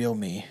is the real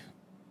me."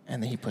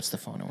 And then he puts the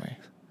phone away.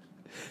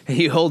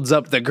 He holds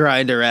up the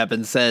Grindr app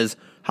and says,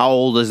 "How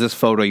old is this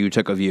photo you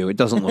took of you? It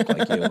doesn't look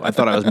like you. I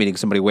thought I was meeting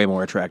somebody way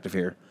more attractive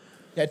here."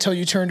 Yeah, until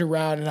you turned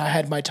around and I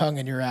had my tongue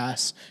in your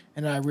ass,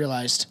 and I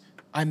realized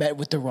I met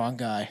with the wrong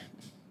guy.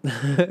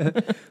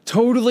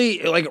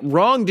 Totally,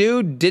 wrong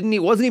dude.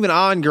 Wasn't even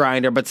on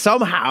Grindr, but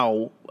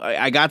somehow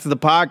I got to the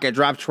park, I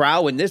dropped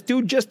trow, and this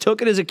dude just took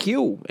it as a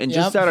cue and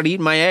just started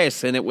eating my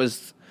ass. And it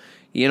was,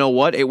 you know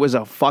what? It was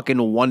a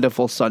fucking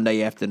wonderful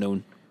Sunday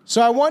afternoon.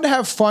 So I wanted to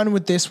have fun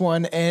with this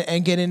one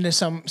and get into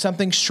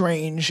something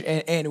strange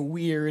and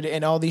weird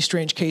and all these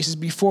strange cases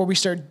before we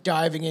start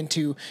diving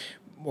into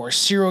more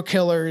serial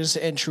killers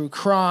and true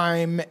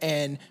crime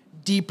and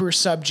deeper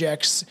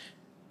subjects.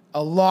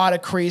 A lot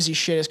of crazy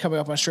shit is coming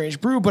up on Strange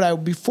Brew,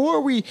 but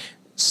before we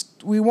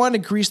want to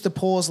grease the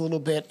polls a little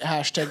bit,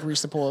 hashtag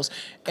grease the polls.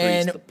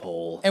 Grease the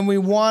poll. And we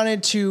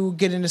wanted to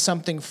get into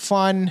something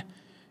fun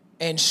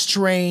and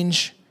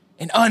strange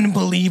and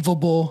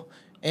unbelievable.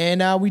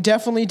 And we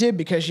definitely did,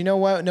 because you know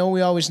what? No,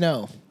 we always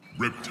know.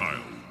 Reptile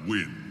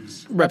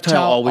wins.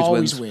 Reptile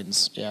always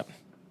wins. Yep.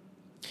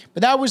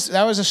 But that was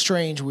a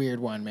strange, weird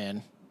one,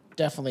 man.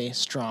 Definitely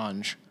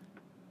strange.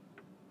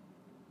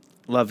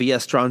 La Via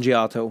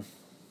Strangiato.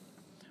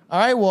 All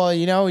right, well,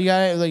 you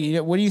got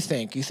what do you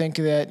think? You think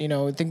that,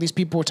 think these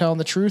people were telling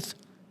the truth?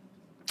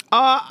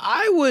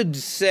 I would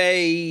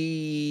say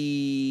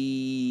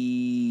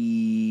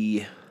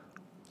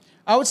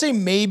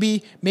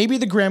maybe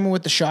the grandma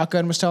with the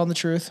shotgun was telling the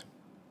truth.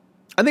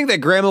 I think that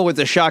grandma with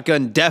the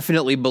shotgun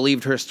definitely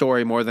believed her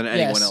story more than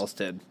anyone Yes. else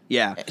did.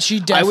 Yeah. She I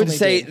would definitely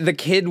say did. the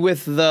kid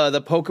with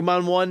the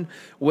Pokemon one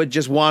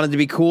just wanted to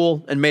be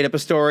cool and made up a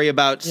story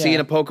about seeing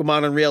a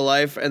Pokemon in real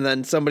life, and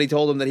then somebody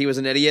told him that he was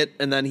an idiot,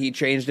 and then he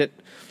changed it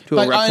to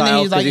a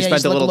reptile because he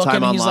spent a little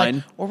time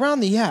online.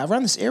 Around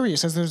this area, it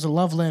says there's a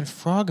Loveland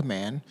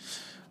Frogman.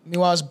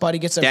 Meanwhile, his buddy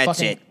gets a That's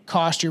fucking it.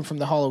 costume from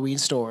the Halloween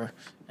store.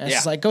 And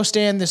it's Yeah. like, go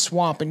stay in this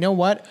swamp, and you know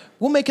what?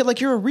 We'll make it like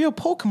you're a real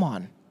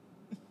Pokemon.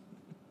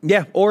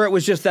 Yeah, or it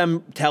was just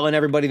them telling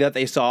everybody that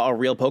they saw a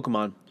real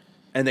Pokemon.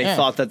 And they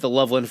thought that the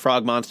Loveland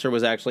Frog Monster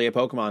was actually a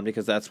Pokemon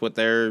because that's what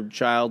their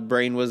child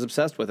brain was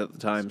obsessed with at the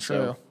time. True.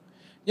 So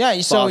Yeah,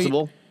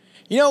 possible.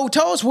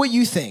 Tell us what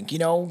you think.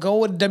 Go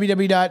with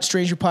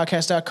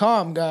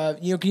www.strangerpodcast.com.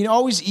 You can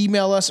always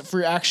email us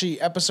for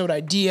actually episode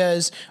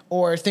ideas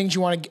or things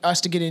you want us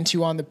to get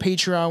into on the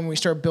Patreon when we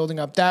start building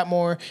up that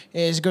more.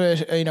 Is go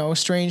to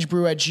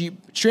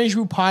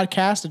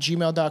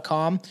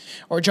strangebrewpodcast@gmail.com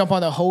or jump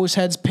on the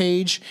Hoseheads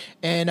page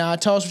and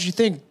tell us what you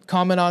think.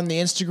 Comment on the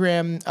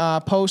Instagram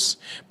posts,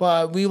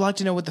 but we like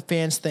to know what the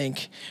fans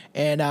think,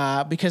 and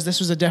because this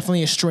was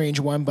definitely a strange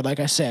one, but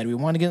like I said, we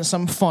want to get into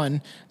something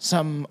fun,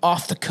 some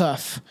off the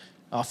cuff.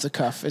 Off the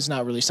cuff is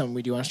not really something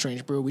we do on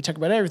Strange Brew. We talk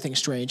about everything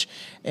strange,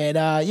 and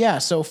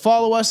so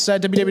follow us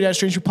at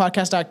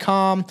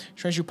www.strangebrewpodcast.com.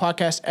 Strange Brew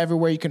Podcast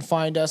everywhere you can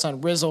find us on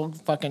Rizzle,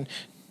 fucking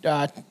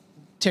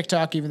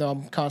TikTok, even though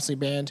I'm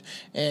constantly banned,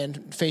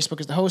 and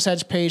Facebook is the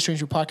Hoseheads page. Strange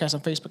Brew Podcast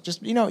on Facebook.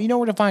 Just you know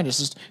where to find us.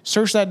 Just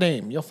search that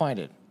name, you'll find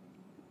it.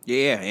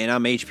 Yeah, and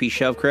I'm HP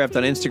Shelfcraft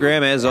on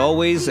Instagram as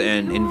always,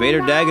 and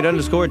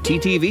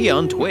InvaderDaggett_TTV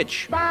on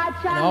Twitch.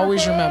 And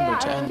always remember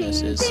to end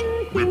this is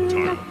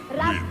Reptile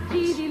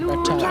wins.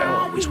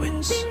 Reptile always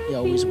wins. He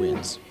always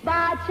wins.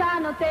 I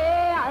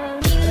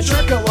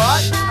drink a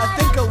lot, I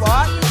think a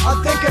lot, I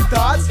think of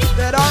thoughts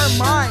that aren't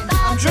mine.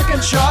 I'm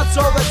drinking shots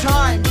all the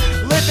time,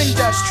 living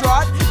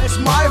distraught, it's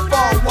my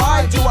fault.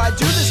 Why do I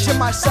do this to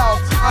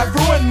myself? I've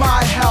ruined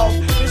my health,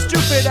 it's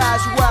stupid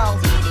as well.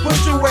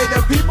 Pushed away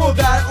the people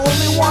that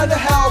only wanted to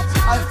help.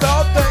 I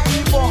felt the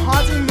evil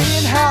haunting me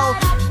in hell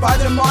by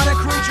demonic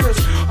creatures.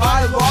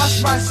 I lost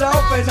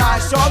myself and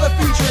I saw the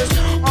features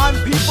on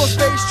people's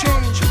face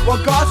change. Well,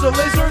 God's a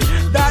lizard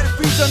that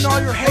feeds on all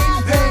your hate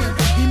and pain.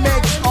 He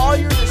makes all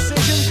your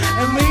decisions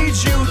and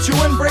leads you to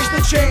embrace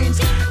the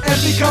chains and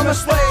become a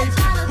slave.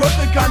 Put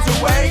the guns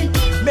away,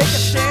 make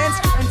a stance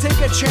and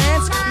take a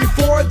chance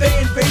before they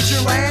invade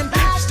your land.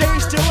 Stay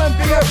still and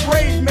be a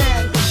brave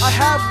man. I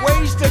have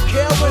ways to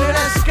kill with an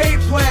escape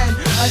plan.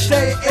 I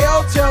stay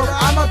ill till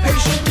I'm a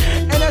patient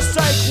in a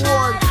psych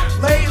ward.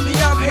 Lately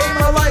I've hated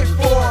my life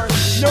for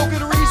no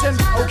good reason,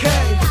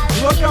 okay.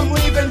 Look, I'm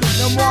leaving,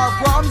 no more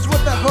problems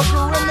with the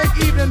hooker in the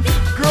evening.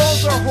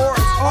 Girls are whores.